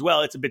itself as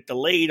well. It's a bit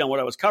delayed on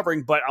what I was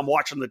covering, but I'm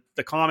watching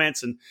the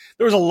comments, and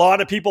there was a lot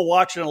of people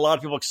watching and a lot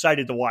of people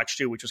excited to watch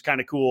too, which was kind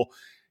of cool.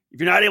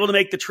 If you're not able to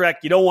make the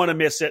trek, you don't want to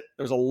miss it.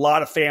 There's a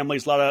lot of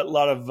families, a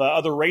lot of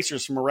other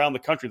racers from around the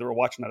country that were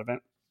watching that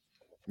event.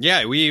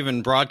 Yeah, we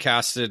even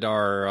broadcasted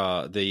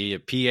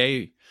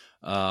the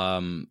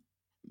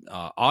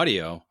PA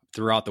audio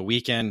throughout the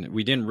weekend.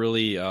 We didn't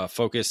really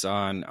focus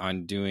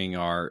on doing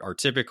our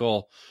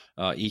typical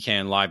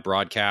EKN live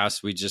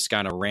broadcast. We just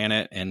kind of ran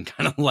it and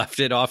kind of left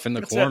it off in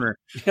the corner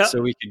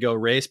so we could go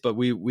race. But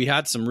we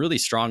had some really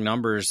strong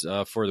numbers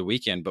for the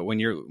weekend. But when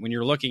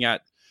you're looking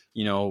at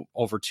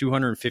over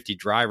 250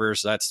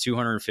 drivers, that's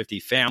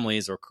 250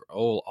 families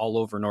all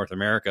over North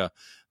America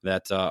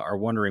that are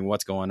wondering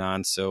what's going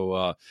on.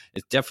 So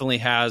it definitely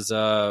has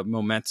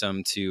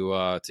momentum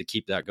to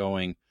keep that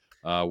going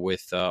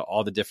with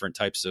all the different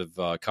types of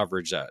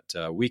coverage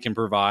that we can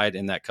provide,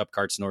 and that Cup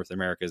Karts North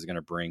America is going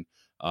to bring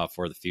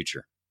for the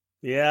future.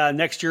 Yeah,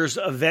 next year's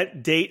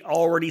event date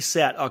already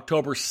set,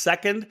 October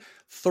 2nd,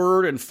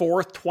 3rd, and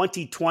 4th,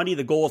 2020.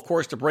 The goal, of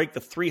course, to break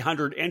the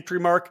 300 entry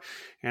mark.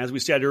 And as we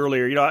said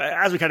earlier,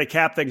 as we kind of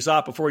cap things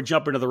off before we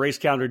jump into the race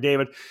calendar,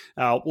 David,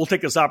 we'll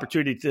take this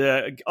opportunity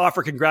to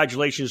offer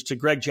congratulations to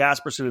Greg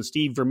Jasperson and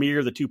Steve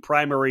Vermeer, the two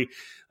primary,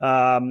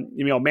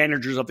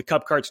 managers of the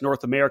Cup Karts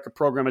North America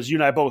program. As you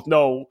and I both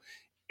know,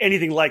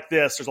 anything like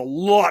this, there's a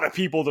lot of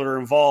people that are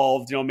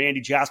involved.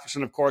 Mandy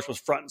Jasperson, of course, was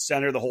front and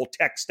center, the whole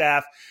tech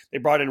staff. They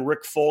brought in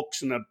Rick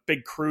Folks and a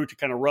big crew to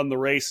kind of run the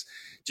race.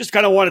 Just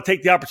kind of want to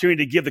take the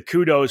opportunity to give the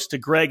kudos to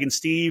Greg and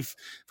Steve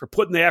for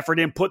putting the effort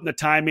in, putting the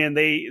time in.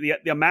 The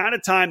amount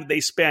of time that they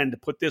spend to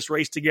put this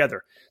race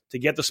together, to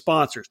get the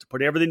sponsors, to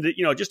put everything,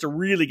 just to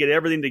really get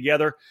everything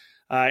together.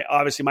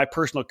 Obviously, my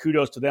personal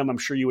kudos to them. I'm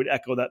sure you would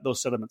echo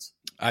those sentiments.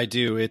 I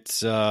do.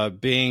 It's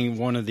being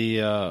one of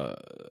the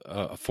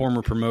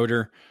former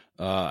promoter.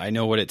 I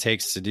know what it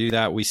takes to do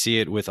that. We see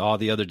it with all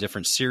the other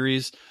different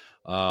series,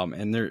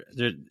 and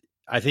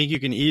I think you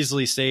can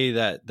easily say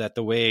that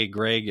the way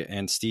Greg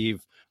and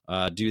Steve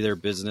do their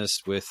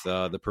business with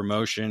the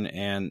promotion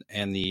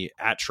and the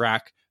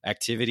at-track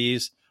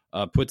activities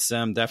puts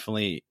them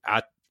definitely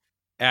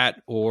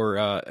at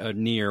or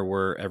near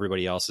where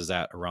everybody else is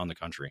at around the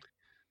country.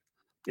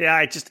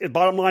 Yeah,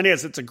 bottom line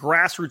is it's a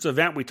grassroots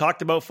event. We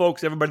talked about,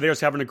 folks, everybody there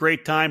is having a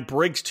great time.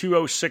 Briggs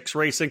 206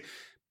 Racing,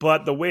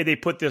 but the way they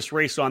put this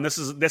race on, this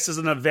is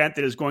an event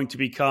that is going to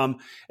become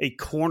a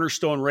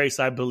cornerstone race,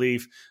 I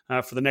believe,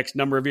 for the next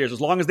number of years. As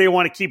long as they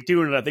want to keep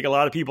doing it, I think a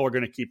lot of people are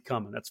going to keep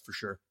coming. That's for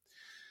sure.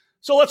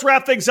 So let's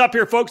wrap things up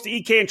here, folks.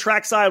 The EKN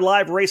Trackside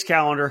Live race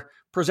calendar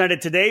presented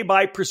today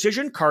by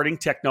Precision Karting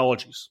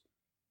Technologies.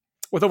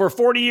 With over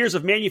 40 years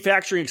of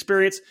manufacturing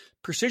experience,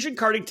 Precision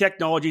Karting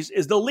Technologies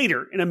is the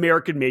leader in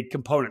American-made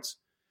components.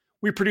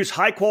 We produce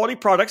high-quality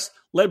products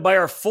led by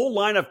our full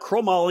line of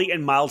chromoly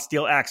and mild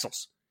steel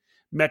axles.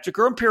 Metric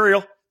or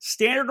Imperial,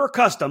 standard or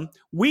custom,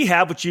 we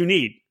have what you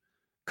need.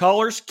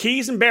 Collars,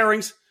 keys, and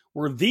bearings,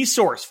 we're the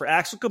source for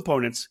axle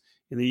components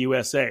in the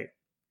USA.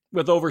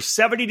 With over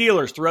 70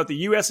 dealers throughout the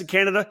US and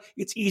Canada,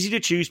 it's easy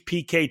to choose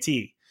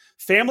PKT.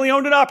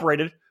 Family-owned and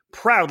operated,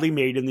 proudly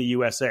made in the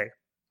USA.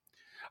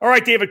 All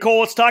right, David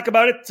Cole, let's talk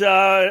about it.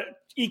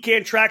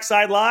 EKN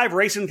Trackside Live,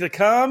 racing to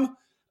come.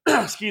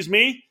 Excuse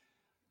me.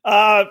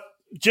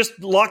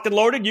 Just locked and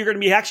loaded. You're going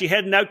to be actually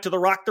heading out to the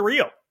Rock the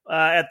Rio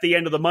at the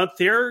end of the month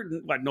here.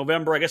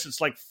 November, I guess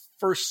it's like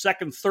 1st,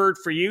 2nd, 3rd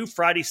for you.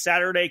 Friday,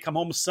 Saturday, come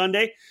home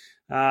Sunday.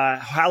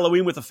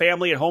 Halloween with the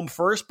family at home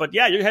first. But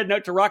yeah, you're heading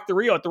out to Rock the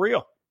Rio at the Rio.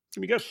 It's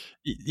going to be good.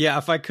 Yeah,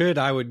 if I could,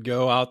 I would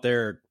go out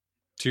there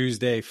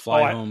Tuesday,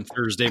 fly home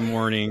Thursday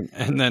morning,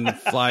 and then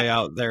fly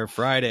out there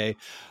Friday.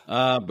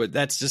 But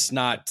that's just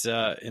not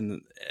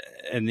in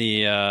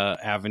the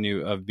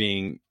avenue of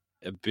being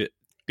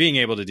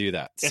able to do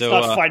that. It's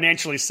not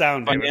financially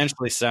sound.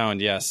 Financially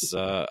sound, yes.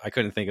 I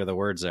couldn't think of the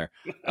words there.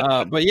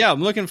 But yeah,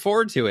 I'm looking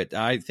forward to it.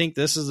 I think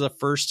this is the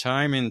first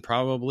time in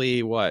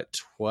probably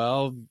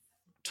 12,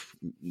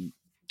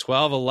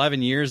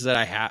 11 years that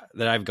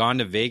I've gone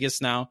to Vegas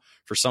now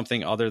for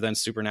something other than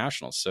Super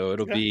Nationals. So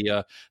it'll be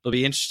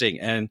interesting.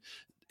 And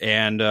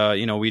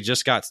we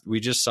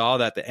just saw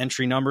that the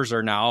entry numbers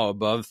are now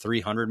above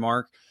 300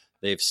 mark.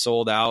 They've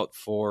sold out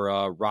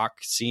for Rock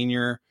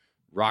Senior,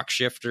 Rock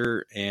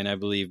Shifter, and I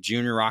believe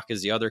Junior Rock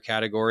is the other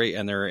category,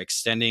 and they're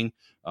extending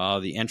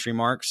the entry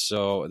marks.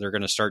 So they're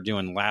going to start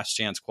doing last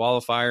chance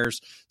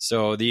qualifiers.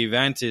 So the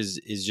event is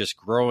just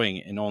growing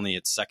in only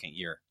its second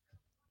year.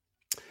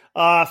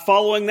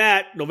 Following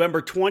that,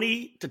 November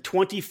 20 to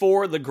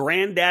 24, the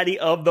granddaddy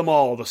of them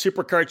all, the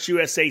SuperKarts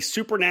USA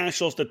Super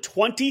Nationals, the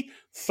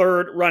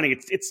 23rd running.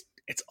 It's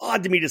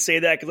odd to me to say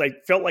that because I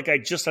felt like I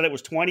just said it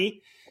was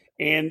 20,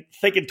 and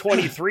thinking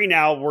 23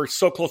 now. We're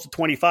so close to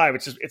 25.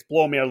 It's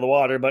blowing me out of the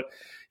water. But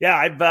yeah,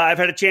 I've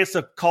had a chance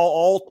to call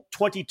all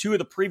 22 of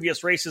the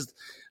previous races.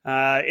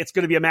 It's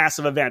going to be a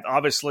massive event.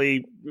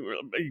 Obviously,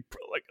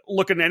 like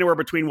looking anywhere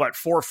between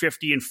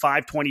 450 and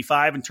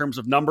 525 in terms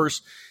of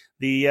numbers.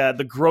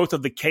 The growth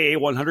of the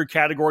KA100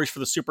 categories for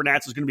the Super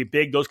Nats is going to be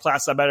big. Those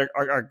classes, I bet,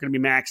 are going to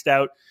be maxed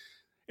out.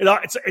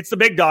 It's the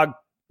big dog,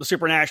 the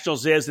Super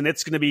Nationals is, and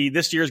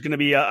this year is going to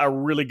be a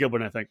really good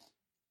one, I think.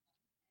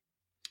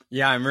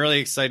 Yeah, I'm really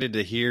excited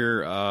to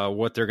hear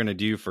what they're going to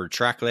do for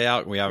track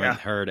layout. We haven't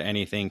heard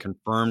anything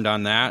confirmed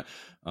on that.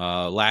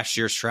 Last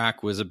year's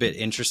track was a bit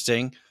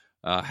interesting.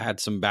 Had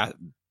some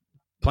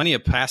plenty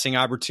of passing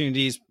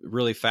opportunities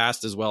really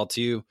fast as well,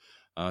 too.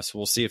 So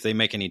we'll see if they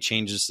make any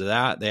changes to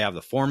that. They have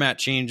the format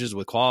changes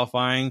with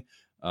qualifying,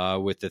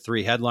 with the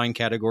 3 headline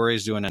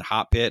categories, doing a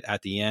hot pit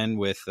at the end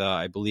with,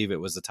 I believe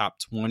it was the top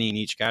 20 in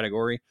each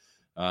category.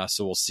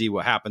 So we'll see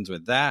what happens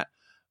with that.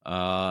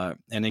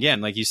 And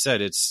again, like you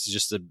said, it's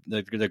just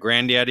the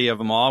granddaddy of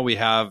them all. We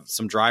have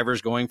some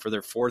drivers going for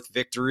their 4th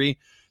victory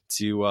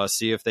to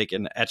see if they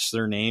can etch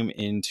their name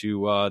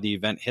into the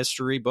event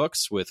history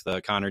books with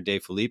Connor De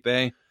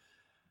Felipe.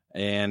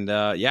 And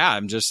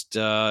I'm just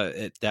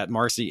that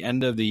marks the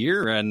end of the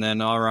year, and then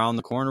all around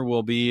the corner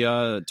will be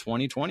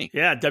 2020.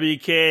 Yeah,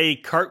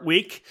 WK Kart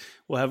Week.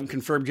 We haven't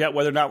confirmed yet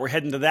whether or not we're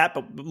heading to that,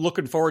 but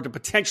looking forward to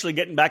potentially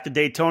getting back to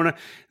Daytona.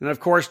 And of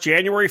course,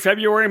 January,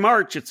 February,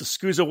 March, it's the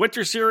SCUSA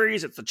Winter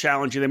Series, it's the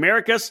Challenge of the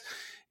Americas,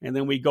 and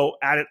then we go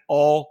at it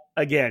all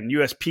again.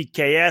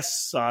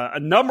 USPKS, a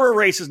number of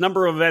races,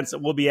 number of events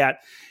that we'll be at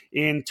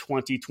in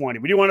 2020.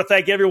 We do want to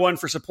thank everyone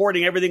for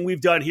supporting everything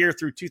we've done here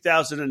through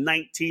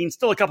 2019.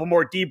 Still a couple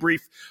more debrief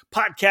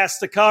podcasts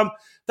to come.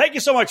 Thank you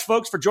so much,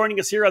 folks, for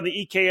joining us here on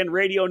the EKN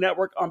Radio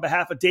Network. On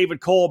behalf of David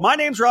Cole, my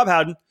name's Rob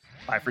Howden.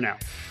 Bye for now.